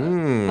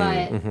episode,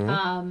 but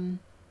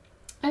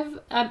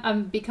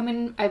I've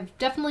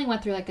definitely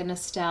went through like a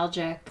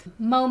nostalgic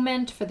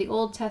moment for the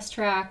old Test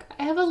Track.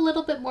 I have a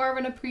little bit more of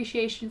an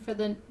appreciation for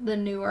the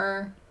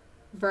newer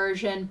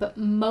version, but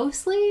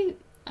mostly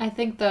I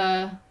think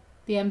the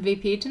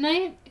MVP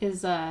tonight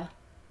is the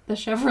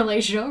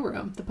Chevrolet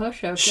showroom, the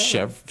post-show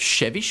showroom.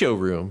 Chevy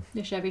showroom.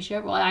 The Chevy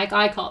showroom. Well,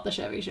 I call it the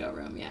Chevy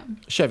showroom, yeah.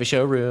 Chevy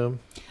showroom.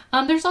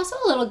 There's also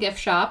a little gift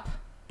shop,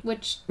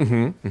 which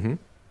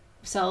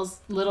sells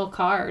little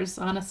cars,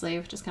 honestly,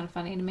 which is kind of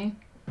funny to me.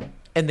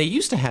 And they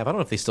used to have, I don't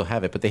know if they still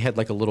have it, but they had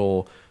like a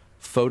little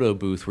photo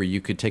booth where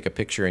you could take a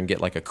picture and get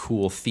like a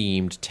cool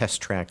themed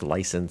Test Track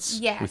license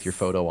with your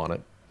photo on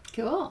it.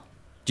 Cool.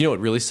 Do you know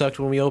what really sucked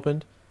when we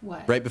opened?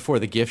 What? Right before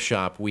the gift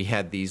shop, we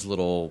had these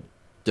little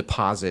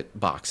deposit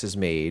boxes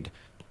made.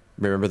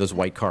 Remember those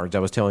white cards I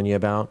was telling you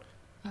about?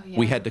 Oh, yeah.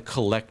 We had to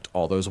collect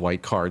all those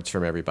white cards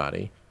from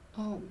everybody.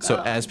 Oh, God.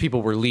 So as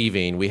people were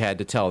leaving, we had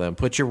to tell them,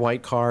 put your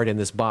white card in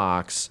this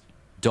box.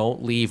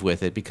 Don't leave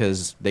with it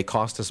because they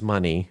cost us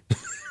money.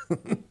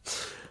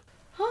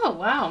 Oh,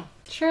 wow.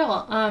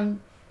 Cheryl,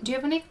 do you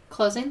have any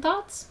closing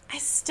thoughts? I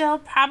still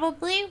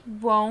probably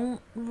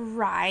won't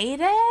ride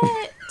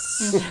it.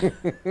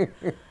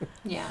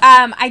 Yeah.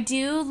 I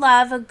do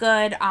love a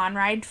good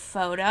on-ride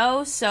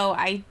photo, so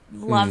I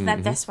love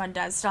that this one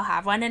does still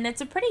have one, and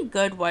it's a pretty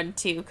good one,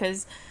 too,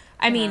 because,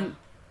 I mean,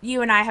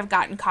 you and I have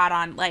gotten caught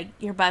on, like,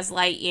 your Buzz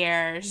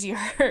Lightyears, your...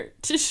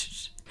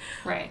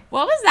 Right.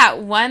 What was that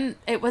one?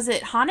 Was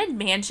it Haunted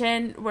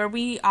Mansion where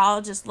we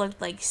all just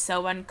looked like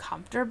so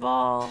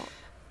uncomfortable?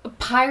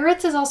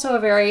 Pirates is also a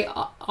very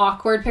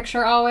awkward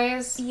picture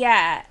always.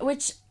 Yeah,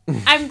 which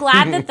I'm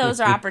glad that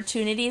those are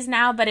opportunities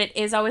now, but it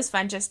is always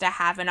fun just to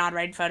have an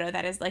on-ride photo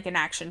that is like an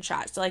action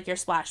shot. So like your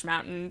Splash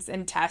Mountains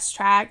and Test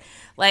Track.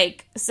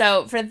 Like,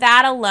 so for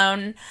that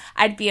alone,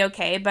 I'd be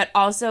okay. But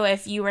also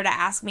if you were to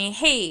ask me,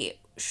 hey,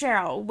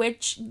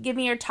 Cheryl, give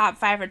me your top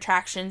 5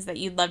 attractions that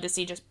you'd love to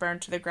see just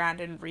burned to the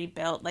ground and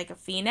rebuilt like a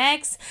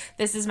phoenix,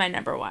 this is my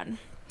number 1.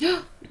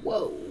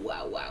 Whoa,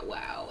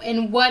 wow.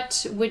 And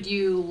what would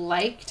you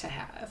like to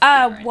have?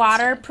 A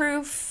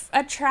waterproof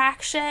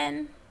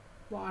attraction.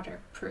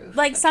 Waterproof.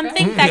 Like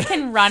something that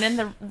can run in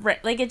the...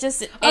 Like it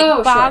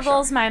Oh,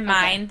 boggles sure. my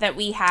mind that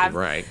we have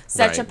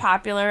such a right.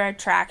 popular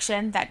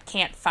attraction that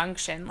can't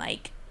function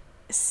like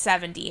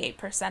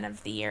 78%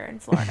 of the year in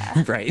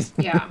Florida. Right.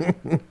 Yeah.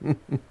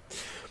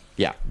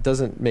 Yeah,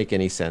 doesn't make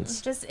any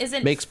sense. It just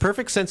isn't... Makes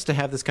perfect sense to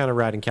have this kind of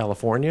ride in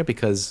California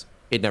because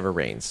it never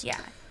rains. Yeah.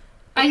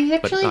 I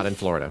But actually not in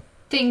Florida.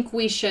 think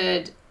we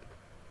should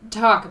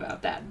talk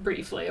about that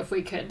briefly if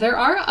we could. There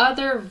are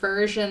other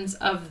versions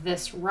of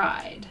this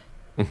ride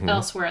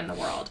elsewhere in the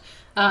world.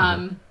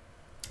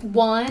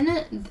 One,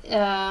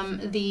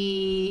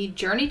 the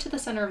Journey to the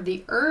Center of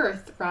the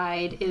Earth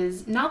ride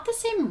is not the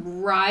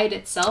same ride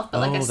itself, but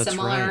like a that's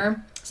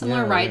similar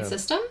Yeah, ride yeah.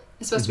 system.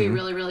 It's supposed to be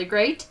really, really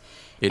great.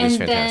 It and is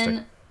fantastic.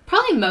 then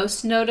probably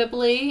most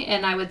notably,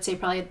 and I would say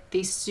probably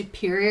the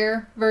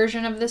superior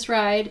version of this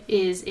ride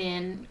is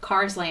in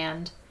Cars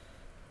Land,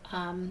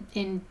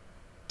 in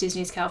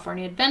Disney's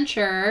California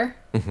Adventure,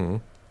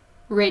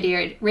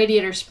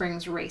 Radiator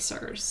Springs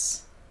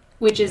Racers,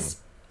 which is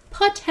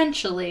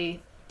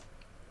potentially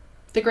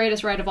the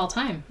greatest ride of all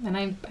time. And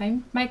I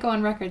might go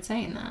on record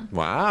saying that.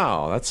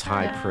 Wow, that's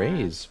high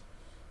praise.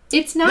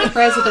 It's not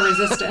Rise of the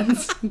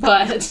Resistance,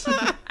 but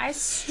I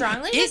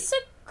strongly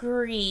disagree.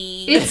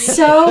 it's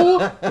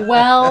so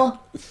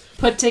well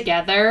put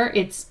together.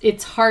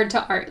 It's hard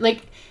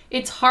to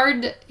it's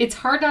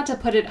hard not to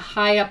put it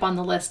high up on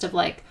the list of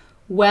like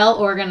well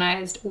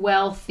organized,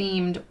 well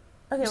themed,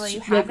 Okay, well, you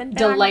haven't been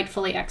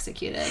delightfully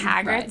executed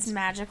Hagrid's rides.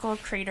 Magical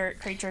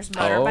Creatures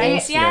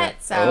motorbikes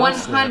yet, so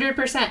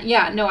 100%.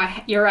 Yeah, no,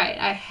 you're right.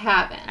 I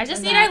haven't. I just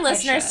And need that our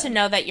listeners should. to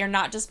know that you're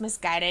not just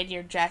misguided.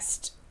 You're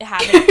just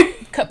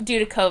haven't due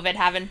to COVID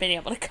haven't been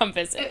able to come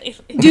visit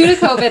lately. Due to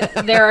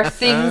COVID, there are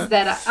things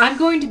that I'm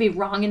going to be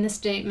wrong in this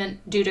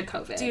statement. Due to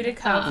COVID. Due to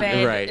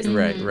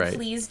COVID, Right.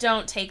 Please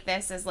don't take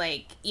this as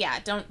like,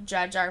 don't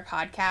judge our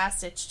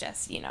podcast. It's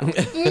just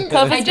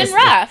COVID's been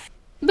rough.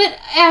 But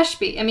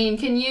Ashby, I mean,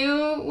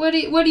 what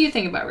do you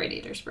think about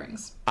Radiator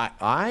Springs?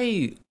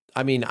 I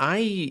mean,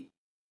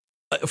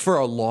 for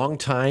a long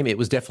time, it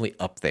was definitely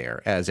up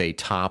there as a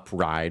top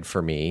ride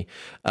for me,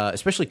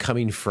 especially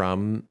coming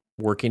from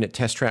working at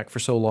Test Track for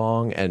so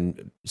long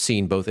and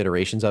seeing both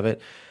iterations of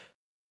it.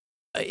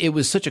 It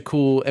was such a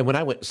cool, and when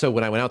I went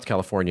out to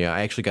California,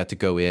 I actually got to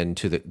go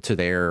into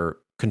their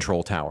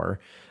control tower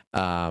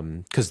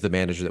because the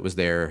manager that was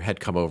there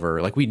had come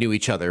over. Like we knew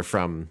each other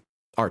from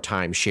our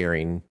time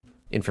sharing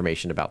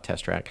information about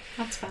Test Track.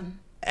 That's fun.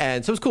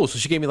 And so it was cool. So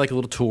she gave me like a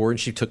little tour and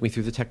she took me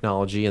through the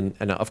technology. And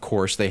of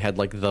course, they had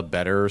like the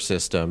better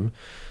system.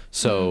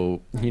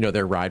 So,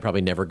 their ride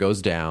probably never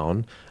goes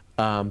down.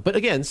 But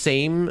again,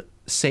 same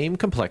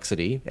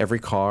complexity. Every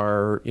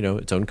car,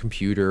 its own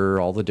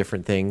computer, all the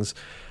different things.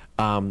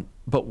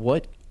 But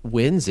what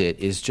wins it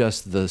is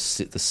just the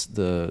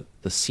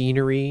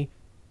scenery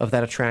of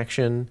that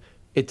attraction.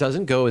 It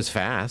doesn't go as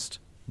fast,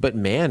 but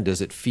man, does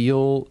it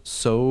feel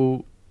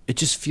so... It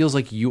just feels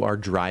like you are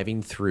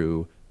driving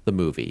through the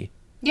movie.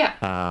 Yeah.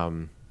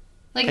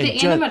 Like the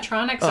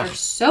animatronics are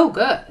so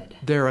good.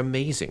 They're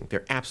amazing.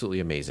 They're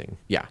absolutely amazing.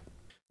 Yeah.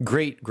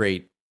 Great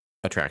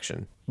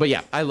attraction. But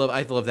yeah, I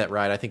love that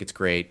ride. I think it's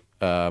great.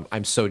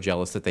 I'm so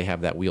jealous that they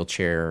have that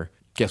wheelchair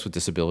guests with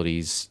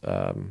disabilities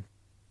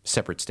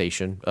separate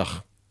station.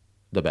 Ugh,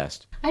 the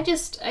best. I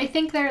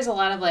think there's a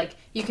lot of like,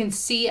 you can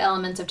see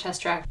elements of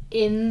Test Track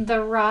in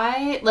the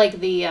ride, like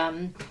the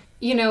in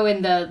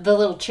the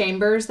little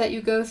chambers that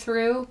you go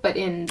through, but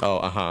in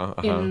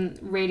in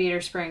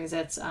Radiator Springs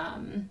it's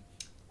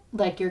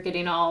like you're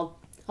getting all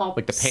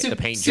like the paint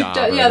job.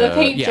 The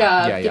paint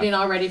job, getting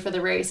all ready for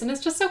the race, and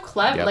it's just so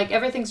clever. Yep. Like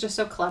everything's just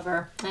so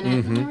clever,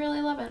 and I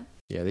really love it.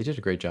 Yeah, they did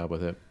a great job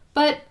with it.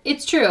 But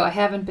it's true, I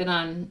haven't been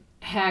on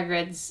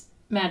Hagrid's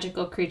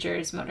Magical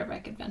Creatures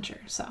Motorbike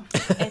Adventure, so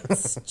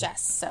it's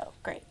just so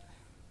great.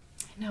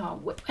 I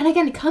know, and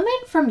again, coming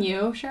from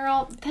you,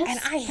 Cheryl,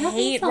 I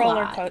hate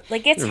roller coasters.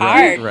 Like it's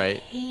hard. Right. I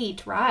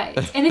hate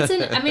rides, and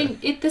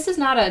it's this is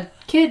not a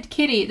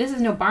kitty. This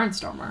is no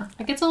Barnstormer.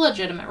 Like it's a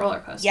legitimate roller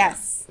coaster.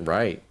 Yes.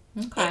 Right.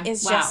 Okay. It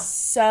is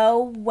just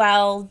so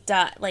well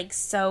done, like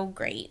so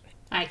great.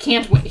 I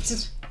can't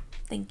wait.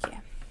 Thank you.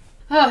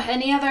 Oh,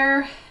 any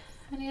other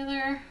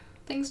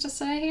things to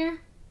say here?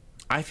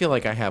 I feel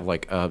like I have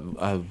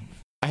I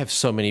have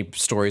so many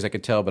stories I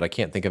could tell, but I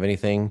can't think of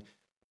anything.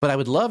 But I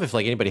would love if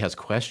like anybody has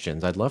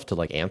questions. I'd love to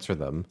like answer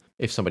them.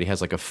 If somebody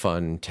has like a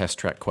fun Test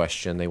Track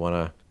question they want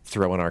to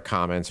throw in our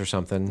comments or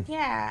something.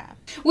 Yeah.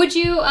 Would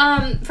you,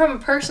 from a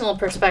personal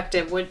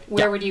perspective,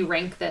 where would you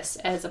rank this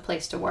as a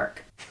place to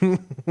work?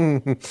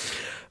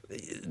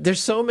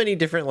 There's so many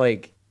different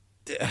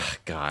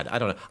God, I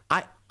don't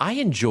know. I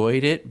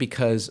enjoyed it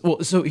because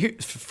so here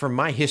from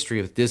my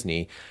history with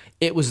Disney,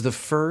 it was the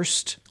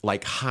first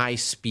like high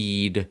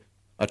speed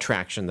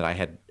attraction that I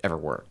had ever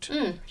worked.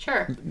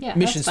 Sure. Yeah.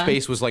 Mission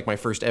Space was like my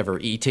first ever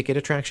e-ticket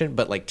attraction,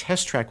 but like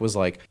Test Track was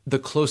like the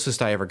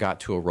closest I ever got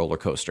to a roller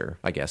coaster,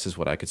 I guess is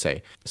what I could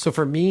say. So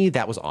for me,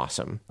 that was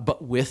awesome.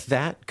 But with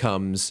that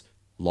comes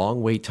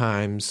long wait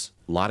times,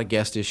 a lot of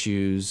guest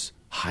issues,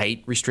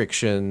 height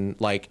restriction,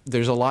 like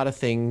there's a lot of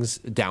things,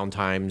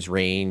 downtimes,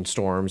 rain,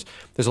 storms.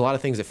 There's a lot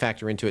of things that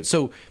factor into it.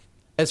 So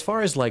as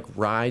far as like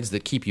rides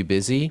that keep you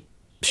busy,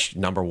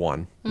 number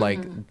one, like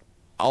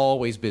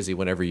always busy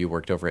whenever you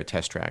worked over at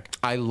Test Track.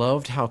 I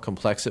loved how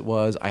complex it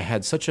was. I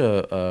had such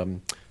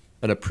an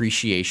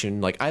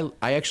appreciation. Like I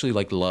actually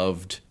like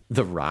loved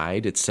the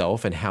ride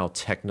itself and how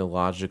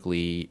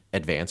technologically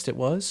advanced it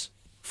was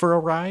for a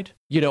ride.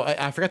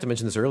 I forgot to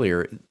mention this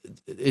earlier.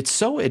 It's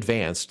so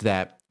advanced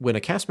that when a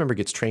cast member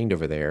gets trained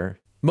over there,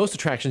 most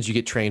attractions you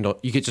get trained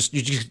you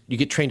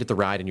get trained at the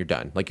ride and you're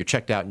done. Like you're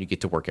checked out and you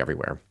get to work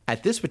everywhere.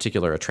 At this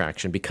particular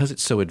attraction, because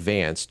it's so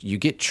advanced, you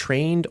get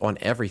trained on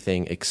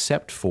everything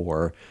except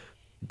for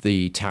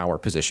the tower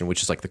position,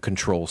 which is like the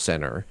control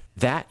center.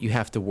 That you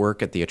have to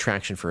work at the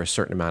attraction for a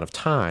certain amount of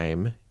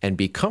time and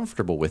be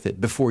comfortable with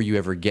it before you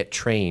ever get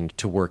trained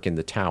to work in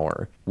the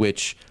tower,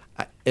 which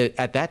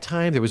at that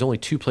time there was only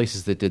two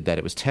places that did that.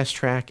 It was Test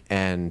Track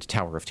and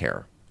Tower of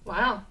Terror.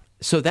 Wow.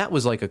 So that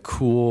was like a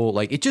cool,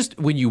 like it just,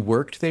 when you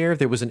worked there,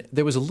 there was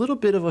a little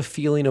bit of a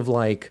feeling of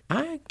like,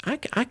 I'm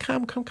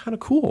kind of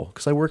cool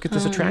because I work at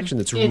this attraction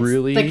that's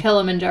really the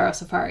Kilimanjaro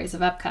Safaris of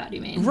Epcot,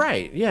 you mean?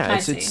 Right. Yeah.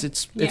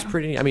 It's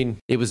pretty, I mean,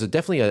 it was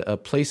definitely a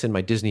place in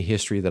my Disney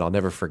history that I'll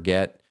never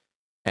forget.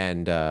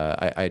 And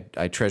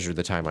I treasured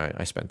the time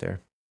I spent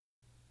there.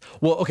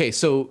 Well, okay.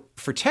 So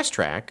for Test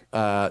Track,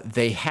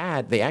 they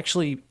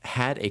actually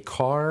had a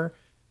car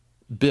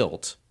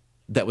built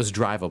that was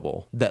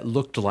drivable, that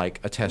looked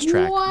like a Test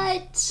Track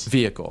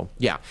vehicle.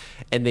 Yeah.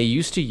 And they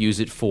used to use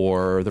it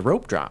for the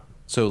rope drop.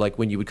 So like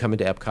when you would come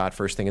into Epcot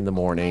first thing in the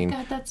morning. Oh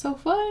my God, that's so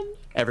fun.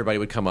 Everybody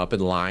would come up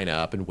and line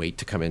up and wait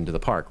to come into the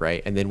park,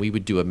 right? And then we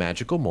would do a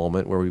magical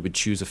moment where we would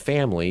choose a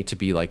family to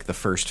be like the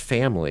first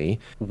family.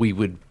 We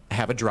would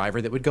have a driver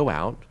that would go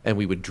out and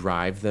we would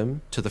drive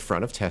them to the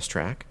front of Test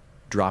Track,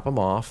 drop them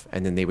off,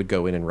 and then they would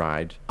go in and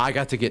ride. I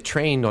got to get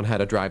trained on how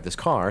to drive this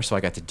car, so I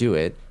got to do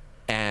it.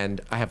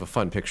 And I have a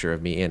fun picture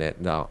of me in it,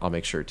 and I'll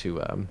make sure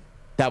to...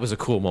 that was a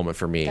cool moment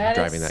for me,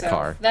 driving that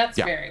car. That's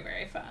very,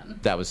 very fun.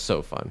 That was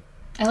so fun.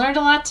 I learned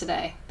a lot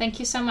today. Thank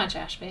you so much,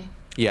 Ashby.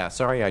 Yeah,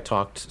 sorry I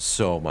talked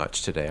so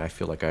much today. I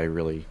feel like I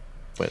really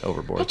went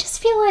overboard. I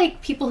just feel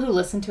like people who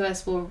listen to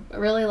us will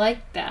really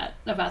like that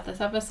about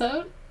this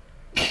episode.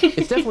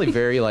 It's definitely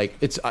very like,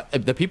 it's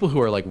the people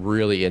who are like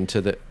really into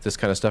this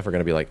kind of stuff are going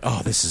to be like,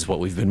 oh, this is what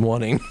we've been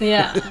wanting.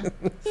 Yeah.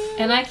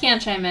 And I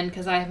can't chime in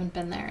because I haven't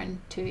been there in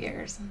 2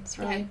 years. And it's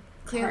really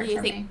clearly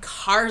you think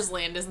Cars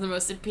Land is the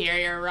most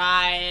superior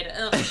ride.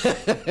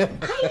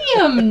 I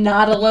am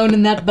not alone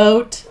in that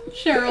boat,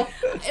 Cheryl.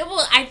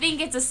 I think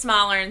it's a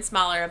smaller and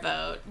smaller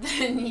boat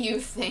than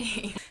you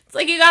think. It's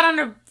like you got on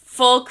a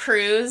full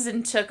cruise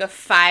and took a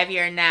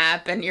 5-year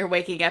nap and you're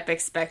waking up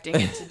expecting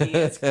it to be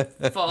as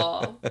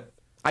full.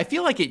 I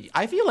feel like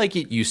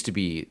it used to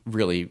be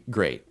really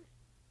great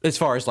as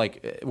far as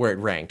like where it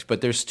ranked, but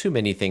there's too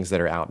many things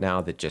that are out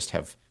now that just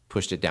have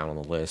pushed it down on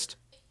the list.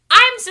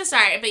 I'm so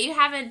sorry, but you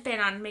haven't been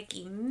on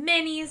Mickey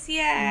Minis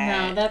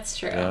yet. No, that's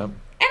true. Yeah.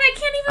 I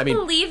can't even I mean-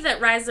 believe that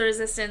Rise of the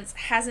Resistance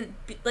hasn't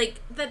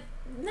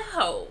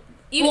no.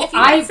 Well, If you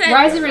had said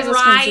Rise of the Resistance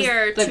is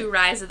prior the- to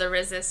Rise of the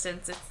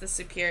Resistance, it's the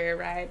superior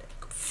ride.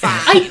 Fine.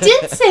 I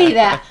did say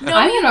that. No,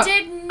 I'm you gonna,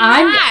 did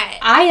I'm, not.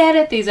 I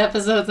edit these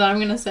episodes, and I'm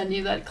going to send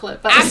you that clip.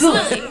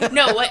 Absolutely.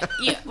 No,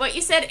 what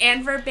you said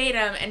and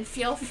verbatim, and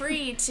feel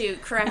free to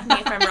correct me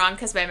if I'm wrong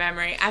because my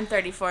memory, I'm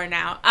 34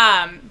 now.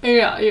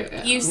 Yeah.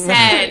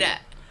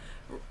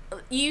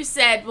 You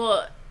said,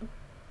 well,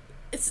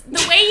 it's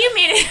the way you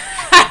made it,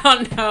 I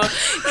don't know,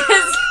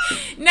 because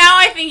now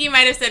I think you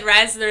might have said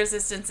Rise of the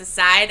Resistance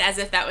aside, as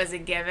if that was a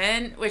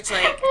given, which,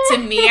 like, to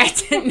me, I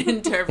didn't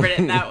interpret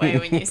it that way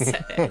when you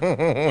said it. Oh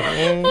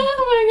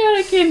my god,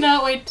 I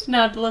cannot wait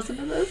to listen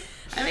to this.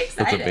 I'm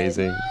excited. That's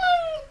amazing.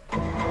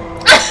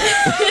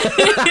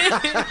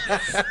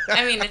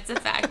 I mean, it's a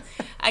fact.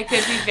 I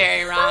could be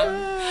very wrong,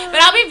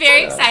 but I'll be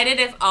very excited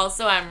if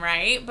also I'm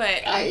right.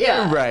 But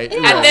Yeah. Right. Yeah.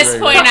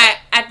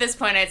 at this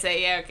point, I'd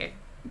say yeah, okay.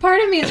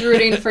 Part of me is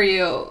rooting for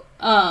you.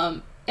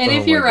 And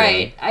if Oh you're my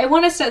right, I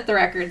want to set the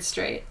record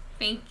straight.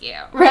 Thank you.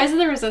 Rise of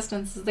the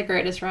Resistance is the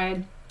greatest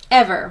ride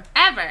ever.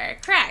 Ever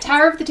correct.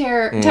 Tower of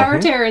Terror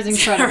is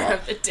incredible. Tower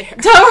of the Terror.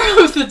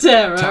 Tower of the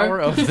Terror. Tower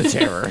of the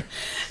Terror.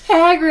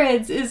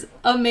 Hagrid's is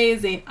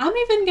amazing. I'm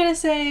even gonna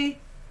say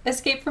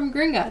Escape from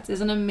Gringotts is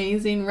an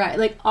amazing ride.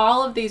 Like,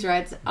 all of these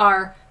rides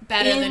are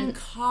Better than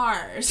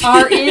Cars.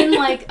 are in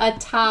like a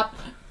top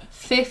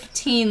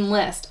 15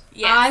 list.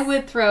 Yes. I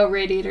would throw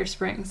Radiator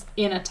Springs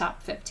in a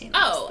top 15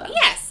 Oh list, though.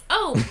 yes.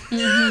 Oh,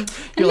 And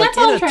You're like that's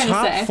all in I'm a trying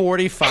top to say.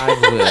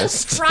 45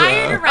 list.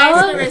 prior to Rise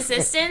of Oh. the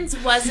Resistance,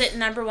 was it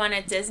number one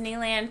at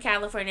Disneyland,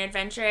 California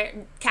Adventure,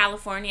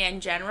 California in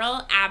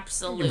general?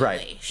 Absolutely.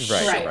 Right.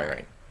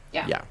 Right.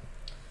 Yeah. Yeah.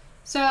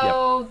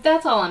 So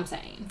that's all I'm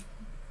saying.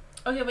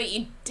 Okay, but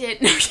you did.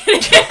 No,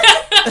 kidding.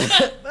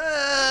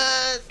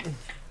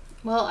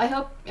 Well, I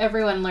hope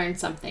everyone learned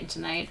something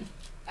tonight.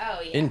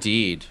 Oh yeah.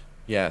 Indeed.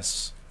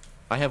 Yes.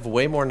 I have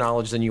way more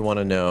knowledge than you want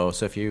to know.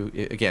 So if you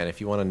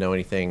want to know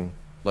anything,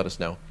 let us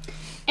know.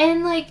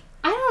 And like,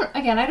 I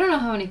don't know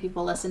how many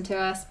people listen to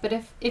us, but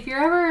if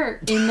you're ever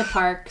in the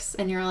parks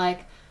and you're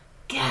like,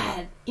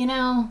 God,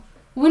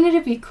 wouldn't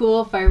it be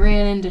cool if I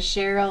ran into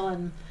Cheryl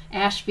and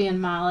Ashby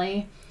and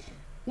Molly?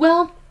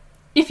 Well,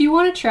 if you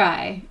want to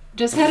try,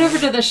 just head over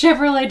to the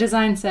Chevrolet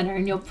Design Center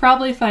and you'll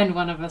probably find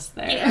one of us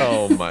there. Yeah.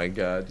 Oh my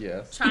God,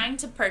 yes. Trying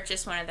to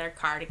purchase one of their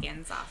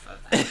cardigans off of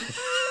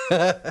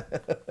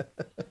them.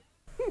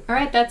 All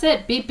right, that's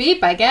it. Beep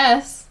beep, I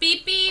guess.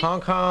 Beep beep.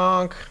 Honk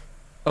honk.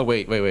 Oh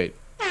wait.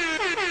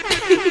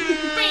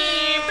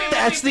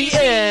 That's the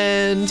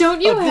end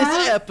Don't you of this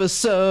have-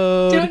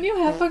 episode. Don't you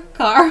have a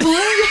car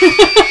horn?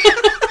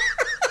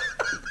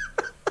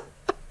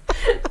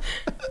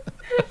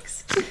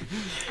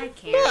 I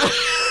can't.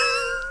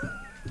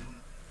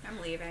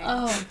 I'm leaving.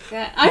 Oh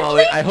God!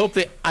 Molly, I hope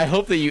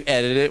that you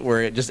edit it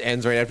where it just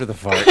ends right after the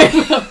fart.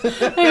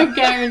 I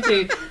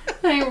guarantee.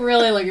 I'm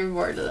really looking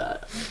forward to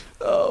that.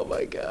 Oh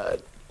my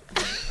God.